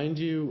remind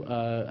you,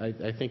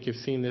 I think you've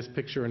seen this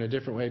picture in a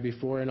different way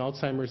before. In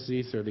Alzheimer's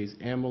disease, there are these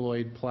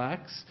amyloid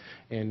plaques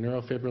and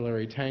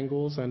neurofibrillary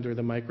tangles under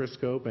the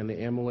microscope, and the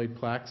amyloid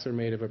plaques are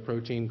made of a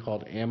protein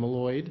called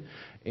amyloid,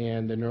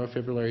 and the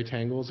neurofibrillary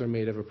tangles are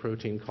made of a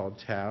protein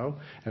called tau.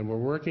 And we're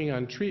working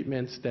on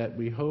treatments that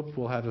we hope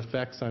will have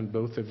effects on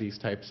both of these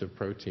types of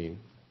protein.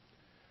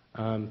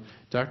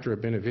 Dr.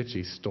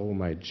 Rabinovich stole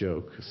my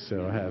joke,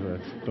 so I have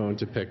a bone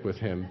to pick with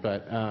him.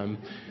 But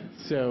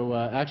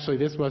actually,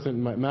 this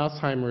wasn't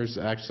Alzheimer's.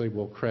 Actually,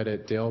 will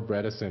credit Dale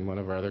Bredesen, one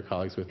of our other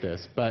colleagues, with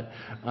this. But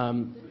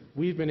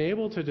we've been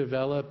able to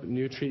develop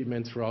new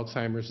treatments for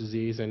Alzheimer's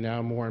disease and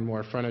now more and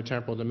more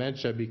frontotemporal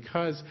dementia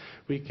because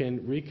we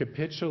can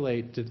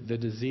recapitulate the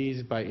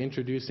disease by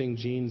introducing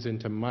genes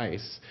into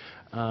mice.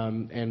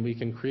 And we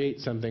can create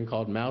something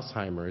called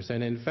Mouseheimer's.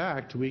 And in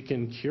fact, we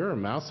can cure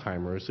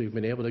Mouseheimer's. We've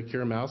been able to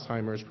cure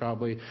Mouseheimer's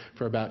probably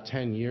for about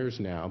 10 years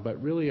now.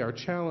 But really our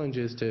challenge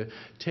is to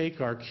take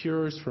our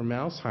cures for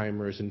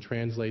Mouseheimer's and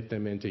translate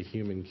them into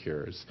human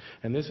cures.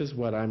 And this is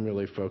what I'm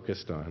really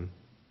focused on.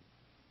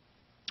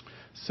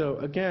 So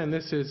again,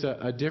 this is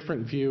a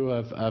different view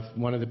of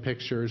one of the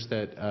pictures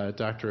that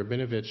Dr.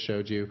 Rabinovich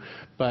showed you.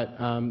 But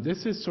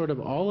this is sort of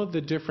all of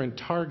the different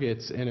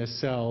targets in a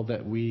cell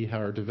that we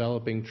are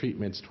developing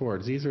treatments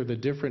towards. These are the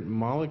different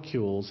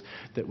molecules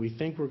that we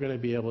think we're going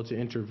to be able to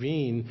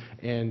intervene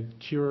and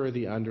cure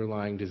the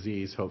underlying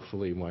disease,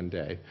 hopefully one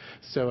day.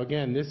 So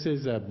again, this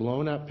is a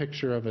blown up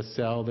picture of a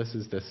cell. This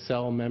is the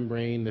cell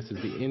membrane. This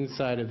is the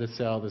inside of the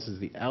cell. This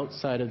is the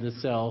outside of the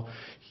cell.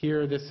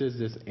 Here, this is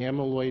this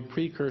amyloid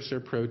precursor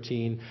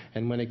protein,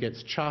 and when it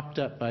gets chopped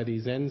up by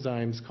these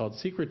enzymes called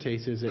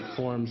secretases, it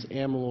forms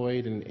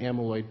amyloid and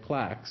amyloid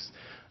plaques.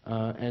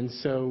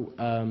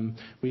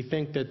 We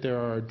think that there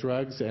are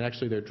drugs, and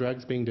actually there are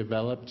drugs being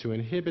developed to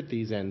inhibit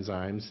these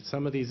enzymes.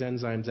 Some of these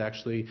enzymes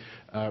actually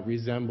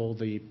resemble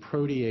the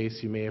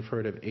protease. You may have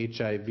heard of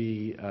HIV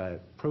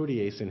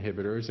protease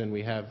inhibitors, and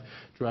we have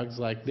drugs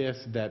like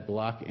this that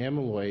block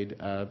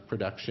amyloid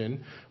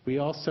production. We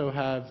also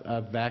have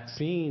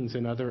vaccines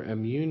and other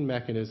immune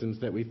mechanisms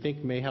that we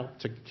think may help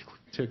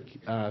to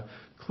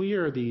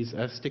clear these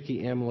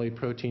sticky amyloid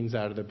proteins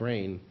out of the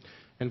brain.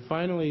 And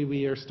finally,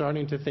 we are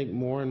starting to think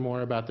more and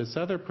more about this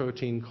other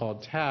protein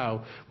called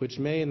tau, which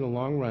may in the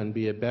long run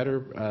be a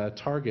better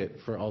target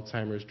for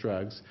Alzheimer's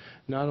drugs.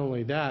 Not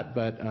only that,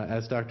 but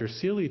as Dr.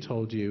 Seeley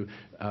told you,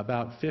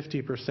 about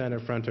 50%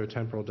 of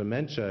frontotemporal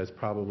dementia is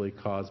probably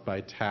caused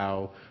by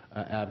tau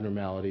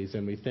abnormalities,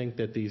 and we think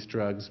that these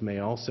drugs may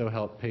also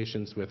help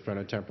patients with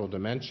frontotemporal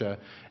dementia.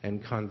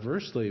 And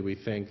conversely, we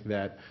think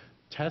that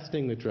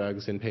testing the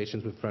drugs in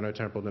patients with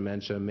frontotemporal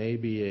dementia may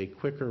be a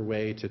quicker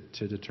way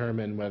to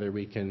determine whether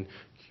we can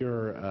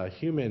cure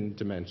human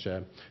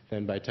dementia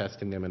than by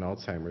testing them in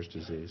Alzheimer's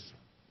disease.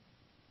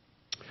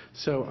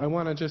 So I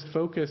want to just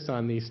focus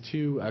on these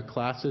two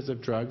classes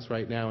of drugs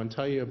right now and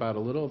tell you about a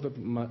little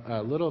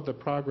of the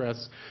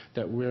progress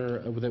that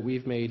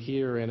we've made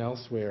here and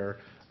elsewhere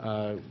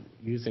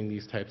using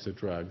these types of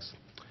drugs.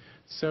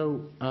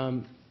 So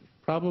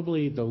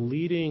probably the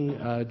leading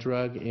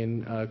drug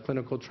in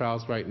clinical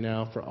trials right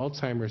now for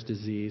Alzheimer's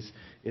disease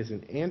is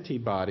an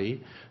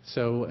antibody.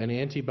 So an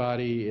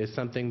antibody is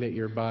something that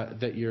your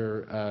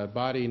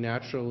body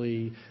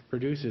naturally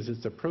produces.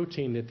 It's a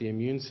protein that the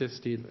immune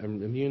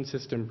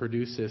system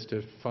produces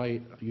to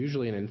fight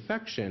usually an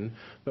infection,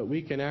 but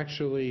we can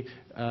actually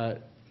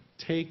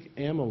take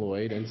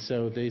amyloid, and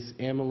so this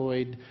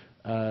amyloid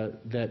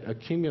that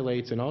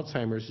accumulates in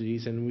Alzheimer's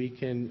disease, and we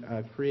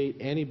can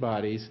create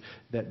antibodies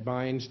that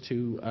bind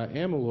to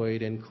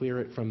amyloid and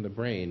clear it from the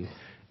brain.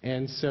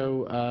 And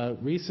so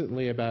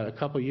recently, about a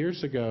couple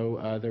years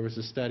ago, there was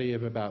a study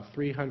of about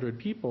 300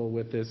 people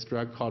with this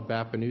drug called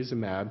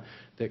bapineuzumab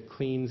that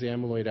cleans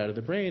amyloid out of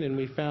the brain, and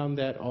we found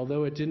that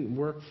although it didn't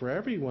work for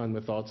everyone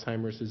with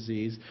Alzheimer's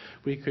disease,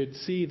 we could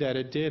see that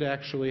it did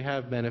actually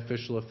have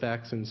beneficial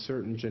effects in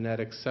certain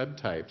genetic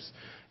subtypes.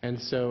 And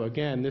so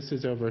again, this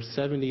is over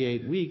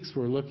 78 weeks.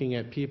 We're looking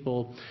at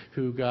people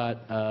who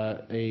got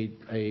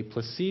a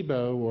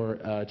placebo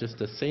or just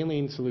a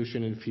saline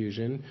solution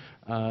infusion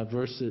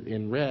versus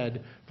in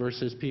red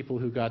versus people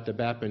who got the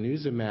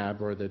bapineuzumab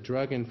or the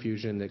drug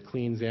infusion that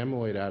cleans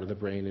amyloid out of the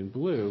brain in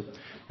blue.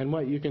 And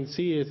what you can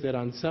see is that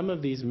on some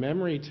of these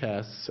memory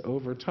tests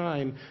over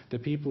time, the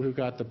people who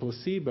got the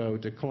placebo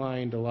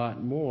declined a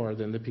lot more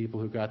than the people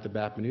who got the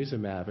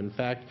bapineuzumab. In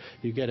fact,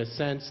 you get a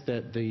sense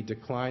that the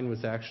decline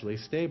was actually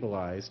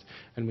stabilized,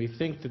 and we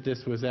think that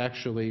this was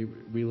actually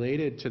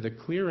related to the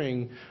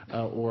clearing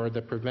or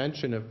the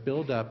prevention of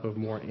buildup of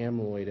more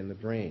amyloid in the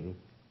brain.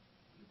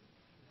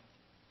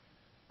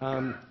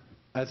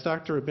 As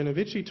Dr.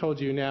 Rabinovici told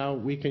you now,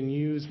 we can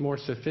use more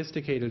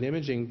sophisticated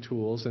imaging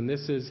tools, and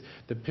this is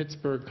the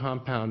Pittsburgh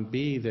compound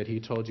B that he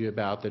told you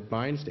about that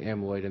binds to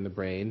amyloid in the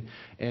brain.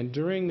 And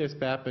during this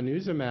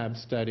bapineuzumab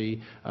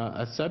study,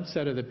 a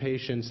subset of the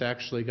patients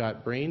actually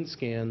got brain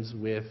scans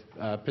with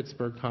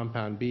Pittsburgh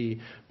compound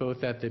B,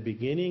 both at the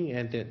beginning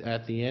and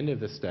at the end of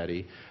the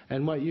study.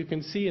 And what you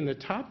can see in the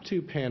top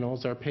two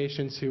panels are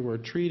patients who were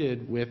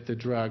treated with the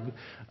drug,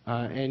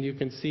 and you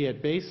can see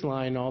at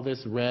baseline all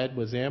this red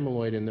was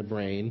amyloid in the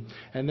brain.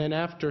 And then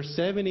after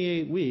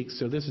 78 weeks,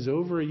 so this is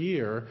over a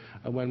year,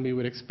 when we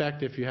would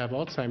expect if you have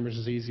Alzheimer's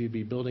disease you'd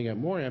be building up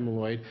more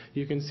amyloid,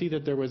 you can see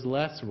that there was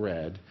less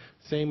red.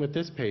 Same with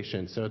this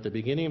patient. So at the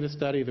beginning of the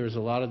study there's a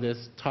lot of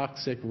this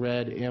toxic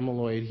red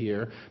amyloid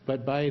here,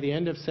 but by the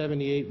end of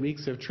 78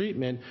 weeks of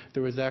treatment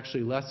there was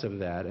actually less of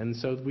that. And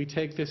so we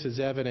take this as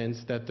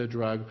evidence that the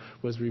drug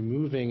was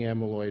removing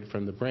amyloid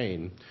from the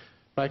brain.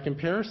 By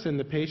comparison,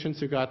 the patients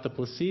who got the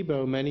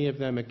placebo, many of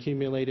them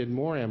accumulated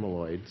more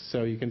amyloid.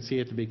 So you can see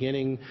at the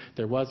beginning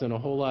there wasn't a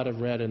whole lot of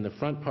red in the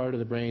front part of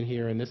the brain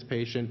here in this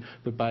patient,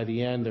 but by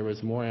the end there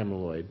was more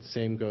amyloid.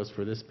 Same goes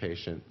for this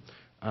patient.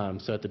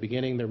 So at the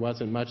beginning there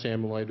wasn't much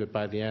amyloid, but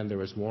by the end there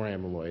was more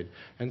amyloid.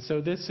 And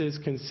so this is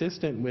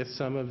consistent with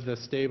some of the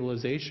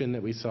stabilization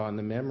that we saw in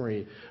the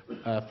memory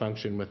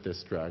function with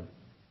this drug.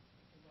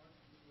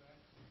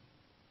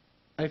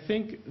 I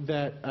think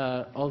that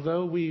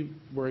although we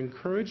were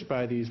encouraged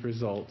by these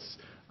results,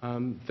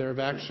 there have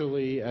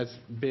actually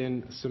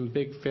been some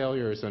big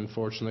failures,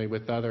 unfortunately,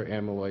 with other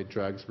amyloid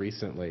drugs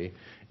recently.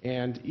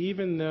 And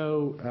even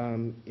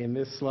though in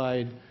this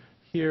slide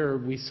here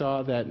we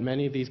saw that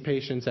many of these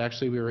patients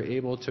actually we were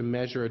able to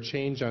measure a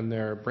change on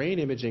their brain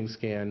imaging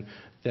scan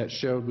that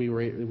showed we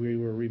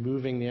were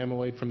removing the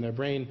amyloid from their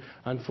brain.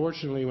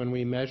 Unfortunately, when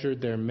we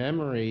measured their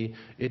memory,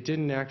 it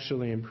didn't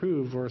actually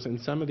improve, or in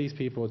some of these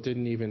people it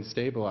didn't even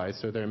stabilize,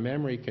 so their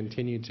memory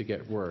continued to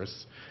get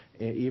worse,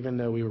 even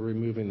though we were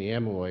removing the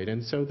amyloid.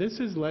 And so this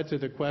has led to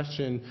the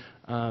question,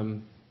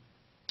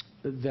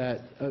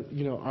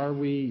 are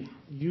we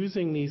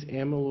using these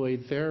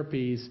amyloid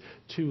therapies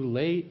too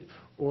late,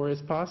 or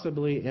is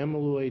possibly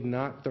amyloid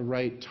not the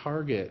right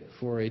target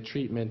for a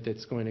treatment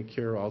that's going to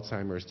cure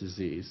Alzheimer's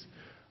disease?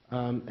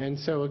 And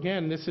so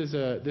again, this is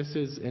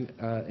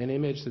an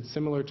image that's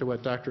similar to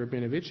what Dr.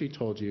 Rabinovici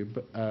told you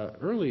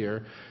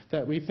earlier,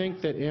 that we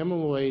think that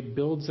amyloid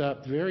builds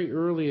up very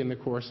early in the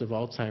course of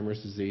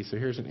Alzheimer's disease. So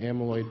here's an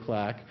amyloid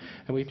plaque,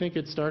 and we think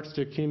it starts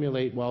to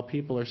accumulate while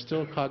people are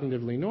still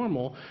cognitively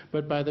normal,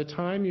 but by the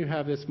time you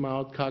have this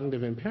mild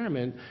cognitive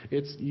impairment,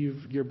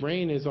 your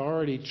brain is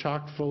already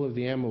chock full of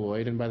the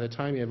amyloid, and by the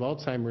time you have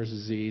Alzheimer's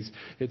disease,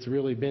 it's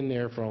really been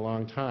there for a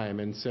long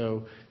time, and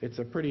so it's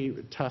a pretty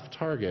tough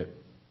target.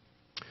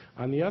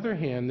 On the other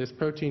hand, this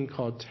protein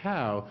called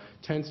tau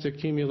tends to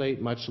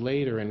accumulate much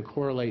later and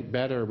correlate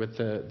better with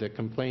the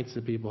complaints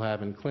that people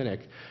have in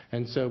clinic.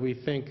 And so we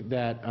think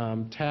that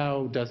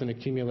tau doesn't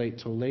accumulate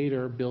till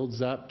later,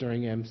 builds up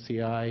during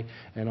MCI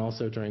and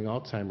also during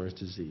Alzheimer's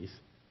disease.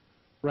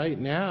 Right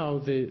now,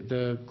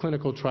 the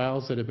clinical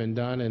trials that have been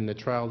done and the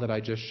trial that I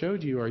just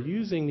showed you are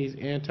using these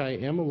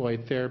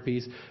anti-amyloid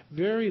therapies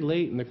very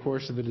late in the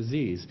course of the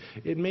disease.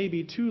 It may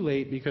be too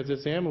late because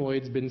this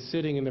amyloid's been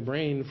sitting in the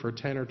brain for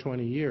 10 or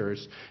 20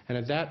 years, and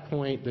at that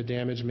point the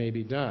damage may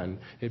be done.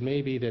 It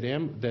may be that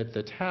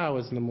the tau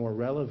is the more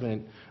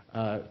relevant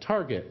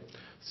target.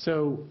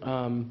 So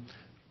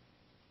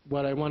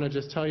what I want to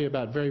just tell you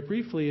about very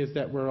briefly is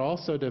that we're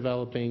also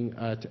developing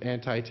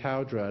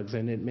anti-tau drugs,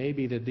 and it may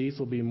be that these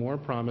will be more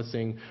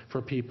promising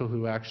for people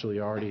who actually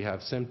already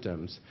have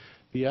symptoms.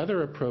 The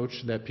other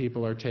approach that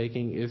people are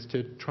taking is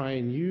to try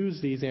and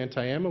use these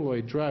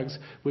anti-amyloid drugs,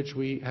 which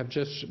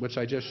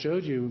I just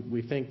showed you,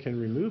 we think can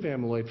remove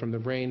amyloid from the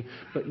brain,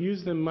 but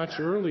use them much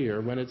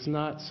earlier when it's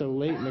not so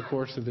late in the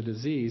course of the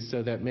disease,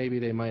 so that maybe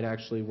they might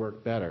actually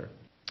work better.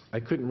 I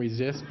couldn't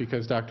resist,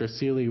 because Dr.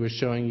 Seeley was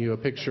showing you a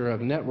picture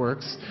of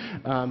networks,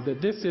 that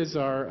this is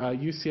our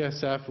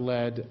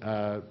UCSF-led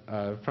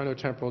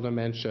frontotemporal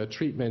dementia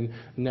treatment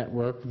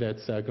network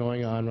that's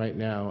going on right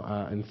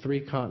now in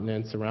 3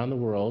 continents around the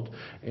world.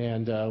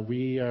 And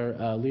we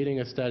are leading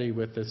a study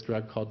with this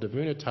drug called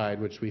davunitide,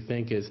 which we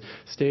think is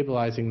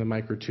stabilizing the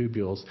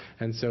microtubules.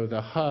 And so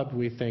the hub,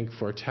 we think,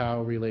 for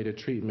tau-related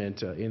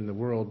treatment in the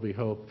world, we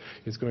hope,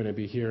 is going to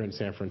be here in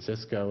San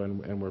Francisco,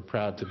 and we're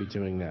proud to be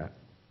doing that.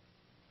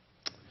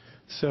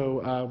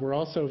 So we're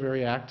also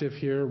very active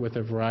here with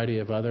a variety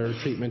of other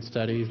treatment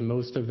studies.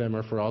 Most of them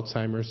are for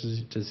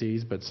Alzheimer's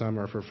disease, but some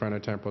are for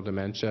frontotemporal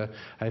dementia.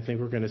 I think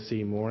we're going to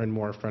see more and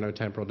more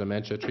frontotemporal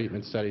dementia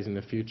treatment studies in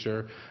the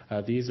future.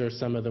 These are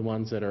some of the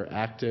ones that are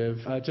active.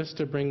 Just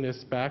to bring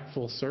this back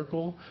full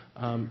circle,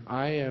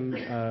 I am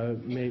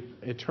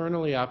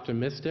eternally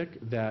optimistic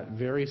that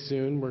very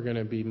soon we're going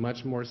to be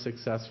much more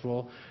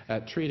successful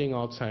at treating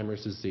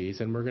Alzheimer's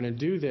disease, and we're going to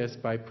do this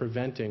by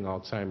preventing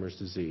Alzheimer's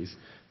disease.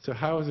 So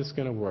how is this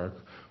going to work?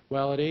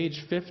 Well, at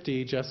age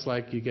 50, just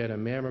like you get a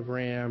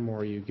mammogram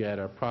or you get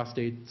a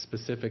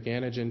prostate-specific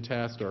antigen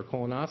test or a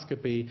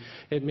colonoscopy,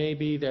 it may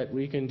be that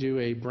we can do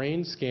a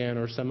brain scan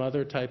or some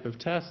other type of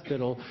test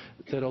that'll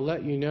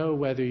let you know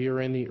whether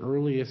you're in the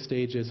earliest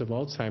stages of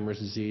Alzheimer's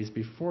disease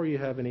before you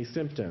have any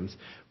symptoms.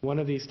 One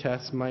of these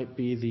tests might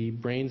be the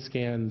brain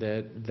scan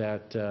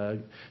that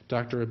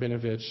Dr.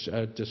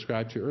 Rabinovich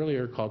described to you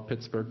earlier, called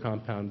Pittsburgh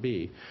Compound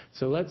B.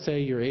 So let's say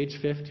you're age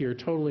 50, you're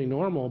totally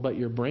normal, but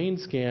your brain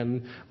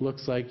scan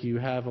looks like you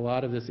have a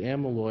lot of this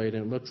amyloid,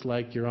 and it looks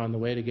like you're on the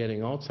way to getting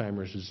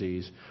Alzheimer's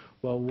disease.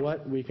 Well,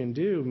 what we can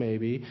do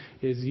maybe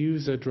is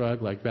use a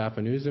drug like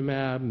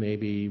bapineuzumab,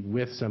 maybe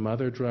with some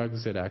other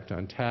drugs that act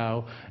on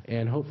tau,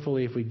 and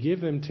hopefully if we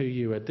give them to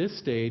you at this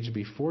stage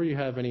before you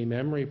have any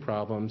memory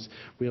problems,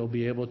 we'll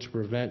be able to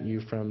prevent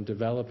you from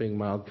developing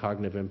mild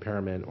cognitive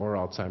impairment or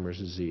Alzheimer's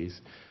disease.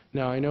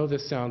 Now, I know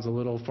this sounds a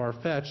little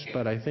far-fetched,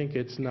 but I think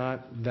it's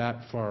not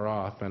that far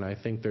off, and I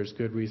think there's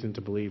good reason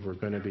to believe we're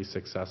going to be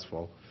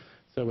successful.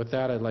 So with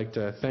that, I'd like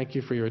to thank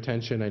you for your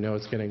attention. I know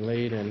it's getting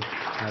late, and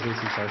this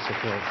is our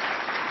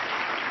support.